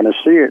aren't going to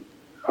see it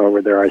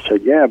over there. I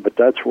said, yeah, but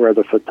that's where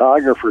the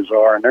photographers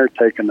are, and they're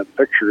taking the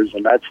pictures,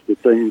 and that's the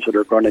things that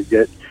are going to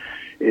get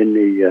in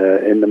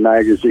the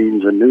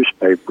magazines and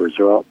newspapers.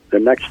 Well, the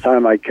next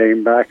time I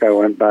came back, I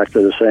went back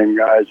to the same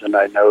guys, and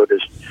I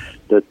noticed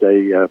that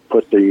they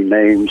put the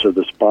names of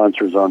the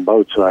sponsors on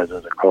both sides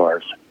of the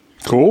cars.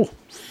 Cool.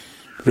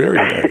 Very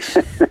nice.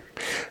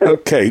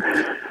 Okay.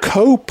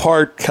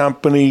 Copart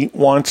Company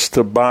wants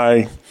to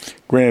buy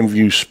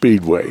Grandview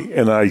Speedway,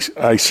 and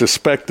I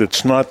suspect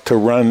it's not to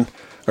run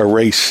a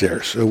race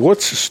there. So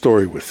what's the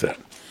story with that?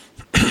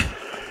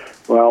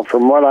 Well,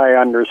 from what I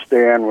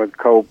understand with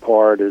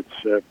Copart,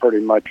 it's pretty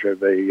much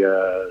of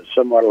a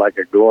somewhat like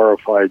a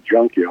glorified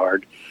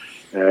junkyard.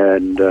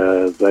 And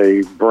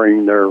they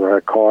bring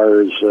their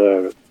cars,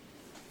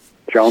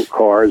 junk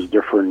cars,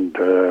 different,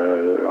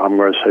 I'm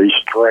going to say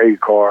stray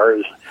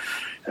cars,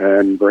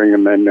 and bring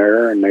them in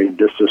there, and they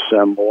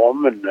disassemble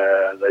them, and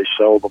they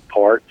sell the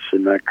parts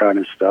and that kind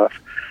of stuff.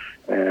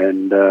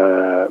 and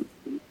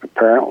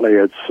apparently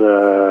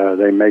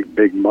they make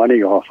big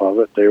money off of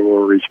it. They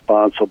were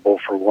responsible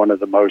for one of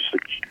the most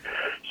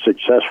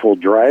successful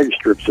drag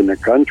strips in the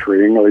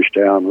country,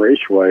 Englishtown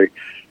Raceway,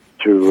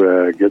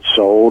 to get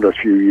sold a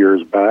few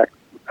years back,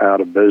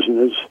 out of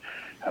business.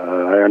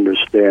 I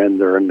understand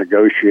they're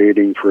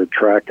negotiating for a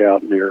track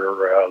out near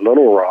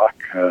Little Rock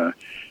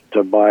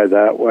to buy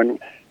that one.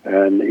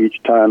 And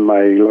each time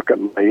I look at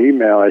my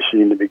email, I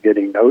seem to be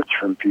getting notes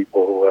from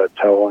people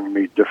telling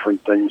me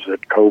different things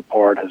that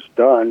Copart has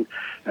done,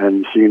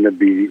 and seem to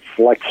be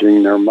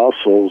flexing their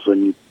muscles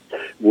and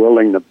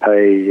willing to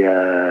pay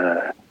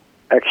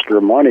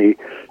extra money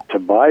to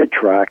buy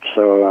tracks.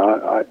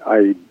 So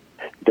I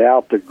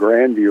doubt that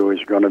Grandview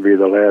is going to be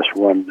the last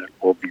one that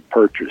will be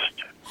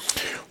purchased.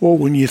 Well,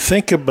 when you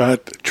think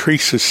about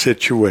Teresa's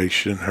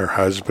situation, her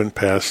husband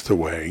passed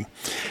away.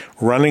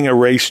 Running a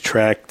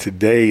racetrack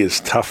today is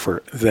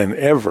tougher than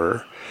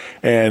ever,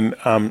 and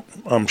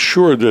I'm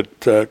sure that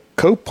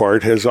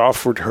Copart has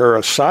offered her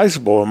a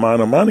sizable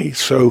amount of money.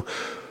 So,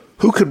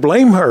 who could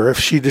blame her if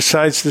she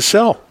decides to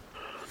sell?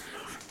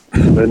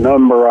 The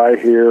number I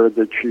hear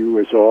that she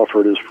was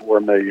offered is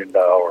 $4 million,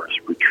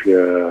 which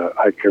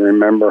I can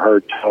remember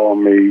her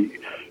telling me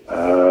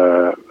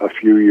a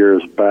few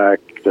years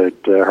back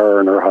that her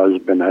and her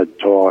husband had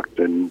talked,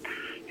 and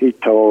he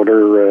told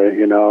her,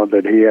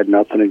 that he had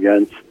nothing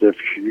against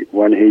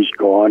when he's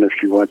gone, if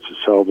she wants to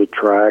sell the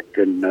track,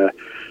 and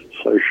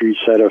so she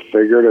said a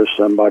figure if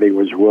somebody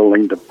was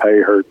willing to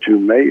pay her $2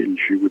 million,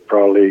 she would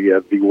probably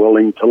be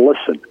willing to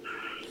listen,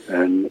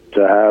 and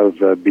to have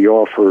be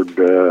offered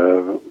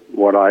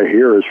what I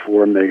hear is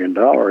 $4 million.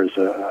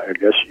 I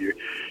guess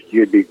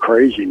you'd be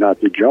crazy not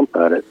to jump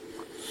at it.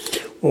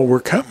 Well,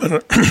 we're coming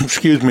up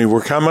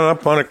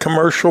on a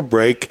commercial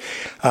break.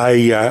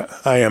 I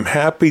am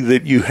happy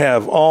that you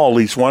have all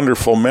these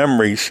wonderful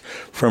memories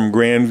from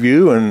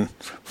Grandview, and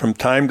from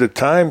time to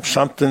time,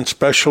 something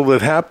special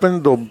that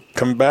happened will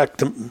come back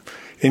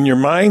in your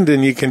mind,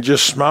 and you can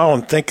just smile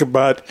and think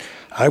about,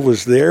 I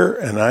was there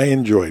and I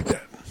enjoyed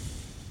that.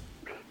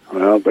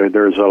 Well,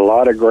 there's a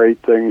lot of great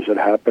things that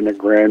happened at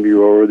Grandview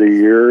over the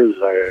years.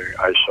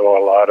 I saw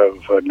a lot of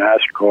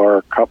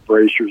NASCAR Cup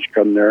racers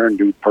come there and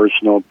do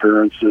personal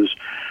appearances.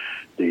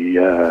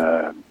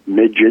 The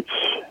midgets,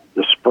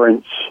 the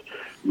sprints,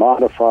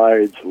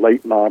 modifieds,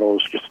 late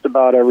models, just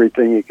about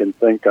everything you can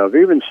think of.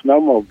 Even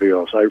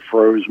snowmobiles. I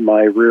froze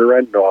my rear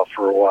end off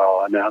for a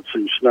while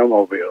announcing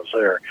snowmobiles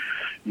there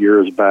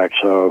years back.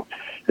 So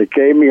it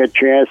gave me a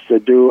chance to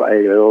do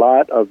a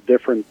lot of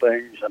different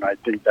things, and I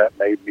think that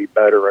made me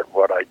better at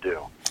what I do.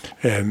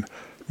 And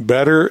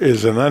better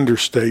is an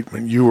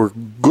understatement. You were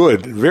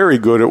good, very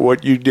good at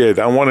what you did.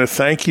 I want to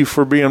thank you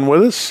for being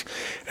with us,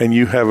 and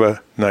you have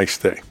a nice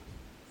day.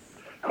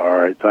 All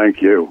right,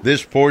 thank you.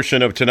 This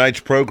portion of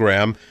tonight's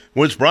program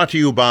was brought to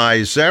you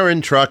by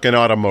Zarin Truck and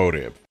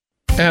Automotive.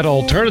 At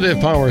Alternative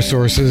Power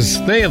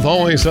Sources, they have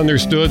always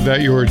understood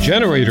that your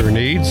generator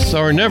needs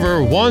are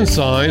never one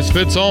size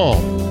fits all.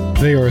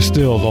 They are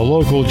still the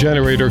local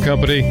generator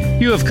company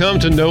you have come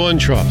to know and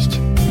trust,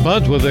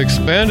 but with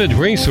expanded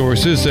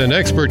resources and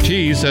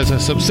expertise as a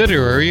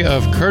subsidiary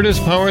of Curtis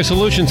Power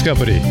Solutions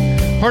Company,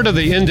 part of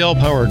the Indel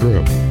Power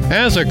Group.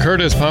 As a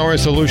Curtis Power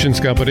Solutions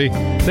Company,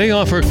 they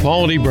offer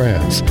quality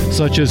brands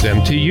such as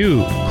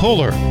MTU,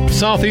 Kohler,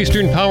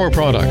 Southeastern Power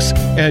Products,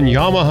 and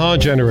Yamaha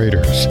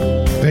generators.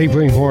 They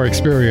bring more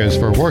experience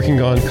for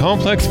working on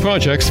complex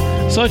projects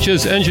such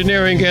as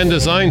engineering and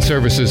design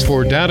services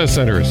for data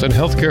centers and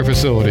healthcare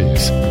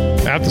facilities.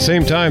 At the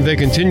same time, they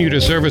continue to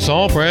service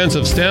all brands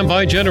of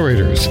standby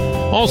generators.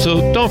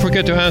 Also, don't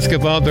forget to ask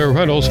about their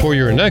rentals for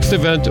your next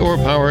event or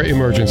power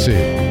emergency.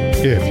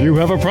 If you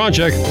have a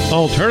project,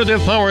 Alternative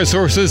Power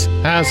Sources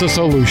has a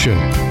solution.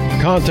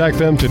 Contact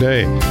them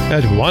today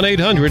at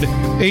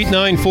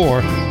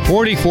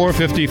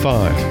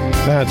 1-800-894-4455.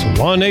 That's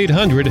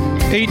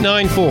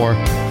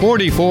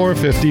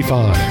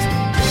 1-800-894-4455.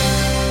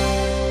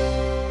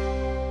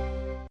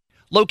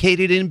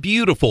 Located in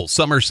beautiful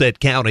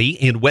Somerset County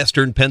in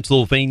western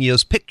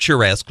Pennsylvania's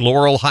picturesque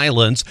Laurel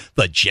Highlands,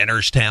 the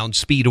Jennerstown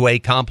Speedway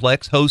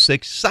Complex hosts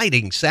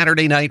exciting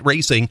Saturday night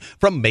racing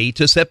from May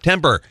to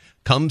September.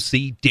 Come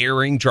see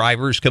daring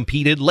drivers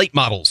compete in late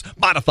models,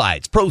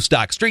 modifieds, pro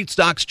stock, street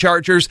stocks,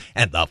 chargers,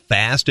 and the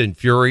Fast and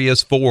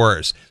Furious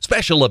 4s.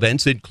 Special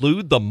events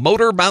include the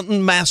Motor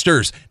Mountain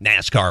Masters,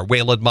 NASCAR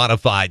Wayland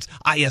Modifieds,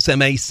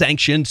 ISMA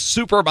sanctioned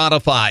Super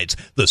Modifieds,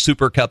 the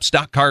Super Cup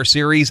Stock Car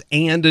Series,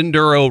 and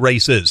Enduro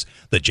races.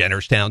 The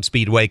Jennerstown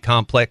Speedway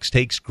Complex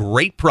takes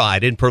great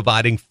pride in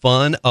providing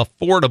fun,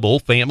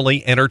 affordable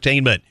family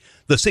entertainment.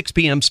 The 6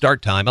 p.m.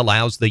 start time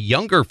allows the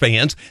younger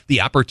fans the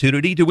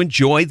opportunity to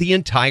enjoy the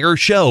entire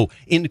show,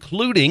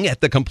 including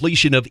at the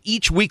completion of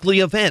each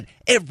weekly event.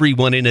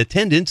 Everyone in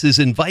attendance is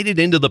invited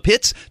into the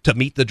pits to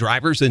meet the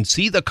drivers and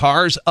see the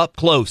cars up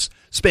close.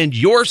 Spend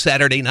your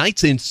Saturday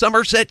nights in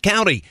Somerset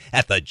County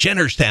at the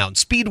Jennerstown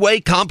Speedway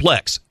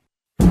Complex.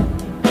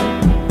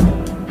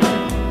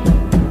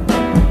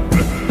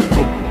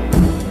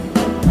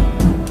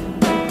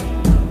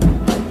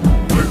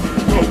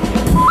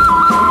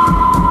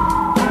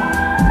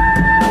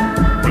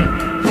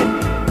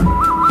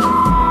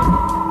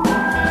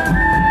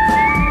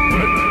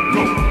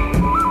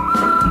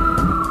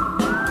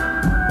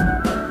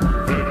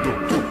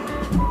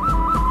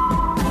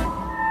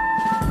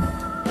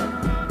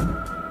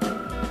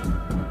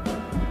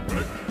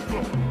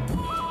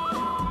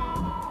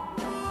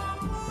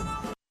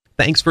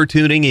 Thanks for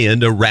tuning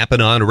in to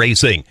Rappin' On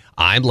Racing.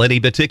 I'm Lenny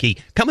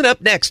Baticki. Coming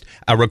up next,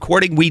 a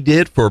recording we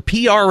did for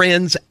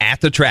PRN's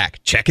At the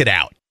Track. Check it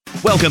out.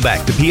 Welcome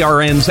back to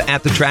PRN's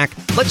At the Track.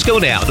 Let's go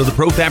now to the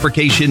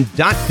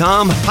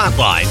ProFabrication.com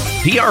hotline.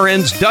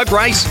 PRN's Doug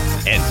Rice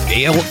and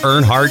Dale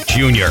Earnhardt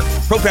Jr.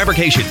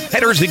 ProFabrication,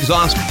 headers,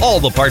 exhaust,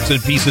 all the parts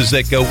and pieces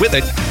that go with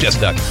it,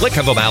 just a click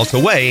of a mouse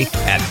away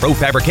at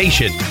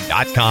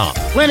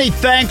ProFabrication.com. Lenny,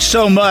 thanks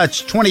so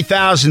much.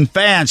 20,000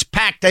 fans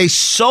packed a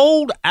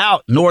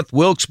sold-out North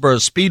Wilkesboro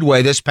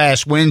Speedway this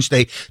past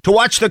Wednesday to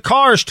watch the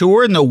Cars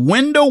Tour in the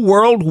Window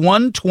World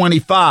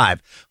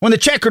 125. When the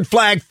checkered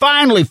flag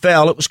finally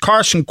fell, it was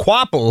Carson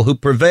Kvapil who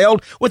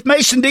prevailed, with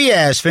Mason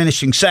Diaz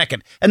finishing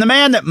second. And the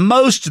man that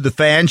most of the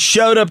fans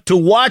showed up to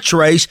watch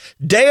race,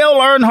 Dale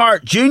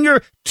Earnhardt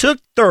Jr., took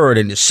third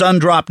in his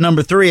Sundrop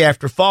number 3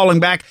 after falling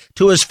back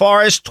to as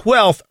far as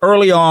 12th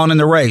early on in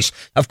the race.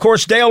 Of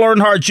course, Dale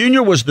Earnhardt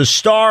Jr. was the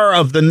star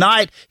of the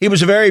night. He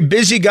was a very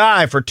busy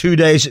guy for 2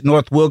 days at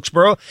North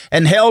Wilkesboro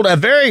and held a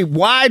very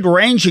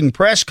wide-ranging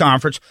press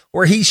conference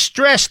where he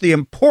stressed the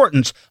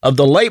importance of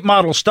the late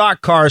model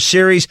stock car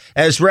series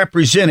as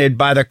represented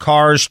by the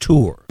Cars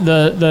Tour.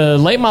 The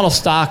late model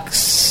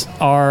stocks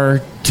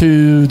are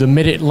to the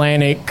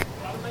Mid-Atlantic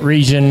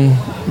region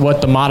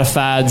what the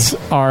modifieds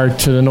are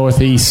to the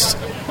Northeast.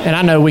 And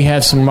I know we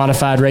have some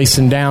modified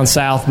racing down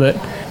south, but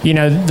you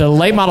know, the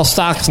late model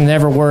stocks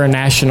never were a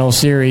national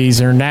series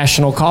or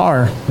national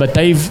car, but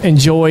they've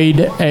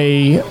enjoyed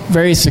a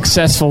very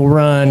successful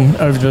run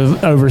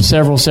over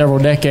several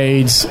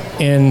decades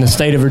in the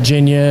state of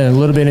Virginia, a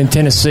little bit in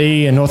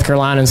Tennessee and North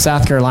Carolina and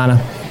South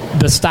Carolina.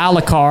 The style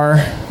of car,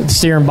 the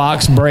steering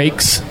box,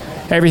 brakes,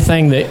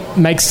 everything that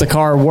makes the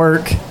car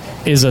work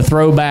is a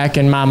throwback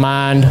in my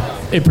mind.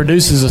 It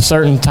produces a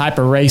certain type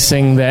of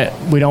racing that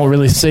we don't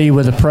really see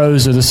with the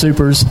pros or the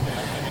supers.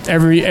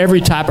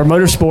 Every type of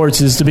motorsports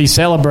is to be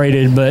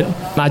celebrated, but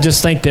I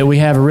just think that we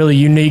have a really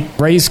unique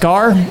race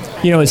car.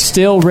 You know, it's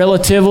still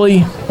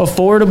relatively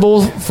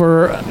affordable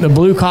for the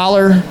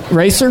blue-collar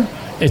racer.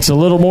 It's a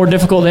little more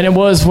difficult than it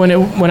was when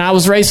I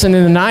was racing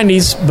in the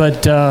 90s,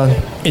 but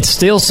it's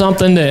still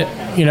something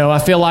that, you know, I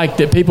feel like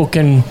that people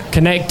can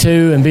connect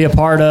to and be a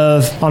part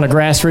of on a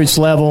grassroots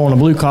level, on a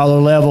blue-collar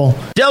level.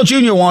 Dale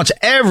Jr. wants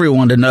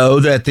everyone to know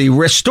that the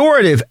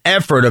restorative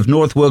effort of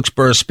North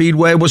Wilkesboro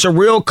Speedway was a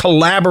real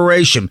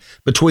collaboration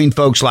between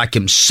folks like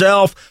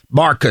himself,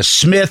 Marcus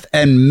Smith,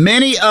 and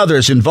many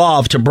others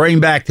involved to bring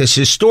back this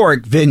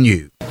historic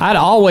venue. I'd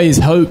always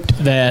hoped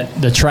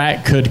that the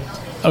track could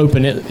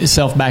open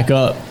itself back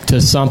up to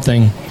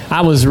something.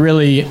 I was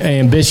really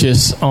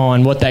ambitious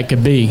on what that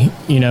could be.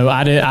 You know,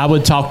 I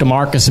would talk to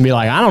Marcus and be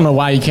like, I don't know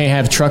why you can't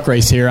have a truck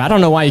race here. I don't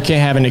know why you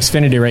can't have an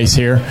Xfinity race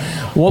here.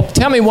 Well,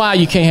 tell me why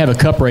you can't have a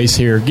Cup race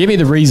here. Give me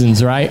the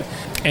reasons, right?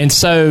 And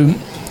so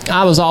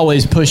I was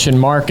always pushing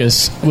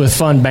Marcus with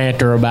fun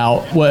banter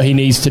about what he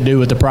needs to do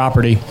with the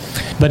property.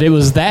 But it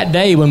was that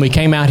day when we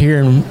came out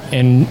here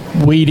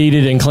and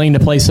weed-eated and cleaned the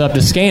place up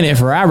to scan it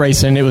for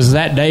iRacing. It was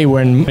that day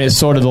when it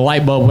sort of the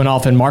light bulb went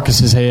off in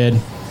Marcus's head.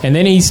 And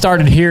then he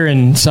started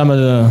hearing some of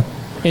the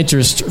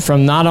interest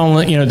from not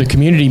only, you know, the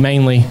community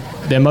mainly,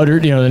 the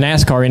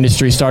NASCAR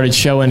industry started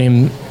showing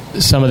him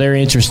some of their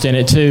interest in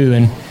it too.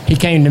 And he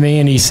came to me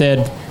and he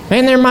said,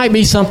 man, there might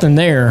be something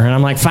there. And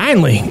I'm like,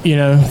 finally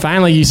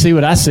you see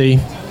what I see.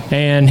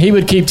 And he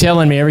would keep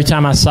telling me every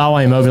time I saw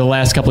him over the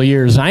last couple of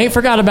years, I ain't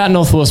forgot about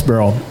North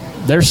Wilkesboro.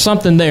 There's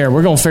something there.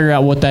 We're going to figure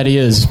out what that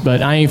is,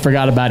 but I ain't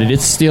forgot about it.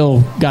 It's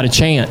still got a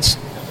chance.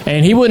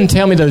 And he wouldn't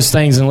tell me those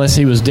things unless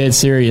he was dead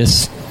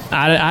serious.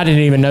 I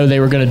didn't even know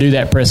they were going to do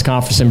that press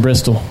conference in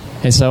Bristol.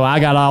 And so I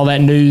got all that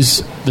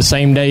news the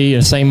same day,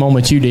 the same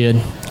moment you did,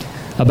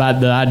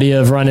 about the idea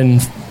of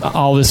running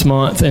all this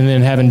month and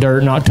then having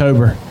dirt in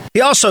October.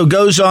 He also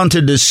goes on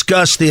to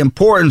discuss the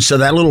importance of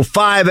that little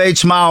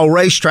 5/8 mile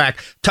racetrack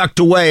tucked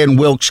away in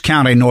Wilkes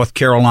County, North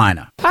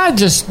Carolina. I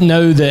just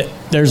know that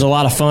there's a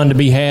lot of fun to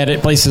be had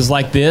at places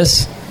like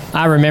this.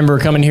 I remember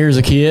coming here as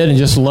a kid and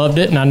just loved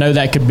it, and I know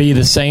that could be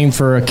the same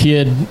for a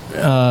kid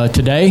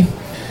today.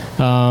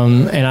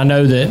 And I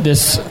know that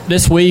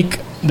this week,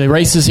 the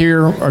races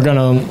here are going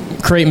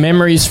to create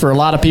memories for a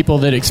lot of people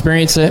that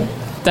experience it.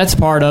 That's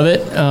part of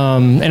it.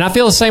 And I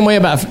feel the same way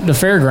about the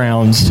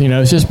fairgrounds. You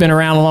know, it's just been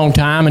around a long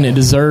time, and it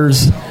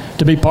deserves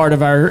to be part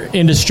of our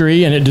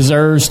industry, and it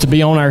deserves to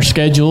be on our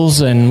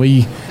schedules. And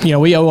we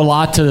owe a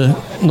lot to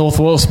North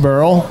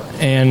Wilkesboro,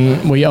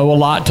 and we owe a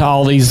lot to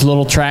all these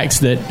little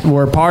tracks that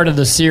were part of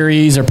the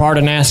series or part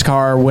of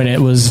NASCAR when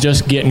it was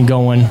just getting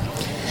going.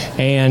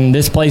 And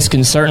this place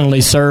can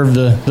certainly serve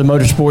the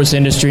motorsports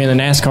industry and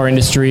the NASCAR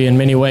industry in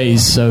many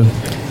ways. So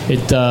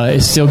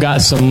it's still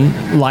got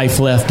some life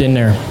left in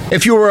there.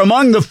 If you were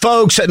among the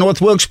folks at North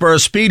Wilkesboro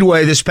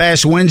Speedway this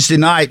past Wednesday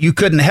night, you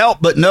couldn't help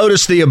but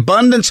notice the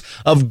abundance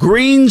of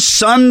green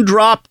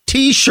Sundrop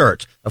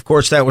T-shirts. Of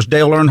course, that was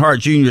Dale Earnhardt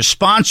Jr.'s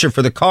sponsor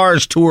for the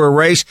Cars Tour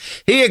race.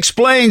 He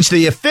explains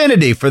the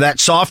affinity for that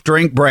soft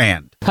drink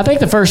brand. I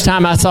think the first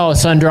time I saw a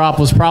Sundrop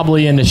was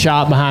probably in the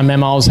shop behind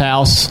Memaw's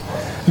house.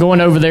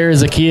 Going over there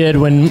as a kid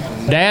when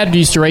Dad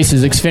used to race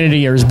his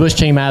Xfinity or his Busch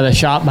team out of the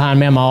shop behind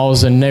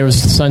Memaw's, and there was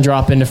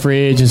Sundrop in the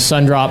fridge and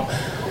Sundrop.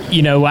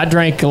 I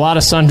drank a lot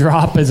of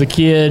Sundrop as a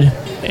kid,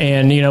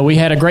 and, we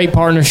had a great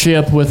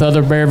partnership with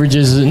other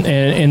beverages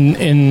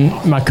in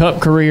my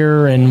Cup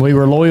career, and we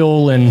were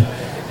loyal, and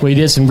we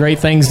did some great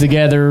things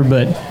together.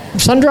 But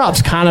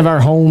Sundrop's kind of our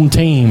home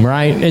team,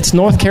 right? It's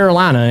North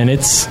Carolina, and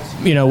it's,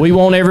 we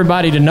want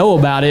everybody to know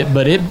about it,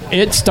 but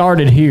it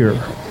started here.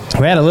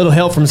 We had a little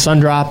help from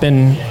Sundrop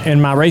in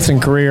my racing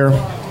career.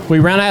 We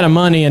ran out of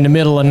money in the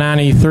middle of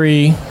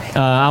 '93.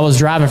 I was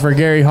driving for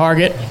Gary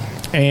Hargett,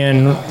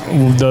 and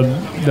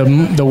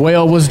the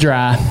well was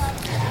dry.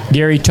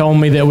 Gary told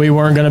me that we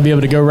weren't going to be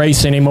able to go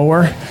race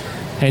anymore,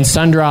 and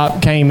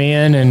Sundrop came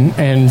in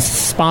and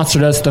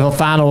sponsored us the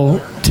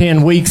final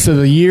 10 weeks of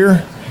the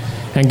year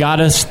and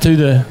got us through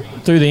the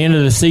end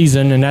of the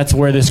season, and that's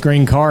where this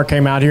green car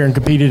came out here and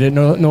competed at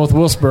North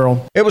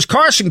Wilkesboro. It was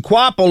Carson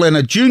Kvapil in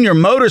a junior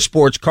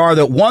motorsports car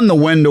that won the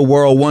Window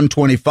World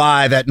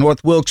 125 at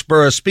North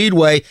Wilkesboro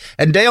Speedway,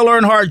 and Dale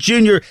Earnhardt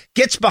Jr.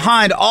 gets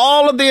behind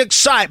all of the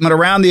excitement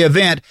around the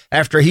event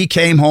after he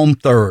came home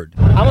third.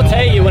 I'm going to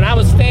tell you, when I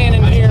was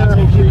standing here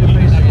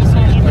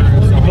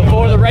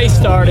before the race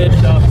started,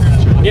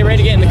 getting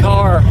ready to get in the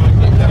car,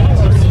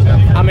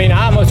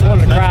 I almost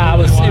wanted to cry.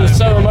 It was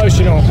so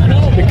emotional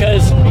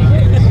because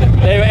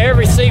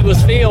every seat was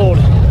filled,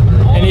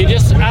 and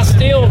I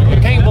still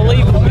can't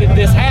believe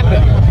this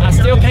happened. I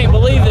still can't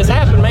believe this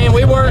happened, man.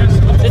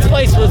 This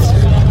place was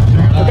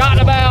forgotten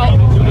about.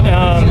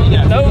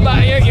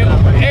 Nobody,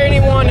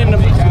 anyone on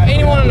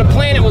the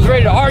planet was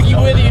ready to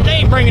argue with you. They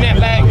ain't bringing that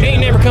back. They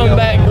ain't never coming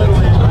back.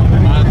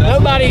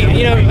 Nobody,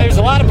 there's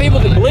a lot of people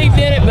that believed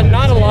in it, but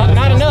not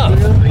enough,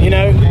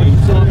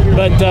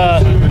 But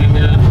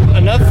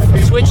enough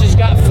switches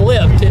got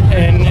flipped,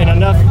 and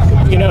enough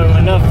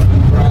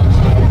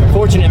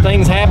fortunate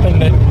things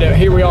happened that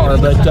here we are.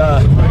 But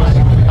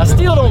I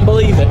still don't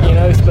believe it,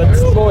 But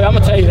boy, I'm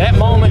gonna tell you, that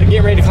moment to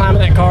get ready to climb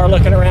in that car,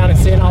 looking around and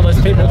seeing all those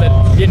people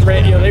that getting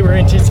ready, they were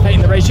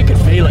anticipating the race. You could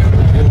feel it.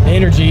 The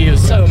energy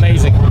was so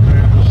amazing,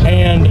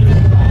 and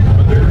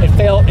it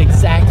felt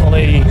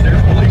exactly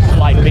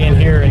like being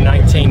here in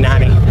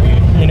 1990.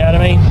 You know what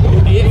I mean?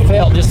 It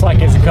felt just like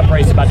it's a Cup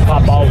race about to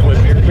pop off with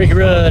Ricky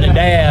Rudd and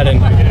Dad and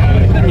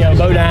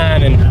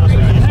Bodine and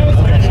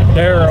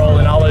Darrell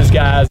and all those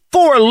guys.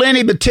 For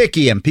Lenny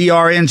Batykian,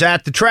 PRN's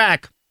At the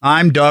Track,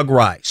 I'm Doug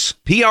Rice.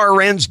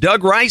 PRN's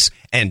Doug Rice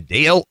and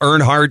Dale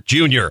Earnhardt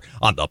Jr.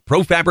 on the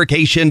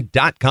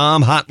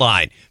ProFabrication.com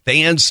hotline.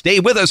 Fans,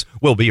 stay with us.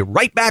 We'll be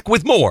right back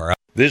with more.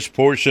 This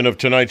portion of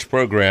tonight's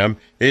program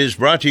is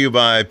brought to you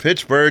by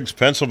Pittsburgh's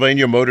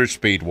Pennsylvania Motor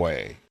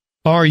Speedway.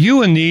 Are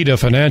you in need of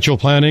financial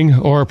planning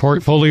or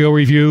portfolio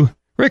review?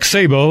 Rick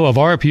Sabo of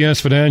RPS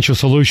Financial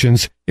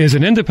Solutions is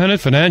an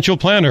independent financial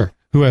planner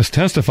who has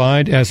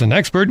testified as an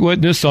expert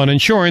witness on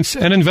insurance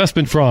and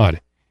investment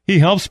fraud. He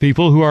helps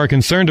people who are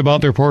concerned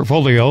about their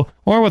portfolio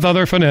or with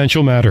other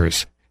financial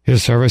matters.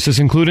 His services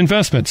include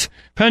investments,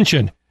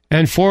 pension,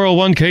 and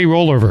 401k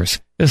rollovers,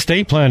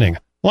 estate planning,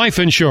 life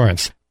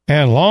insurance,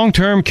 and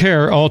long-term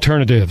care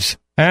alternatives.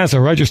 As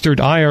a registered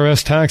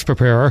IRS tax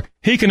preparer,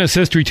 he can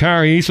assist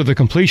retirees with the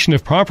completion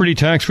of property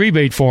tax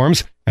rebate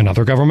forms and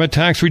other government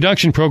tax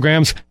reduction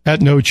programs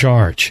at no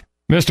charge.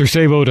 Mr.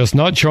 Sabo does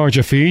not charge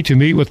a fee to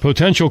meet with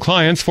potential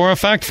clients for a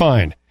fact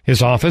find.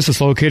 His office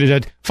is located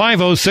at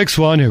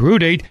 5061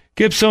 Route 8,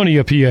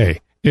 Gibsonia, PA.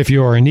 If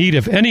you are in need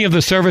of any of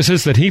the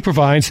services that he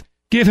provides,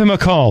 give him a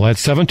call at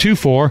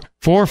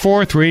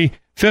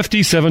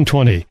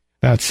 724-443-5720.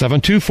 That's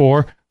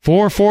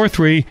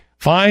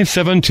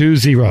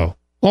 724-443-5720.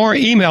 Or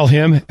email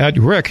him at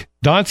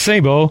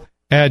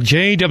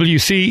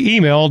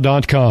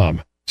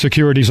rick.sabo@jwcemail.com.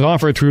 Securities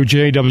offered through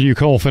J.W.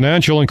 Cole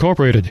Financial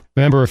Incorporated,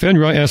 member of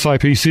FINRA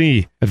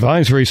SIPC.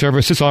 Advisory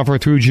services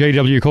offered through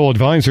J.W. Cole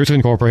Advisors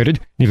Incorporated.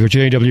 Neither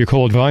J.W.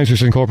 Cole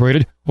Advisors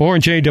Incorporated or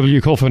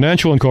J.W. Cole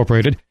Financial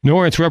Incorporated,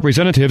 nor its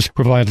representatives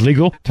provide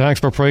legal,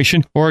 tax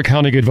preparation, or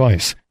accounting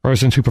advice.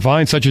 Persons who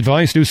provide such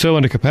advice do so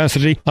in a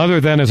capacity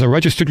other than as a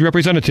registered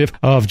representative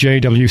of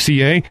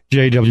JWCA,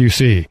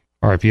 JWC.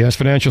 RPS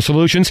Financial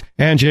Solutions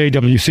and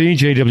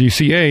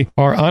JWCA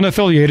are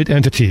unaffiliated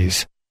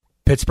entities.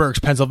 Pittsburgh's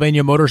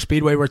Pennsylvania Motor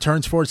Speedway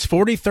returns for its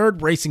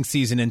 43rd racing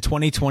season in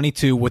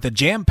 2022 with a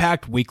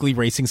jam-packed weekly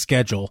racing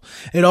schedule.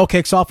 It all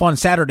kicks off on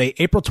Saturday,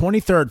 April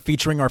 23rd,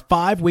 featuring our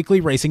 5 weekly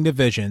racing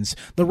divisions: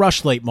 the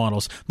Rush Late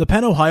Models, the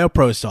Penn Ohio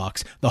Pro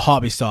Stocks, the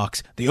Hobby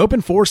Stocks, the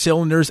Open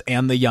 4-Cylinders,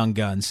 and the Young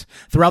Guns.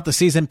 Throughout the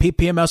season,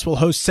 PPMS will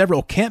host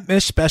several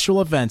can't-miss special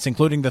events,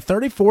 including the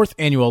 34th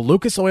Annual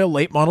Lucas Oil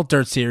Late Model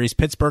Dirt Series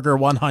Pittsburgher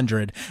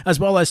 100, as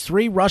well as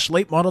 3 Rush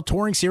Late Model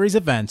Touring Series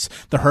events,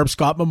 the Herb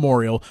Scott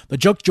Memorial, the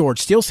Joke George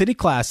Steel City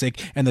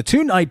Classic, and the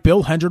 2-night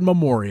Bill Hendren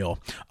Memorial.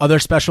 Other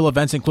special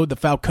events include the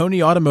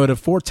Falcone Automotive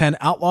 410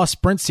 Outlaw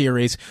Sprint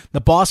Series,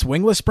 the Boss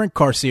Wingless Sprint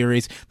Car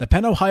Series, the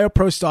Penn Ohio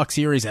Pro Stock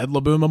Series Ed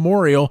Laboon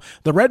Memorial,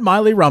 the Red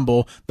Miley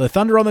Rumble, the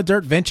Thunder on the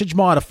Dirt Vintage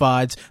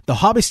Modifieds, the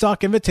Hobby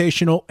Stock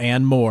Invitational,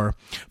 and more.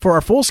 For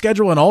our full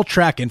schedule and all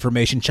track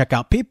information, check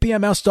out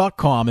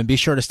ppms.com and be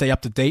sure to stay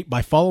up to date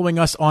by following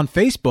us on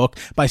Facebook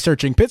by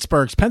searching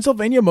Pittsburgh's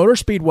Pennsylvania Motor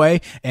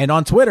Speedway and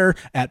on Twitter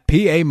at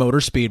PA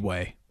Motor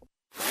Speedway.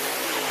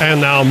 And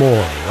now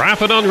more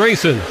Rapid on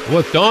Racing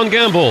with Don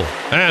Gamble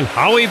and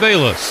Howie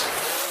Bayless.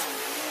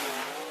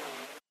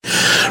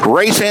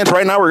 Race fans,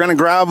 right now we're going to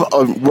grab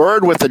a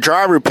word with the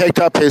driver who picked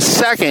up his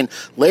second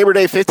Labor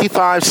Day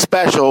 55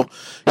 special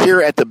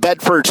here at the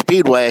Bedford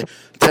Speedway.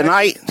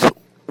 Tonight's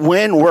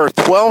win worth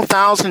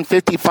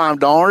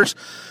 $12,055.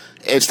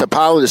 It's the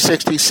pilot of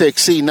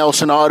 66C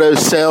Nelson Auto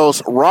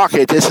Sales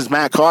Rocket. This is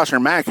Matt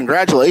Costner. Matt,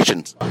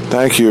 congratulations.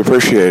 Thank you.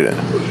 Appreciate it.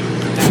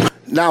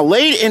 Now,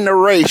 late in the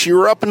race, you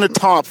were up in the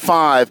top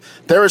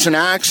 5. There was an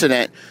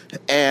accident,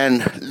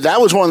 and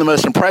that was one of the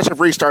most impressive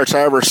restarts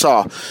I ever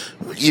saw.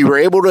 You were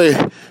able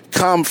to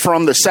come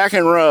from the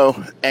second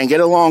row and get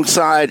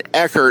alongside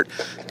Eckert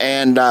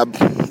and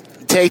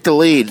take the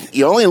lead.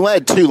 You only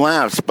led 2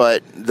 laps,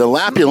 but the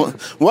lap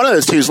one of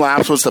those 2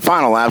 laps was the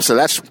final lap, so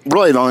that's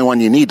really the only one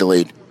you need to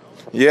lead.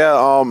 Yeah,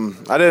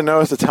 I didn't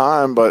know at the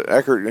time, but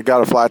Eckert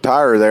got a flat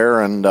tire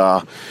there, and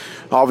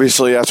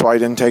obviously that's why he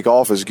didn't take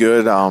off as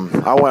good.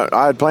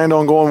 I had planned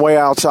on going way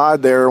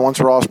outside there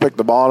once Ross picked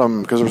the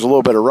bottom because there was a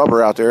little bit of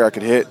rubber out there I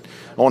could hit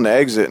on the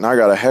exit, and I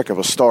got a heck of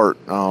a start.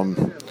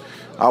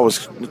 I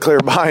was clear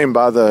by him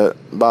by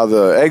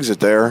the exit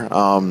there.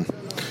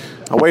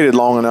 I waited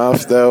long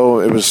enough,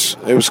 though. It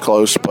was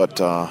close, but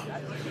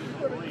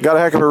got a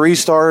heck of a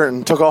restart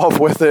and took off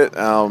with it.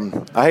 I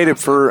hate it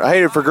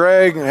for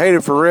Greg. I hate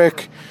it for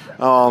Rick.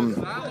 And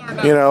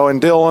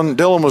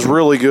Dylan was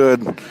really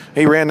good.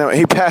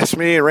 He passed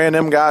me and ran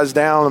them guys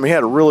down. I mean, he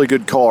had a really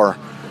good car.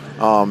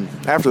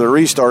 After the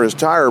restart, his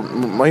tire,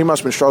 he must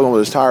have been struggling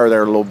with his tire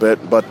there a little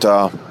bit, but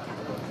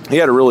he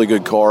had a really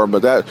good car.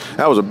 But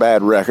that was a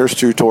bad wreck. There's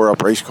 2 tore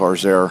up race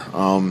cars there.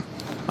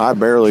 I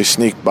barely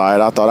sneaked by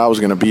it. I thought I was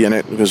going to be in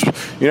it because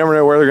you never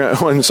know where they're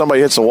going when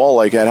somebody hits the wall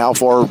like that, how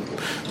far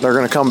they're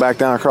going to come back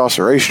down across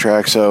the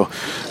racetrack. So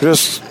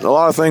just a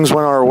lot of things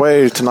went our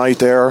way tonight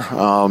there.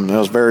 I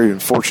was very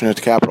fortunate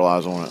to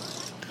capitalize on it.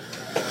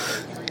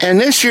 And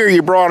this year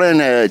you brought in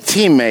a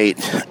teammate.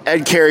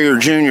 Ed Carrier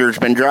Jr. has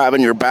been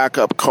driving your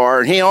backup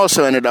car, and he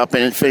also ended up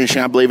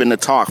finishing, I believe, in the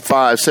top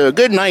 5. So a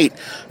good night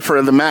for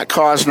the Matt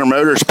Costner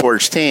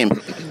Motorsports team.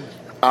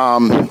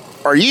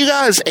 Are you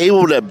guys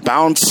able to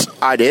bounce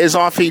ideas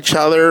off each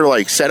other,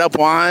 like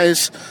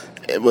setup-wise?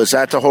 Was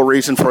that the whole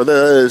reason for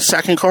the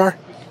second car?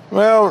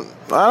 Well,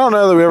 I don't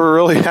know that we ever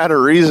really had a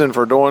reason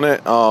for doing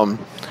it.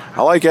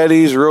 I like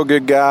Eddie. He's a real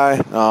good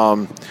guy.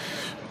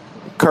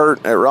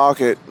 Kurt at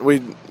Rocket,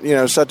 we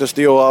set this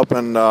deal up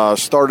and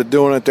started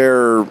doing it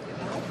there.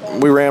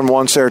 We ran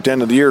once there at the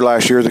end of the year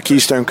last year, the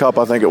Keystone Cup,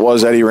 I think it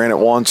was. Eddie ran it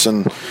once,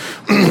 and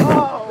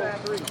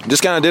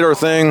just kind of did our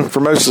thing for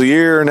most of the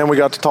year, and then we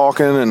got to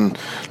talking and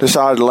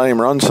decided to let him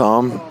run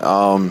some.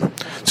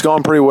 It's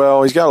gone pretty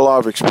well. He's got a lot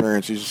of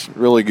experience. He's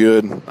really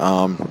good,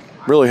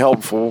 really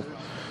helpful,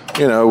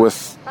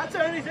 with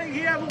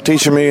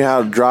teaching me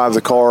how to drive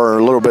the car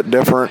a little bit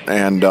different,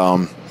 and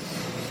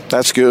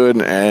that's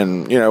good.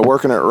 And,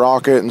 working at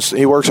Rocket, and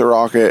he works at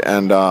Rocket,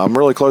 and I'm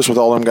really close with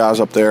all them guys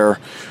up there.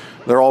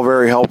 They're all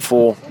very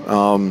helpful,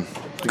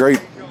 great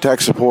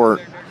tech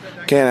support.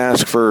 Can't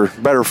ask for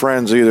better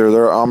friends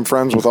either. I'm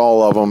friends with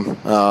all of them,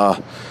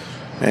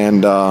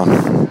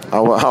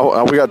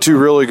 we got 2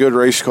 really good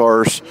race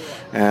cars,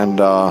 and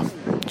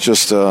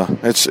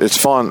it's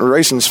fun.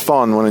 Racing's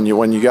fun when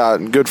you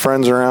got good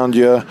friends around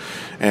you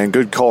and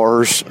good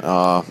cars,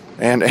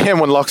 and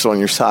when luck's on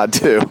your side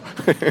too.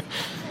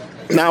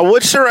 Now,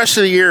 what's the rest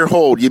of the year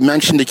hold? You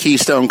mentioned the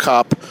Keystone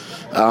Cup.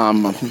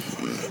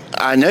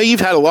 I know you've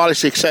had a lot of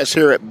success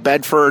here at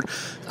Bedford.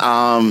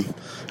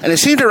 And it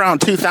seemed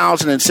around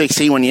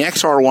 2016 when the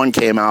XR1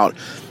 came out,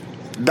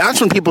 that's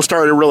when people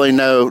started to really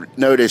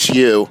notice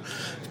you,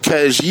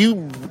 because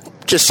you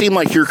just seemed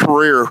like your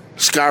career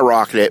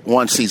skyrocketed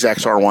once these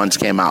XR1s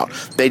came out.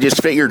 They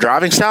just fit your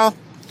driving style?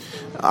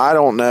 I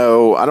don't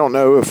know. I don't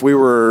know if we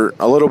were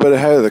a little bit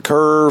ahead of the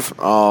curve.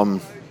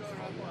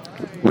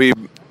 We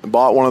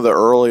bought one of the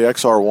early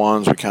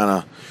XR1s. We kind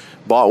of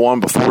bought one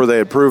before they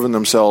had proven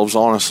themselves,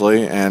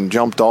 honestly, and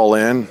jumped all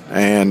in.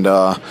 And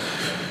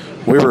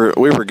we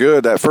were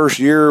good. That first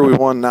year, we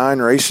won 9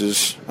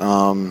 races.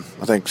 I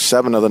think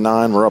 7 of the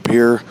 9 were up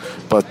here.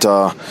 But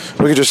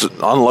we could just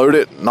unload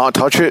it, not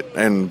touch it,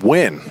 and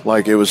win.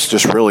 Like, it was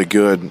just really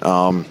good.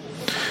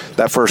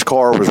 That first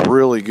car was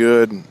really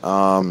good.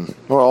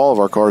 All of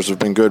our cars have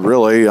been good,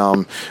 really.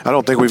 I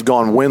don't think we've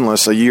gone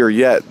winless a year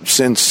yet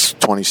since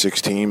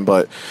 2016,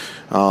 but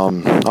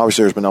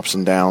obviously there's been ups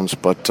and downs.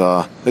 But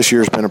this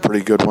year's been a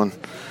pretty good one.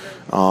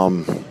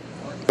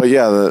 But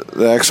yeah, the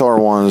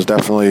XR1 is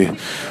definitely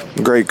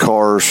great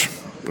cars.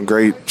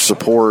 great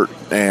support,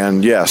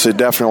 and yes, it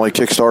definitely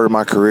kickstarted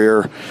my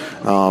career.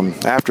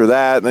 After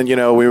that, then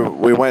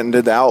we went and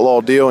did the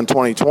Outlaw deal in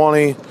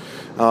 2020.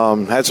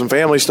 Had some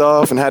family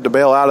stuff and had to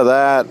bail out of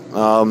that.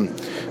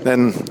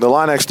 Then the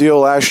Line-X deal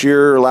last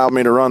year allowed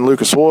me to run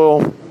Lucas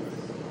Oil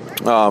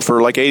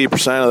for like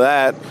 80% of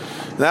that.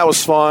 And that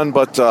was fun,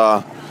 but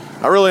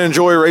I really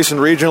enjoy racing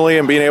regionally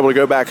and being able to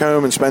go back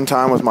home and spend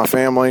time with my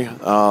family.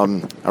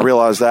 I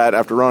realized that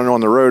after running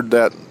on the road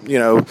that,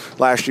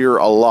 last year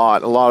a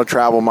lot of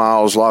travel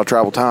miles, a lot of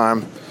travel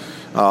time,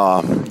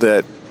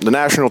 that the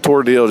National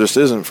Tour deal just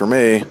isn't for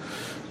me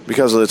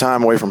because of the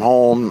time away from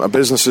home. We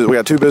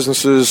got 2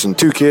 businesses and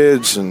 2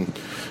 kids, and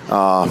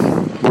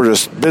we're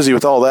just busy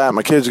with all that.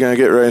 My kid's going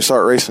to get ready to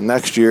start racing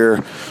next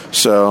year,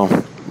 so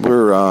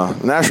the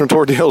National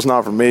Tour deal is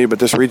not for me, but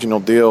this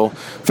regional deal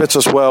fits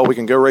us well. We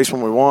can go race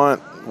when we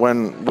want,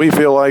 when we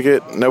feel like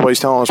it. Nobody's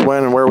telling us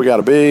when and where we got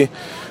to be,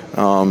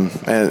 and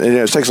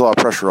it takes a lot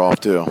of pressure off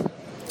too.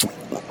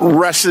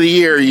 Rest of the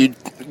year, you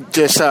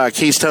just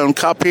Keystone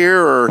Cup here,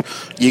 or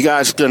you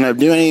guys going to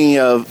do any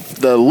of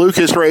the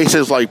Lucas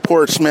races like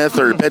Portsmouth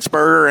or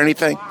Pittsburgh or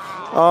anything?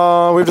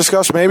 We've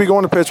discussed maybe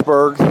going to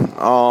Pittsburgh.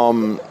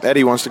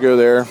 Eddie wants to go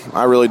there.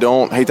 I really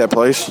don't. Hate that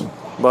place.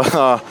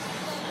 But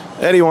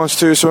Eddie wants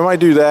to, so we might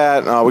do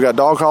that. We got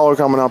Dog Hollow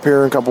coming up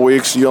here in a couple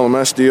weeks, the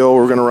ULMS deal.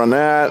 We're going to run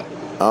that.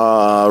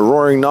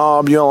 Roaring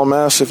Knob,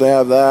 ULMS, if they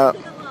have that.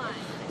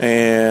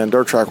 And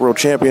Dirt Track World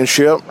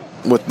Championship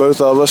with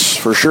both of us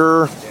for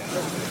sure.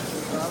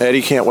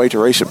 Eddie can't wait to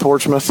race at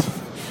Portsmouth.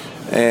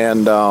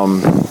 And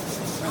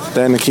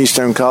then the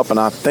Keystone Cup, and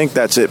I think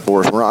that's it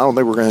for us. I don't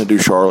think we're going to do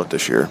Charlotte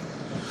this year.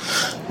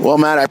 Well,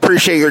 Matt, I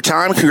appreciate your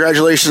time.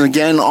 Congratulations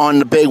again on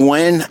the big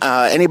win.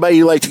 Anybody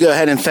you'd like to go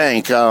ahead and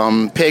thank?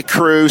 Pit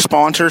crew,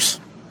 sponsors?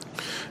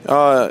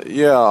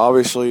 Yeah,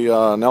 obviously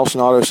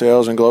Nelson Auto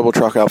Sales and Global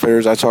Truck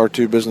Outfitters. That's our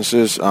 2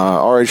 businesses.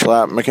 RH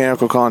Lap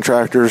Mechanical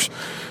Contractors,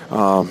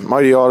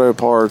 Mighty Auto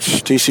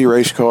Parts, TC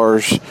Race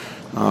Cars,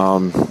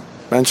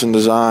 Benson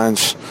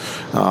Designs,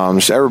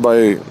 just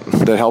everybody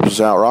that helps us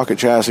out. Rocket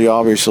Chassis,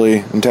 obviously,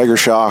 Integra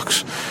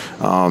Shocks,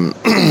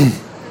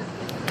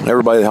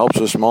 everybody that helps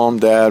us, Mom,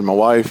 Dad, my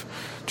wife,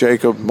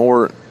 Jacob,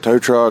 Mort, Tow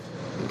Truck,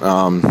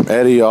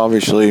 Eddie,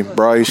 obviously,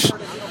 Bryce,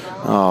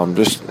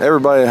 just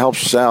everybody that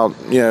helps us out,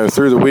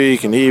 through the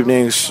week and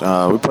evenings.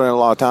 We put in a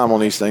lot of time on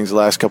these things the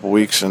last couple of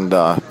weeks and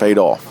paid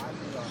off.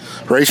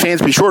 Race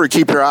fans, be sure to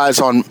keep your eyes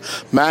on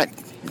Matt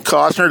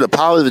Costner, the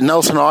pilot of the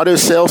Nelson Auto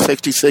Sales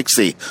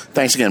 66C.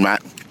 Thanks again,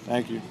 Matt.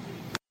 Thank you.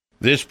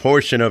 This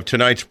portion of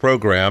tonight's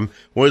program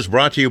was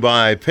brought to you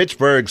by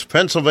Pittsburgh's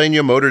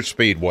Pennsylvania Motor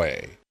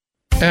Speedway.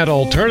 At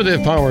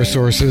Alternative Power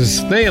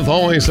Sources, they have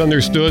always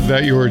understood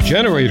that your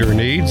generator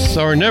needs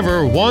are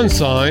never one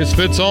size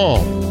fits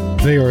all.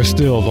 They are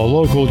still the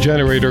local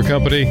generator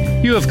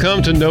company you have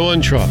come to know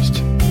and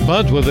trust,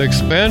 but with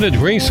expanded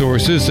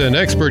resources and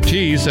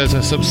expertise as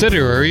a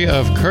subsidiary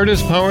of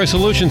Curtis Power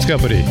Solutions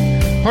Company,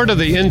 part of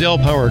the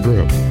Indel Power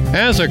Group.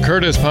 As a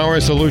Curtis Power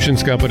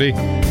Solutions Company,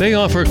 they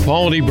offer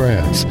quality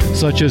brands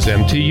such as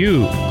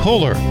MTU,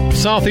 Kohler,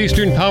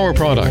 Southeastern Power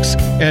Products,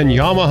 and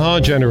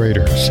Yamaha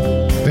generators.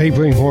 They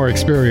bring more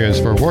experience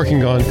for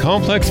working on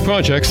complex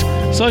projects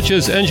such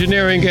as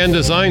engineering and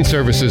design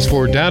services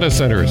for data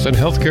centers and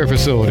healthcare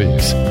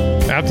facilities.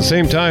 At the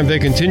same time, they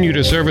continue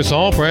to service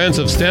all brands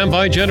of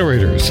standby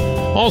generators.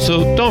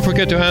 Also, don't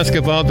forget to ask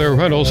about their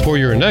rentals for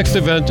your next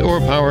event or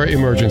power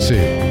emergency.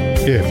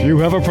 If you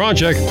have a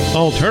project,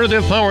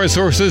 Alternative Power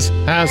Sources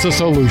has a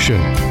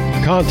solution.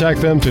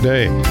 Contact them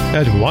today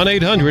at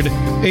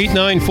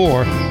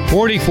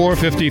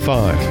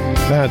 1-800-894-4455.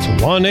 That's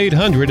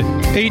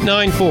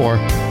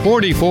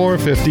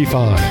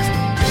 1-800-894-4455.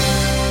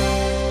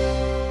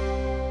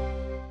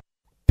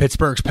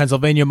 Pittsburgh's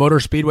Pennsylvania Motor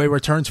Speedway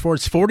returns for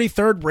its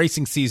 43rd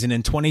racing season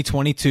in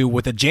 2022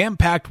 with a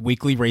jam-packed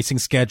weekly racing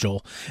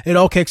schedule. It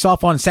all kicks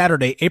off on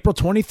Saturday, April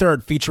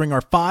 23rd, featuring our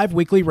 5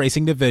 weekly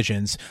racing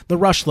divisions: the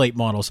Rush Late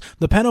Models,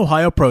 the Penn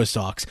Ohio Pro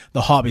Stocks,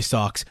 the Hobby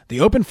Stocks, the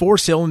Open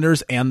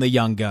 4-Cylinders, and the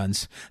Young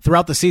Guns.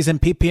 Throughout the season,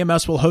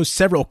 PPMS will host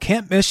several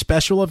can't-miss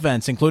special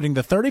events, including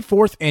the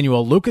 34th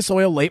Annual Lucas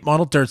Oil Late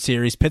Model Dirt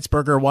Series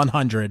Pittsburgher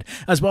 100,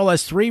 as well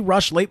as 3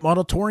 Rush Late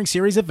Model Touring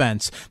Series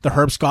events, the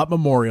Herb Scott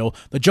Memorial,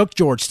 the Joke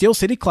George Steel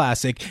City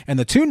Classic, and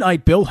the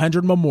 2-night Bill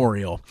Hendren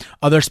Memorial.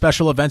 Other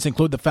special events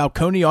include the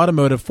Falcone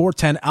Automotive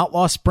 410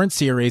 Outlaw Sprint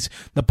Series,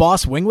 the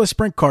Boss Wingless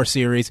Sprint Car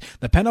Series,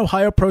 the Penn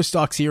Ohio Pro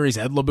Stock Series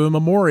Ed LeBoon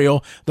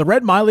Memorial, the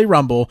Red Miley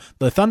Rumble,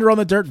 the Thunder on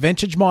the Dirt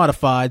Vintage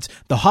Modifieds,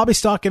 the Hobby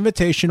Stock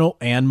Invitational,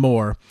 and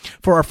more.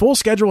 For our full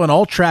schedule and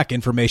all track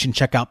information,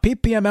 check out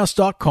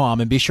ppms.com,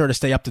 and be sure to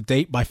stay up to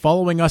date by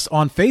following us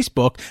on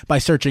Facebook by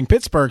searching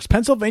Pittsburgh's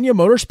Pennsylvania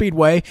Motor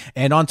Speedway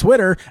and on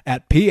Twitter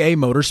at PA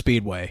Motor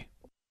Speedway.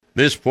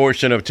 This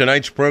portion of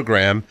tonight's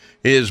program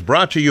is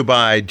brought to you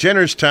by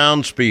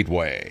Jennerstown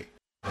Speedway.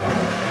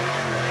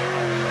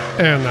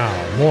 And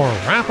now, more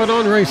Rapid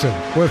on Racing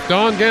with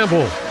Don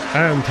Gamble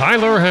and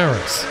Tyler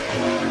Harris.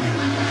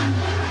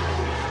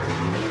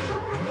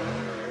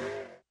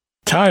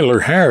 Tyler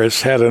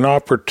Harris had an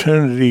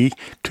opportunity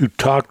to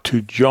talk to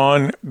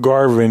John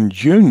Garvin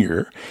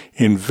Jr.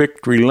 in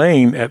Victory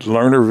Lane at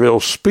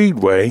Lernerville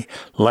Speedway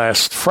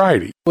last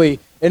Friday. In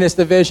this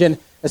division,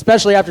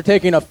 especially after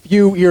taking a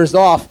few years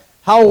off,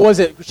 how was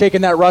it shaking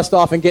that rust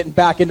off and getting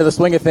back into the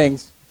swing of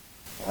things?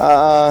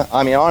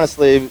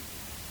 Honestly,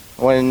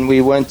 when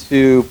we went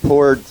to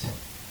Port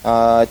 2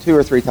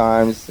 or 3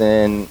 times,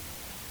 and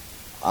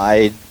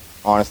I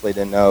honestly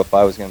didn't know if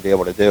I was going to be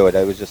able to do it.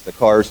 It was just the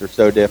cars are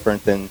so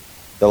different than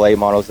the late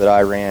models that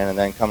I ran, and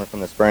then coming from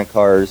the sprint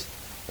cars,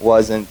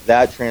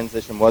 that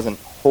transition wasn't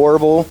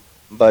horrible,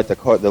 but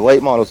the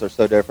late models are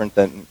so different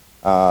than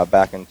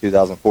back in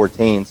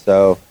 2014.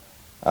 So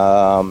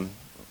it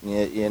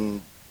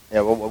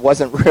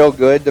wasn't real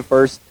good the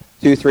first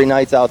 2-3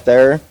 nights out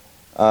there,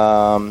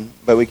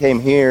 but we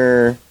came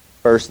here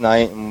first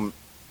night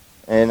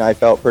and I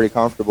felt pretty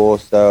comfortable.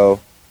 So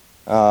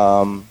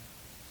I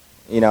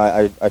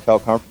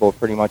felt comfortable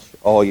pretty much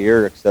all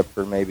year except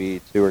for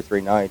maybe 2 or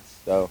 3 nights.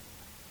 So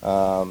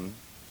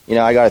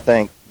I got to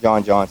thank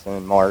John Johnson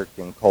and Mark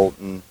and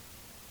Colton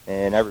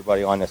and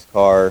everybody on this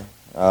car,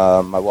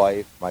 my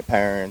wife, my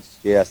parents,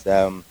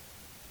 GSM,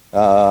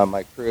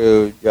 my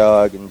crew,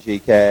 Jug and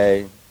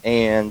GK,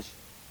 Ange,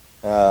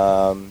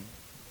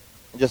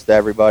 just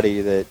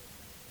everybody that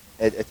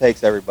it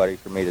takes everybody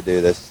for me to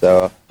do this.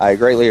 So I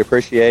greatly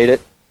appreciate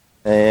it,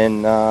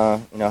 and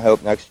I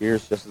hope next year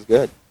is just as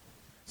good.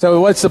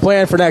 So what's the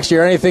plan for next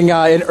year? Anything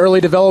in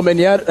early development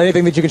yet?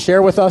 Anything that you can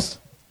share with us?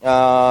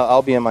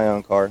 I'll be in my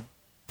own car.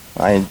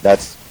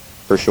 That's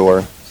for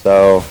sure.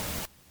 So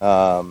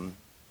other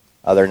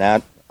than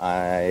that,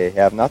 I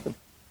have nothing.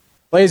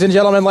 Ladies and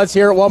gentlemen, let's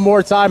hear it one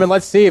more time, and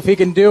let's see if he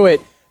can do it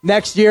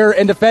next year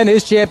and defend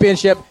his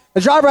championship.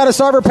 The driver out of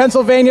Sarver,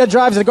 Pennsylvania,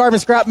 drives the Garvin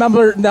Scrap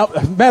Medal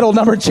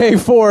number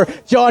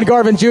J4, John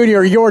Garvin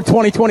Jr., your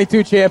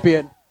 2022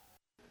 champion.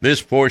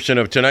 This portion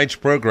of tonight's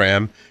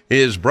program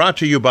is brought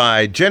to you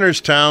by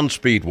Jennerstown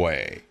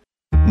Speedway.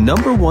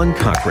 Number One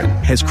Cochran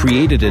has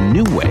created a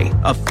new way,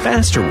 a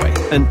faster way,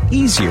 an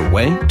easier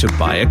way to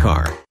buy a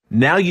car.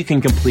 Now you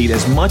can complete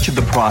as much of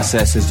the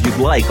process as you'd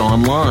like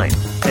online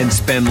and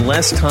spend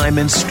less time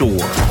in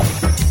store.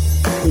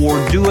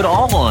 Or do it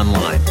all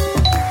online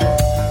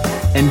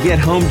and get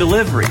home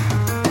delivery.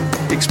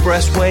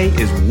 Expressway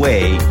is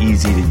way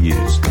easy to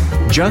use.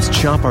 Just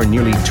shop our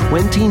nearly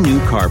 20 new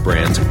car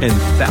brands and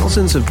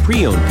thousands of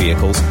pre-owned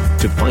vehicles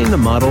to find the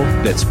model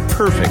that's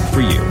perfect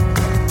for you.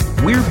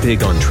 We're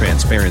big on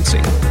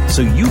transparency,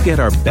 so you get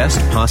our best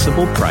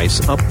possible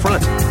price up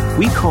front.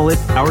 We call it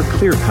our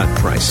clear-cut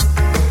price,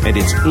 and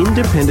it's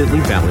independently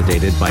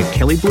validated by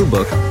Kelley Blue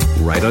Book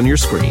right on your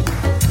screen.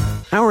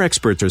 Our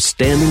experts are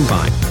standing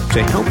by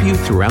to help you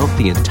throughout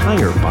the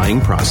entire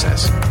buying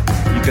process.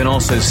 You can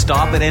also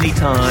stop at any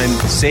time,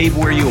 save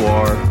where you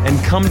are,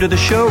 and come to the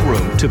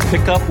showroom to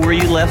pick up where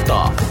you left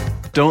off.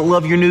 Don't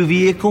love your new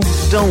vehicle?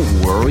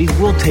 Don't worry,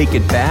 we'll take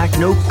it back,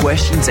 no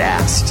questions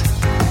asked.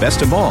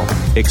 Best of all,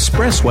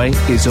 Expressway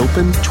is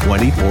open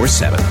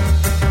 24/7.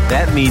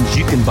 That means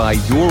you can buy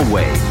your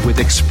way with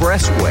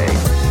Expressway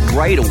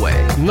right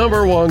away.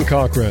 Number One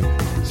Cochran.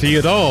 See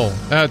it all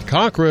at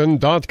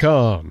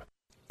Cochran.com.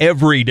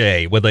 Every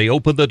day when they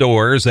open the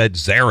doors at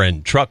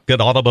Zarin Truck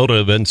and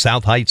Automotive in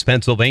South Heights,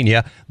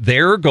 Pennsylvania,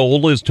 their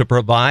goal is to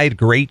provide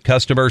great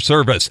customer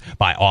service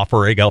by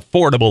offering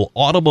affordable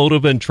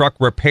automotive and truck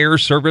repair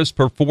service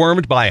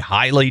performed by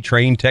highly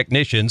trained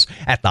technicians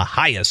at the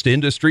highest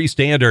industry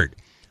standard.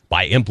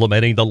 By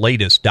implementing the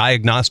latest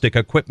diagnostic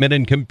equipment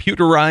and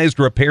computerized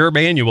repair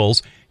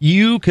manuals,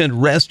 you can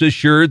rest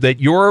assured that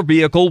your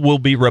vehicle will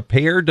be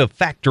repaired to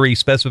factory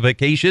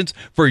specifications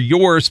for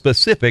your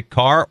specific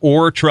car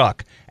or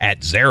truck.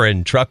 At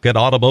Zarin Truck and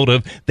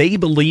Automotive, they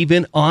believe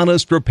in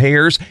honest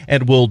repairs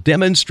and will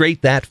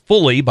demonstrate that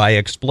fully by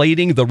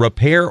explaining the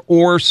repair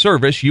or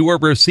service you are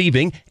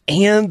receiving,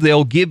 and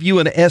they'll give you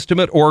an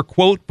estimate or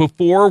quote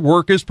before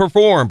work is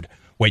performed.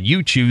 When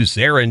you choose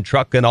Zarin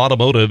Truck and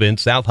Automotive in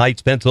South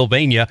Heights,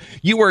 Pennsylvania,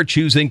 you are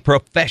choosing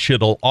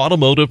professional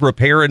automotive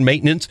repair and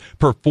maintenance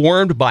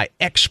performed by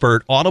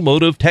expert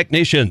automotive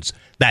technicians.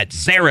 That's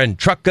Zarin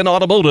Truck and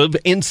Automotive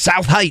in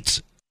South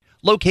Heights.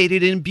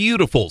 Located in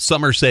beautiful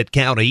Somerset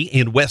County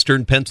in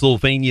western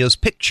Pennsylvania's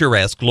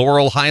picturesque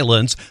Laurel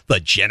Highlands, the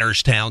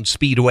Jennerstown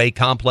Speedway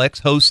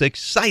Complex hosts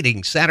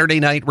exciting Saturday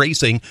night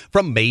racing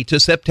from May to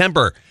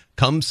September.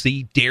 Come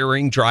see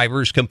daring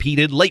drivers compete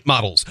in late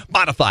models,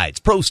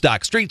 modifieds, pro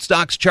stock, street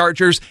stocks,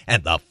 chargers,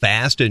 and the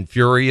Fast and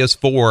Furious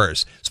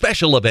 4s.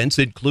 Special events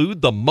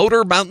include the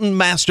Motor Mountain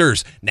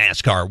Masters,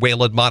 NASCAR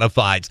Whelen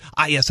Modifieds,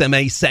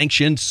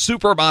 ISMA-sanctioned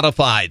Super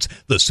Modifieds,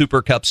 the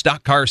Super Cup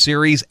Stock Car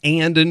Series,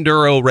 and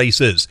Enduro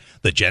races.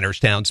 The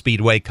Jennerstown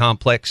Speedway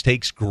Complex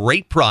takes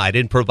great pride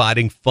in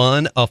providing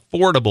fun,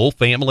 affordable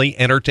family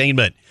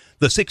entertainment.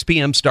 The 6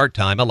 p.m. start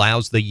time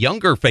allows the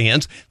younger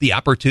fans the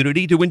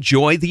opportunity to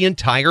enjoy the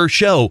entire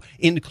show,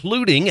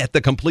 including at the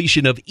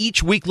completion of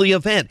each weekly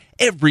event.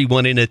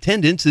 Everyone in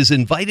attendance is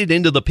invited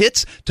into the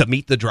pits to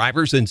meet the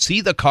drivers and see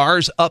the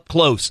cars up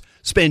close.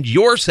 Spend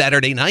your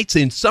Saturday nights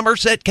in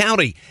Somerset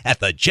County at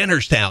the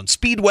Jennerstown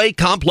Speedway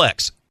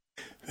Complex.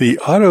 The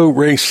Auto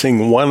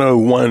Racing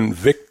 101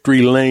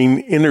 Victory Lane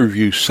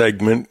interview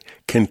segment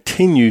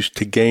continues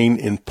to gain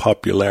in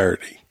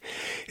popularity.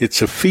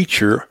 It's a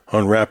feature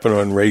on Rappin'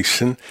 on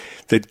Racing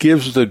that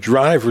gives the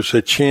drivers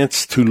a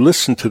chance to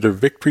listen to their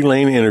Victory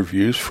Lane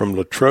interviews from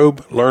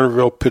Latrobe,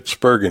 Lernerville,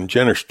 Pittsburgh, and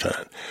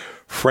Jennerstown.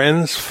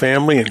 Friends,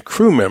 family, and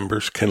crew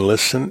members can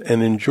listen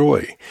and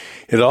enjoy.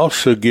 It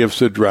also gives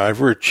the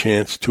driver a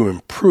chance to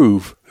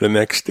improve the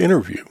next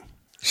interview.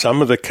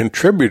 Some of the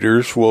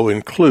contributors will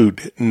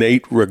include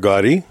Nate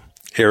Rigotti,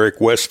 Eric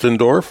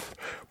Westendorf,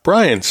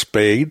 Brian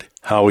Spade,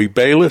 Howie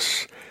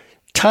Bayless,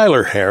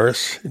 Tyler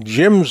Harris,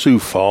 Jim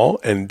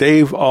Zufall, and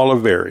Dave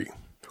Oliveri.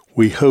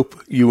 We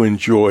hope you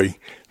enjoy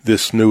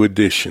this new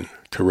addition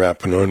to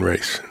Rappin' on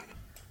Racing.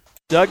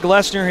 Doug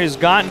Glessner has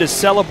gotten to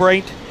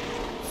celebrate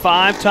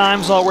 5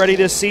 times already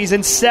this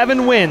season,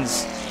 7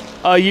 wins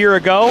a year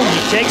ago.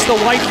 He takes the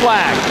white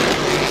flag,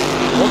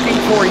 looking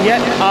for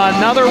yet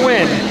another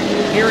win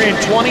here in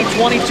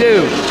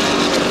 2022.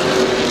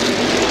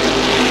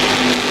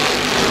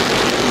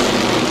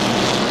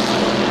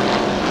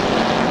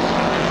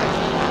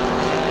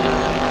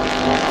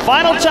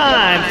 Final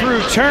time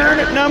through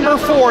turn number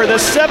 4. The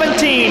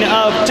 17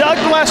 of Doug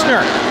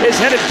Glessner is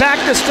headed back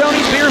to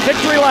Stoney's Beer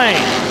Victory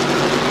Lane.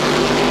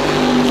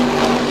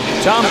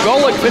 Tom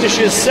Golick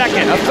finishes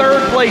second. A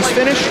third-place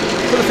finish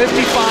for the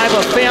 55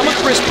 of Fama.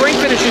 Chris Brink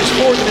finishes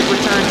fourth in his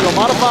return to a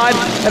modified,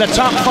 and a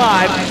top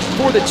 5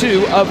 for the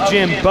 2 of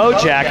Jim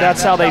Bojack.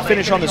 That's how they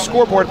finish on the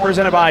scoreboard,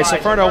 presented by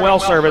Seferno Well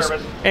Service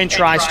and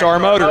TriStar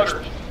Motors.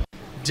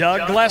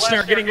 Doug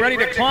Glessner getting ready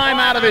to climb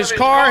out of his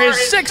car. His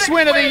 6th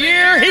win of the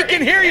year. He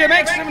can hear you.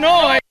 Make some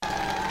noise.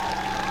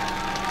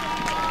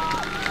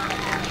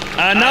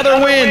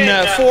 Another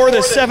win for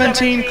the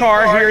 17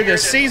 car here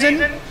this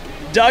season.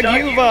 Doug,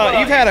 you've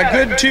had a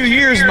good 2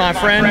 years, my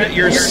friend.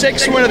 Your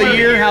 6th win of the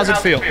year. How's it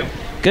feel?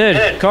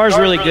 Good. Car's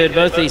really good.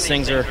 Both these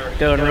things are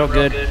going real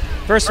good.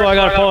 First of all, I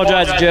got to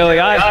apologize to Joey.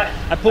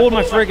 I pulled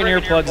my freaking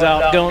earplugs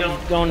out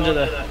going to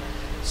the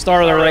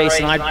start of the race,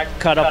 and I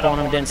cut up on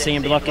him, didn't see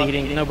him. But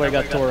lucky nobody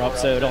got tore up,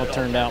 so it all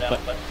turned out. But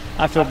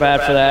I feel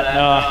bad for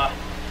that.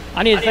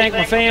 I need to thank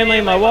my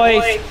family, my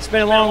wife. It's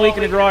been a long week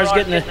in the garage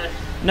getting the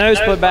nose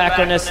put back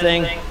on this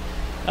thing.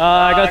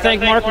 I got to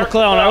thank Mark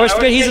McClellan. I always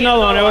forget he's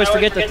another one I always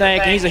forget to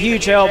thank, and he's a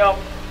huge help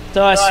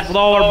to us with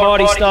all our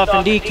body stuff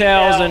and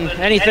decals and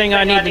anything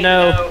I need to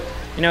know.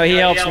 You know, he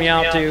helps me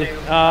out too.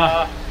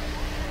 I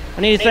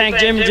need to thank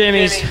Jim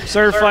Jimmy's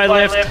Certified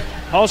Lift,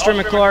 Hallstrom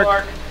and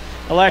Clark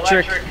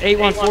Electric,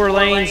 814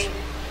 Lanes,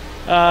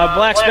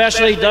 Black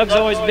Specialty. Doug's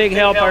always a big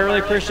help. I really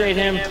appreciate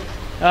him.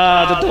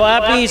 The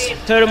Delapies,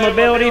 Total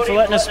Mobility, for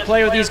letting us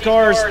play with these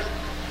cars.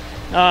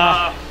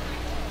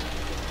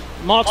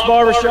 Mox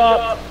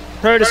Barbershop,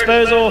 Pro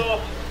Disposal,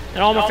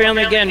 and all my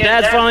family again.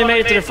 Dad's finally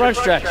made it to the front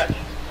stretch.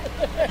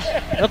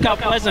 Look how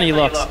pleasant he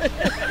looks.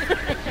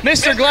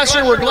 Mr.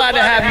 Glessner, we're glad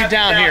to have you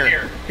down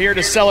here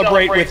to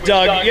celebrate with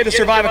Doug. You had to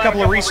survive a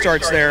couple of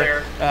restarts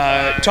there.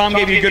 Tom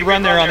gave you a good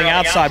run there on the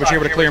outside, but you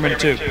were able to clear him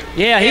into 2.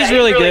 Yeah, he's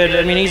really good.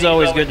 I mean, he's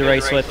always good to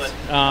race with.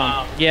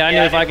 Yeah, I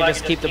knew if I could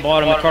just keep the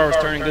bottom, the car was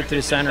turning good through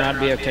the center, I'd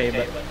be okay.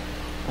 But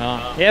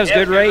yeah, it was a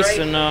good race,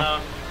 and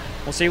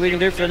we'll see what we can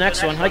do for the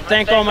next one. I'd like to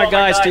thank all my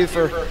guys too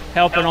for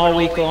helping all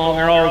week long,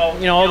 or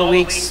all the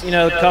weeks,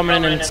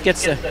 coming, and it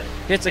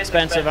gets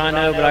expensive, I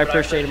know, but I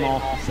appreciate them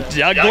all. So.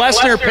 Doug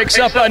Glessner picks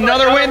up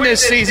another win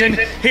this season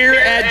here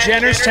at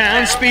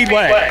Jennerstown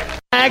Speedway.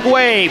 Flag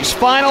waves,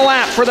 final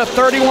lap for the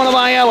 31 of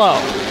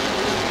Aiello.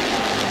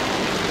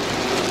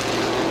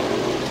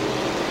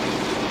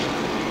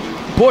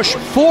 Busch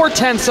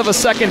 0.4 of a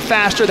second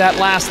faster that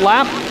last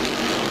lap.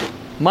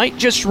 Might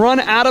just run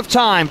out of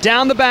time.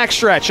 Down the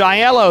backstretch,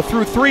 Aiello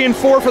through 3 and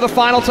 4 for the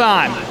final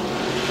time.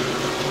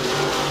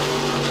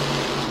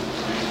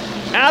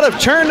 Out of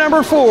turn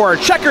number 4,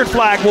 checkered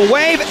flag will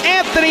wave.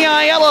 Anthony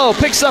Aiello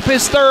picks up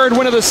his 3rd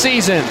win of the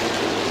season.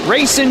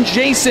 Racing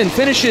Jason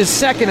finishes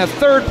 2nd, a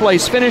 3rd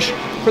place finish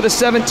for the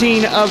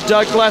 17 of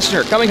Doug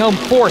Glessner. Coming home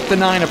 4th, the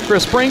 9 of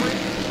Chris Brink,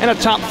 and a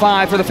top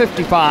 5 for the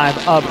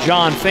 55 of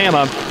John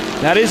Fama.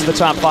 That is the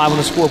top 5 on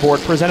the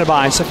scoreboard, presented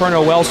by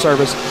Seferno Well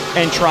Service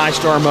and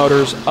TriStar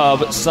Motors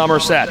of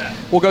Somerset.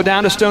 We'll go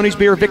down to Stoney's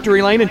Beer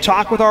Victory Lane and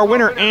talk with our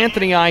winner,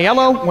 Anthony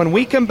Aiello, when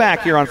we come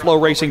back here on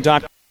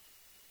FlowRacing.com.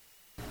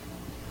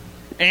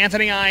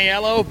 Anthony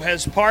Aiello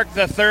has parked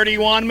the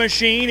 31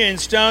 machine in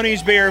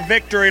Stoney's Beer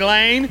Victory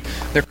Lane.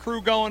 The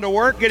crew going to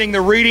work, getting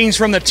the readings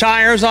from the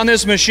tires on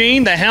this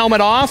machine, the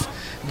helmet off,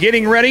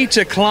 getting ready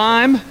to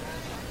climb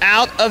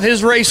out of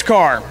his race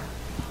car.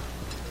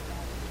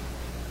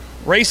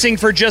 Racing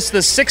for just the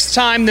 6th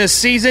time this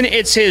season.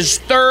 It's his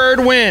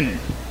 3rd win.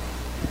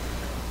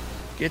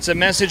 Gets a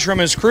message from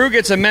his crew,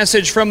 gets a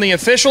message from the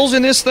officials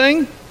in this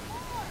thing.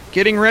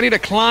 Getting ready to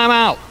climb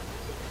out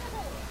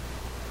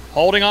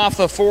Holding off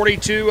the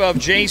 42 of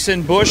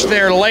Jason Bush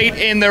there late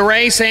in the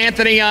race,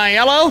 Anthony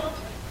Aiello.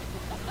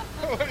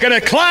 Going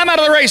to climb out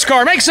of the race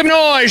car. Make some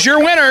noise. Your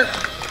winner,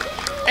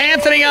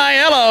 Anthony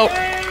Aiello.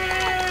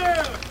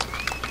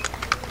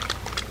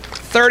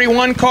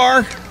 31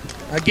 car.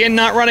 Again,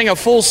 not running a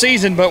full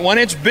season, but when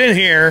it's been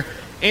here,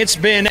 it's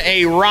been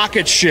a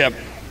rocket ship.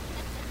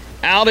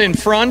 Out in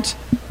front,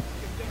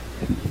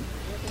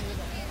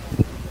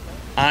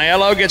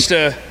 Aiello gets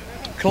to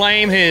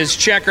claim his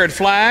checkered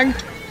flag.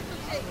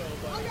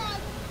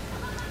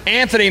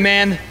 Anthony,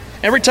 man,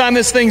 every time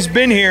this thing's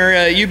been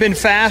here, you've been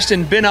fast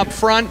and been up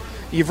front.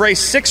 You've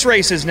raced 6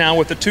 races now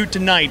with the 2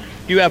 tonight.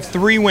 You have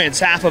 3 wins,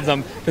 half of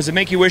them. Does it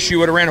make you wish you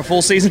would have ran a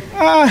full season?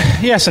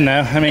 Yes and no.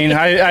 I mean,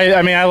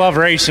 I love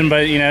racing,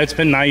 but it's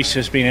been nice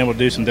just being able to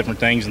do some different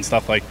things and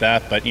stuff like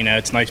that. But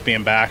it's nice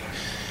being back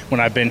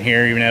when I've been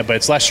here, but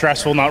it's less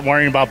stressful not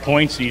worrying about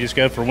points. You just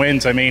go for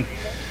wins. I mean,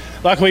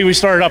 luckily we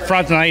started up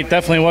front tonight.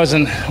 Definitely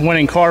wasn't a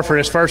winning car for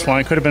this first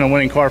one. It could have been a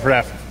winning car for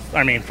that.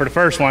 For the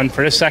first one.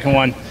 For this second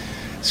one,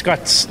 it's got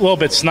a little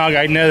bit snug.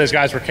 I know those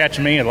guys were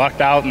catching me and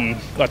lucked out and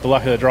got the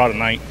luck of the draw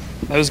tonight.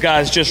 Those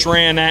guys just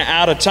ran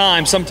out of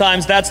time.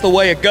 Sometimes that's the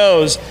way it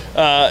goes.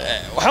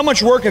 How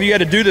much work have you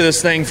had to do to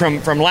this thing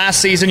from last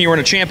season? You were in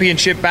a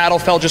championship battle,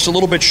 fell just a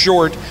little bit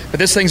short, but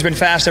this thing's been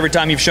fast every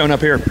time you've shown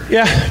up here.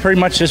 Yeah,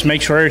 pretty much just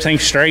make sure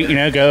everything's straight,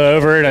 go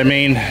over it. I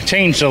mean,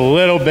 changed a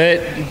little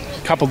bit,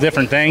 a couple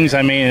different things.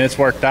 I mean, it's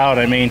worked out.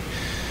 I mean,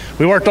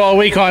 we worked all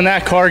week on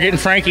that car, getting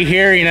Frankie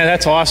here.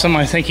 That's awesome.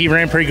 I think he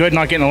ran pretty good,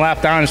 not getting a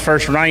lap down his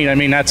first night. I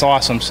mean, that's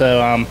awesome.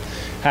 So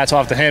hats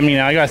off to him.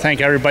 I got to thank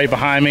everybody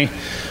behind me,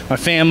 my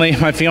family,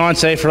 my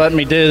fiance for letting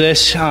me do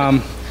this.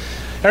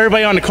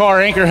 Everybody on the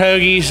car, Anchor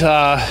Hoagies,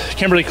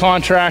 Kimberly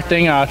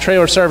Contracting,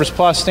 Trailer Service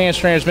Plus, Stance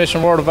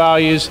Transmission, World of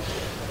Values,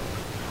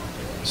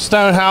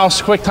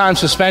 Stonehouse, Quick Time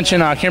Suspension,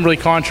 Kimberly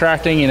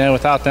Contracting.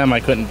 Without them, I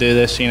couldn't do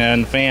this,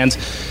 and the fans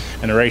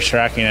and the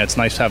racetrack. It's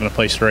nice having a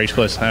place to race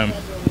close to home.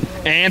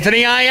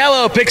 Anthony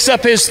Aiello picks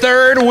up his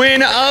 3rd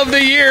win of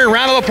the year.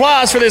 Round of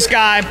applause for this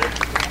guy.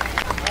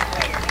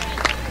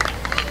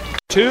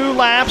 2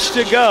 laps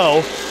to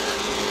go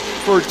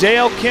for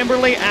Dale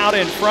Kimberly out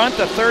in front.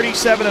 The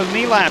 37 of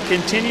Milap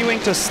continuing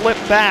to slip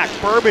back.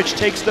 Burbage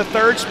takes the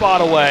 3rd spot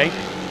away.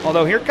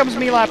 Although here comes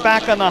Milap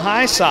back on the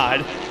high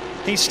side.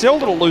 He's still a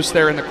little loose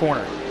there in the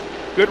corner.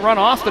 Good run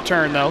off the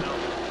turn, though.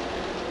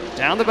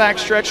 Down the back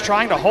stretch,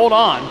 trying to hold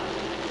on.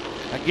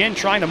 Again,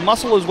 trying to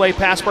muscle his way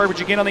past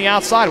Burbage again on the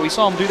outside. We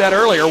saw him do that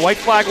earlier. White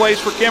flag waves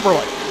for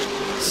Kimberly.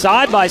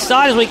 Side by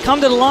side as we come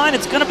to the line.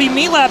 It's going to be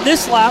Milap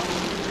this lap.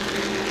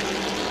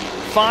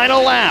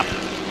 Final lap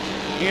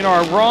in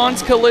our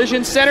Ron's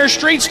Collision Center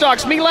Street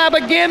Stocks. Milap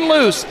again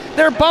loose.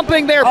 They're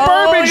bumping there.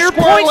 Burbage, your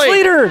points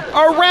leader.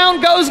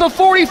 Around goes the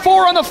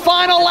 44 on the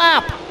final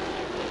lap.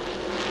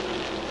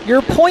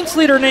 Your points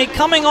leader, Nate,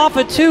 coming off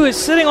at 2, is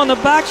sitting on the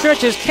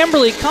backstretch as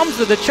Kimberly comes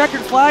to the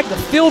checkered flag. The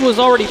field was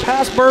already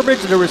past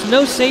Burbage. There was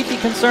no safety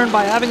concern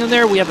by having him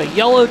there. We have a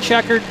yellow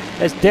checkered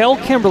as Dale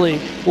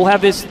Kimberly will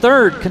have his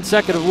 3rd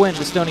consecutive win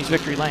to Stoney's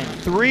Victory Lane.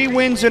 3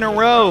 wins in a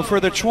row for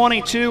the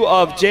 22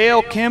 of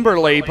Dale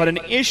Kimberly, but an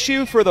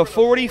issue for the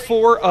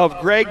 44 of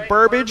Greg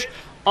Burbage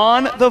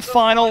on the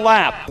final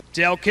lap.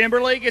 Dale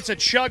Kimberly gets a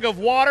chug of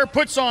water,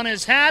 puts on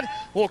his hat,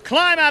 will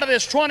climb out of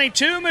this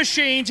 22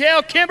 machine.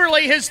 Dale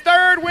Kimberly, his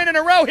 3rd win in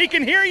a row. He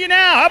can hear you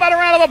now. How about a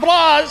round of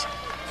applause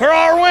for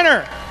our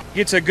winner?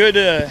 Gets a good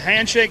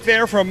handshake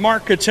there from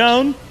Mark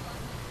Catone.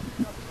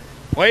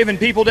 Waving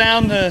people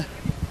down to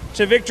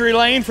Victory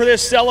Lane for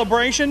this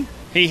celebration.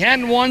 He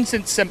hadn't won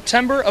since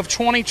September of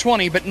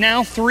 2020, but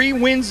now 3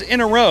 wins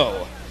in a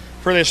row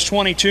for this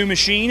 22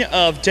 machine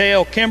of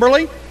Dale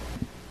Kimberly.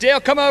 Dale,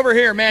 come over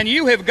here, man.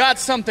 You have got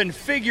something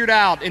figured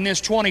out in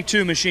this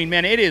 22 machine,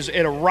 man. It is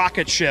a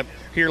rocket ship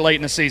here late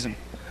in the season.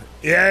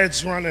 Yeah,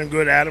 it's running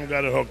good. Adam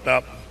got it hooked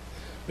up.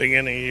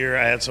 Beginning of the year,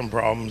 I had some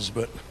problems,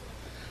 but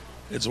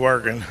it's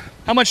working.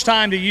 How much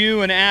time do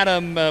you and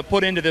Adam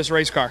put into this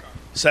race car?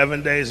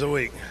 7 days a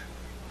week,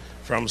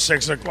 from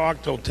 6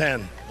 o'clock till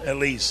 10 at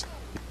least.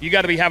 You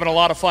got to be having a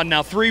lot of fun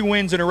now. 3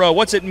 wins in a row.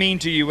 What's it mean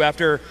to you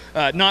after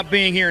not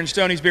being here in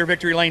Stoney's Beer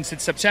Victory Lane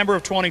since September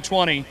of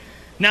 2020?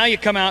 Now you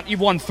come out, you've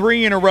won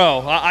 3 in a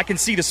row. I can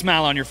see the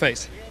smile on your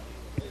face.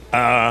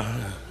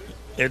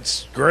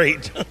 It's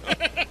great.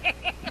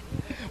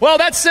 Well,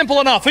 that's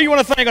simple enough. Who you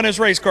want to thank on this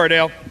race car,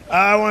 Dale?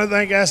 I want to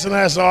thank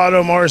S&S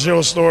Auto,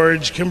 Marshall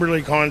Storage,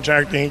 Kimberly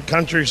Contracting,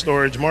 Country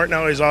Storage,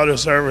 Martinelli's Auto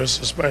Service,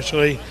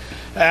 especially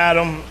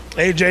Adam.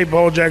 AJ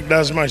Boljek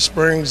does my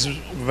springs,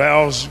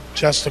 valves,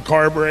 just the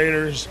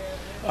carburetors.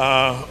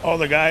 All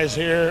the guys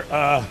here.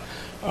 I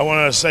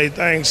want to say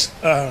thanks.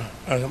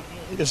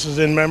 This is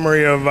in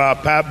memory of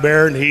Pat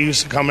Baird. He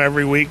used to come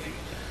every week,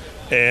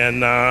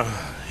 and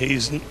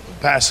he's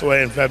passed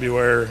away in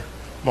February,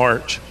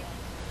 March.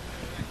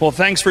 Well,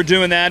 thanks for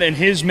doing that in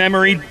his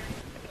memory.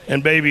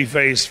 And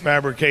Babyface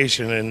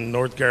Fabrication in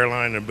North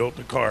Carolina built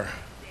the car.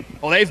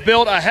 Well, they've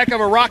built a heck of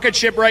a rocket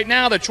ship right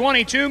now. The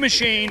 22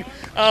 machine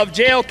of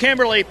Dale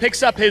Kimberly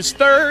picks up his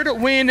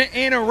 3rd win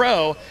in a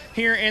row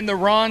here in the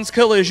Ron's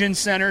Collision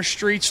Center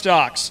Street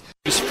Stocks.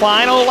 His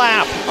final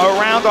lap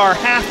around our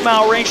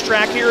half-mile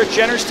racetrack here at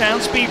Jennerstown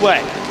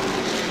Speedway.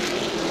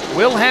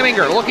 Will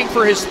Heminger looking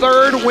for his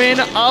 3rd win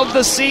of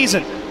the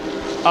season.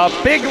 A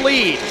big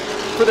lead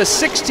for the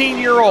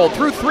 16-year-old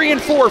through 3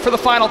 and 4 for the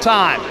final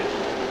time.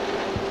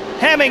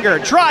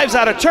 Heminger drives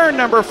out of turn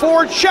number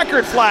 4.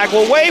 Checkered flag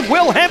will wave.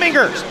 Will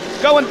Hemminger's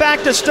going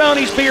back to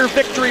Stoney's Beer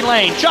victory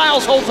lane.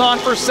 Giles holds on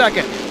for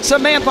 2nd.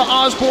 Samantha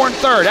Osborne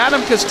 3rd.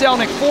 Adam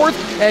Kostelnik 4th.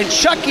 And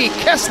Chucky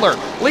Kessler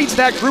leads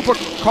that group of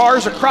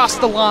cars across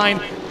the line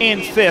in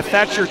 5th.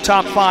 That's your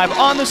top 5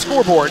 on the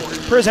scoreboard,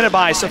 presented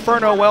by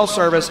Saferno Well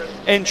Service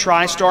and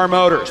TriStar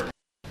Motors.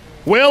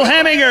 Will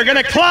Heminger going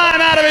to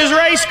climb out of his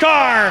race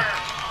car.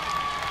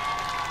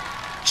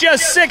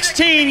 Just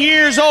 16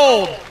 years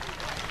old.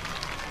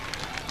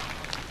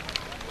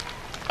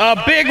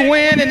 A big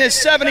win in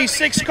this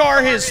 76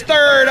 car, his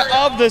 3rd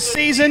of the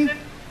season.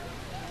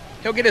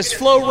 He'll get his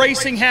Flow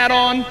Racing hat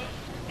on,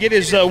 get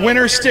his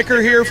winner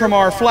sticker here from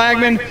our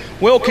flagman.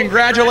 Will,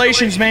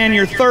 congratulations, man,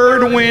 your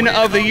 3rd win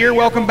of the year.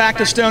 Welcome back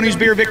to Stoney's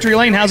Beer Victory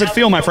Lane. How's it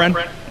feel, my friend?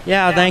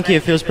 Yeah, thank you.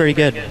 It feels pretty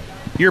good.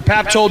 Your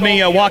pap told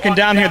me walking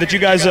down here that you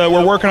guys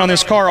were working on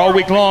this car all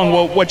week long.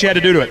 Well, what you had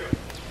to do to it?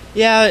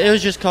 Yeah, it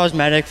was just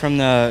cosmetic from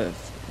the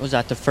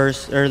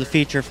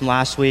feature from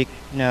last week.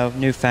 You know,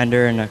 new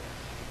fender and a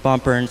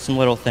bumper and some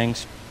little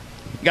things.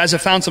 You guys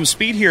have found some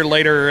speed here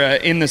later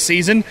in the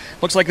season.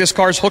 Looks like this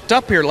car's hooked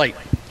up here late.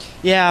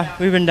 Yeah,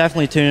 we've been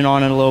definitely tuning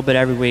on it a little bit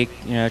every week,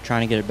 you know,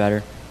 trying to get it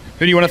better.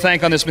 Who do you want to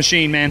thank on this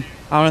machine, man?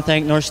 I want to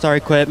thank North Star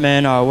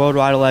Equipment,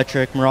 Worldwide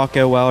Electric,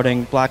 Morocco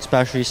Welding, Black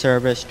Specialty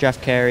Service,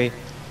 Jeff Carey,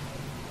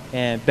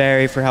 and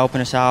Barry for helping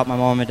us out, my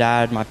mom and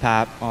dad, my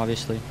pap,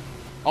 obviously.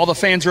 All the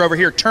fans are over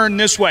here. Turn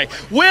this way.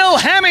 Will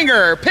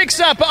Heminger picks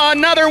up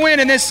another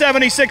win in this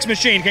 76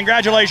 machine.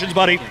 Congratulations,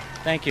 buddy.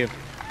 Thank you.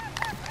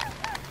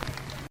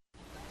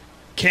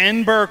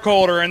 Ken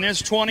Burkholder in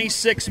this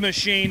 26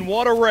 machine.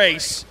 What a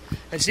race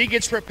as he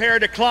gets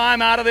prepared to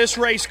climb out of this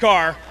race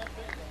car.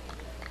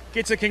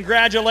 Gets a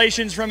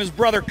congratulations from his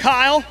brother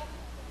Kyle.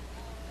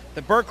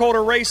 The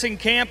Burkholder Racing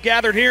Camp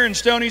gathered here in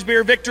Stoney's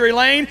Beer Victory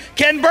Lane.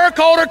 Ken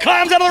Burkholder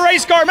climbs out of the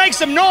race car, makes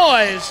some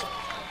noise.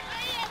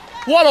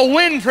 What a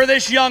win for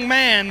this young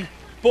man.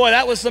 Boy,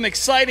 that was some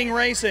exciting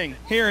racing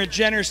here at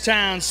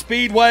Jennerstown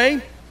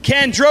Speedway.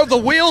 Ken drove the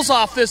wheels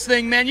off this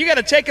thing, man. You got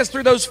to take us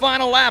through those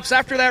final laps.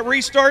 After that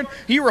restart,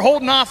 you were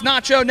holding off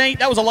Nacho Nate.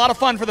 That was a lot of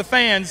fun for the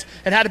fans.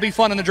 It had to be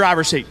fun in the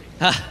driver's seat.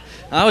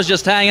 I was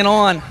just hanging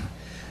on.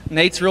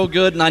 Nate's real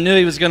good, and I knew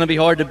he was going to be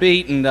hard to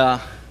beat, and I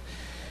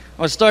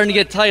was starting to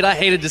get tight. I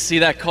hated to see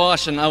that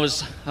caution. I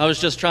was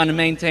just trying to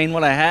maintain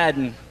what I had,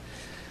 and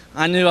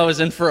I knew I was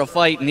in for a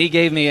fight, and he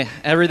gave me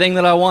everything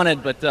that I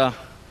wanted. But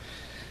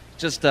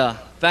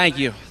thank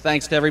you.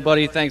 Thanks to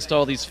everybody. Thanks to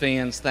all these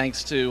fans.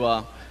 Thanks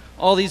to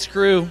all these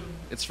crew.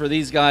 It's for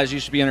these guys. You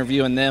should be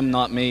interviewing them,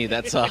 not me.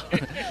 That's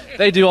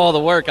they do all the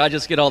work. I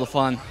just get all the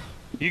fun.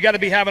 You got to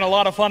be having a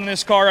lot of fun in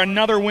this car.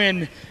 Another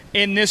win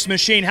in this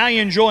machine. How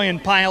you enjoying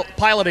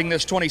piloting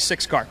this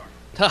 26 car?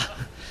 I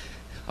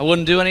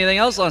wouldn't do anything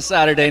else on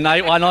Saturday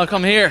night. Why not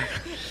come here?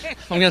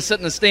 I'm going to sit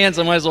in the stands.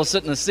 I might as well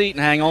sit in the seat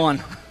and hang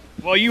on.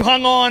 Well, you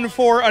hung on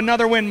for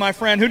another win, my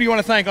friend. Who do you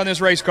want to thank on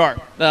this race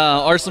car?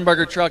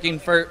 Arsenberger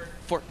Trucking.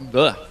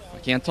 I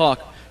can't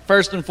talk.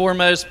 First and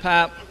foremost,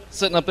 Pap,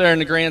 sitting up there in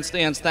the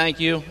grandstands, thank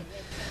you.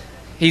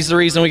 He's the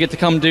reason we get to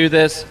come do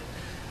this.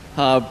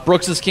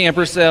 Brooks's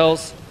Camper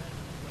Sales,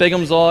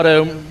 Bigham's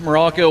Auto,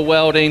 Morocco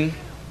Welding,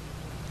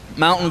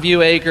 Mountain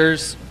View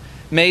Acres,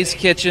 May's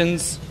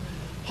Kitchens,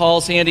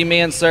 Hall's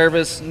Handyman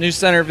Service, New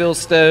Centerville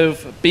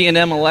Stove,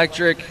 B&M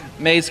Electric,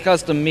 May's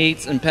Custom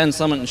Meats, and Penn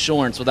Summit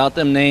Insurance. Without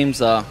them names,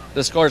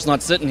 this car's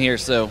not sitting here,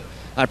 so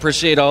I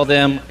appreciate all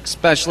them.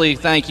 Especially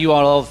thank you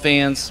all the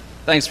fans.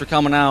 Thanks for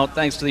coming out.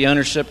 Thanks to the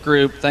ownership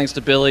group. Thanks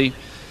to Billy.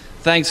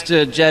 Thanks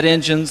to Jet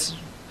Engines.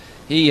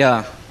 He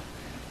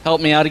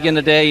helped me out again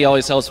today. He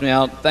always helps me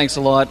out. Thanks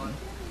a lot.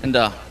 And,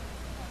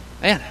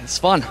 man, it's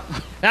fun.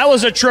 That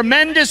was a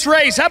tremendous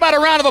race. How about a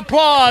round of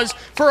applause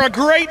for a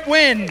great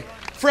win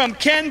from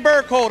Ken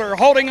Burkholder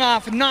holding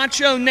off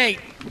Nacho Nate.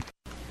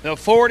 The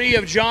 40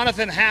 of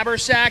Jonathan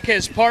Habersack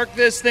has parked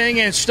this thing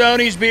in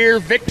Stoney's Beer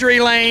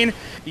Victory Lane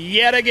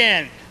yet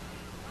again.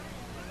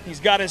 He's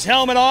got his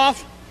helmet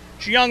off.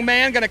 This young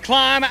man going to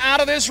climb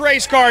out of this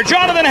race car.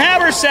 Jonathan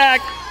Habersack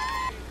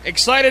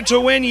excited to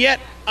win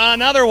yet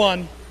another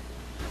one.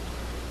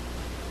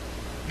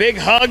 Big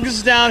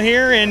hugs down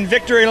here in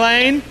Victory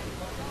Lane.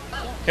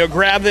 He'll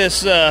grab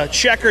this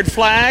checkered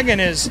flag and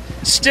his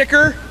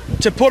sticker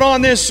to put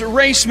on this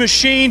race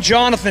machine.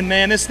 Jonathan,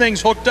 man, this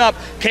thing's hooked up.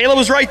 Kayla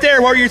was right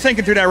there. What were you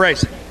thinking through that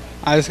race?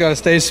 I just got to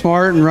stay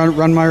smart and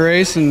run my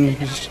race and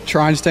just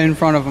try and stay in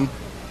front of them.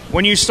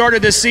 When you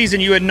started this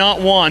season, you had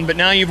not won, but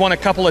now you've won a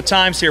couple of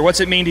times here. What's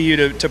it mean to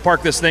you to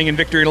park this thing in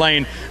Victory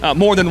Lane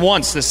more than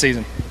once this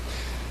season?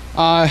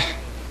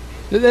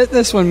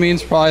 This one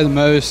means probably the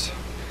most.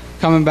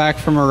 Coming back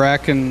from a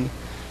wreck and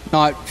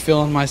not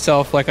feeling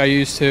myself like I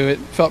used to. It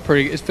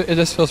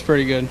just feels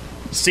pretty good.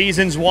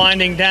 Season's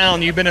winding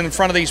down. You've been in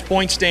front of these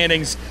point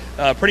standings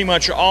pretty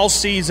much all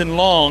season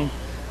long.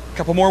 A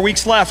couple more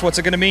weeks left. What's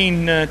it going to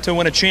mean to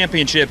win a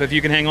championship if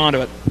you can hang on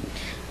to it?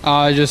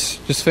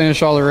 Just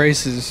finish all the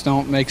races.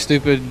 Don't make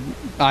stupid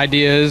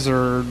ideas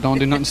or don't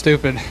do nothing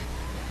stupid.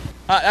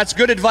 That's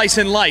good advice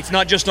in life,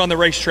 not just on the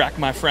racetrack,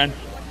 my friend.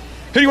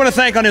 Who do you want to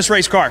thank on this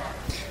race car?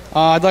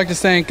 I'd like to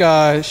thank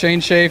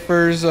Shane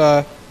Schaefer's,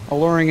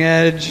 Alluring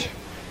Edge,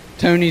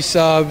 Tony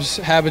Subs,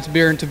 Habits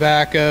Beer and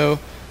Tobacco,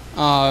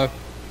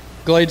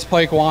 Glades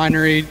Pike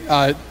Winery,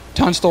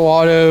 Tunstall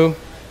Auto,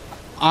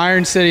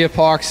 Iron City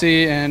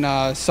Epoxy,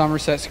 and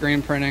Somerset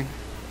Screen Printing,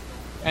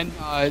 and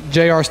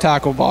JR's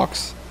Tackle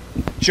Box.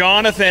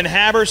 Jonathan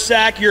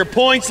Habersack, your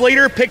points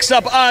leader, picks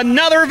up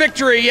another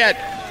victory yet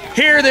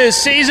here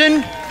this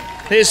season.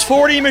 His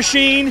 40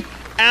 machine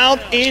out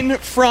in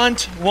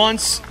front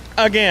once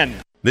again.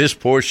 This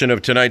portion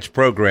of tonight's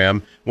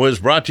program was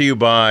brought to you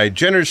by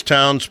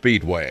Jennerstown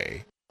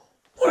Speedway. I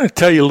want to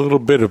tell you a little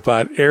bit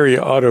about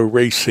Area Auto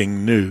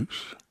Racing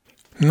News.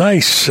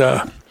 Nice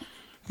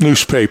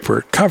newspaper.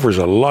 It covers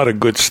a lot of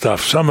good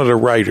stuff. Some of the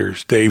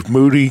writers, Dave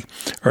Moody,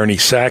 Ernie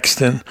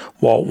Saxton,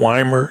 Walt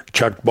Weimer,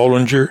 Chuck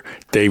Bollinger,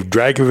 Dave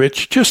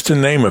Dragovich, just to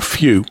name a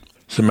few.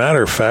 As a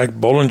matter of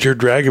fact, Bollinger,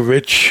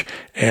 Dragovich,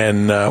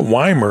 and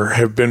Weimer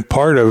have been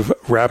part of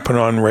Rappin'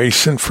 on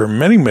Racing for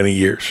many, many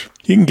years.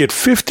 You can get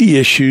 50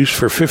 issues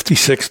for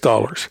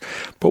 $56.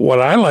 But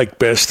what I like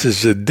best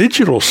is the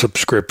digital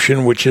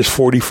subscription, which is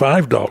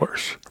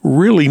 $45.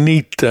 Really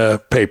neat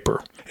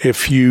paper.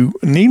 If you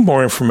need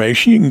more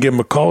information, you can give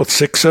them a call at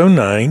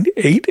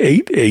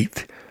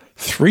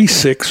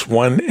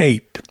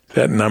 609-888-3618.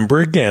 That number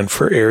again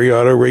for Area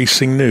Auto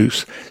Racing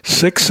News,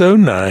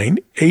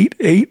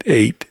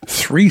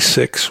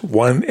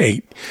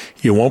 609-888-3618.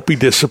 You won't be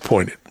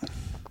disappointed.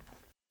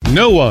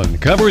 No one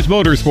covers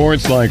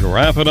motorsports like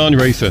Rappin' on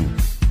Racing.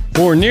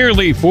 For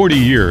nearly 40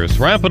 years,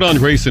 Rappin' on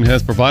Racing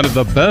has provided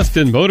the best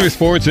in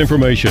motorsports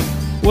information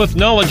with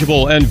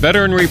knowledgeable and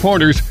veteran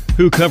reporters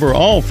who cover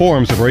all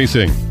forms of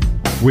racing.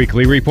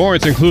 Weekly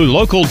reports include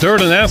local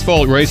dirt and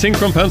asphalt racing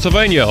from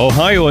Pennsylvania,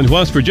 Ohio, and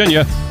West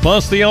Virginia,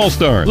 plus the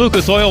All-Star,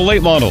 Lucas Oil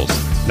late models,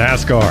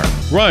 NASCAR,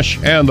 Rush,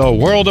 and the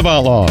World of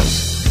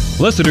Outlaws.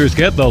 Listeners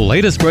get the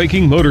latest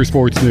breaking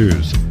motorsports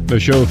news. The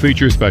show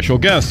features special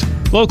guests,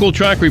 local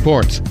track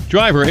reports,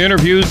 driver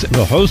interviews.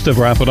 The host of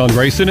Rappin' on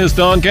Racing is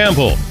Don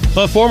Gamble,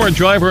 a former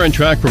driver and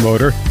track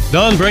promoter.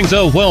 Don brings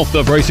a wealth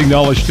of racing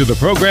knowledge to the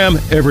program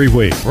every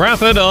week.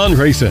 Rappin' on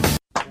Racing.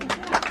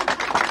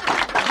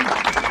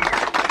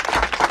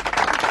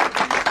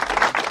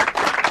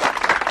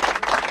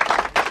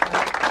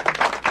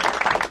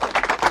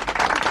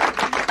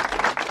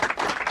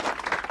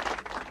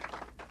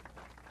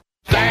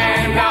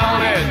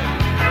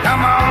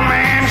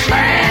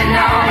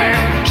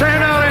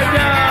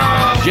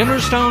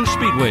 Jennerstown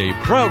Speedway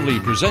proudly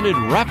presented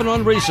Rappin'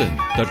 on Racing,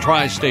 the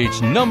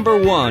Tri-State's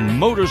 #1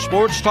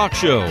 motorsports talk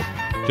show.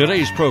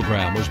 Today's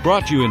program was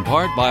brought to you in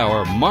part by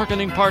our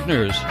marketing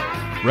partners.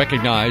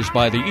 Recognized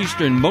by the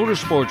Eastern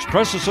Motorsports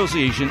Press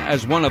Association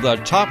as one of the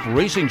top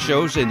racing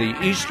shows in the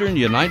Eastern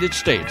United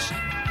States.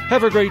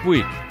 Have a great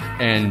week,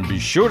 and be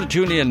sure to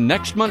tune in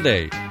next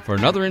Monday for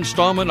another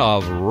installment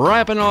of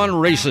Rappin' on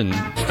Racing.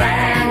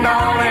 Stand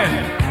on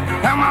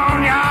it, come on.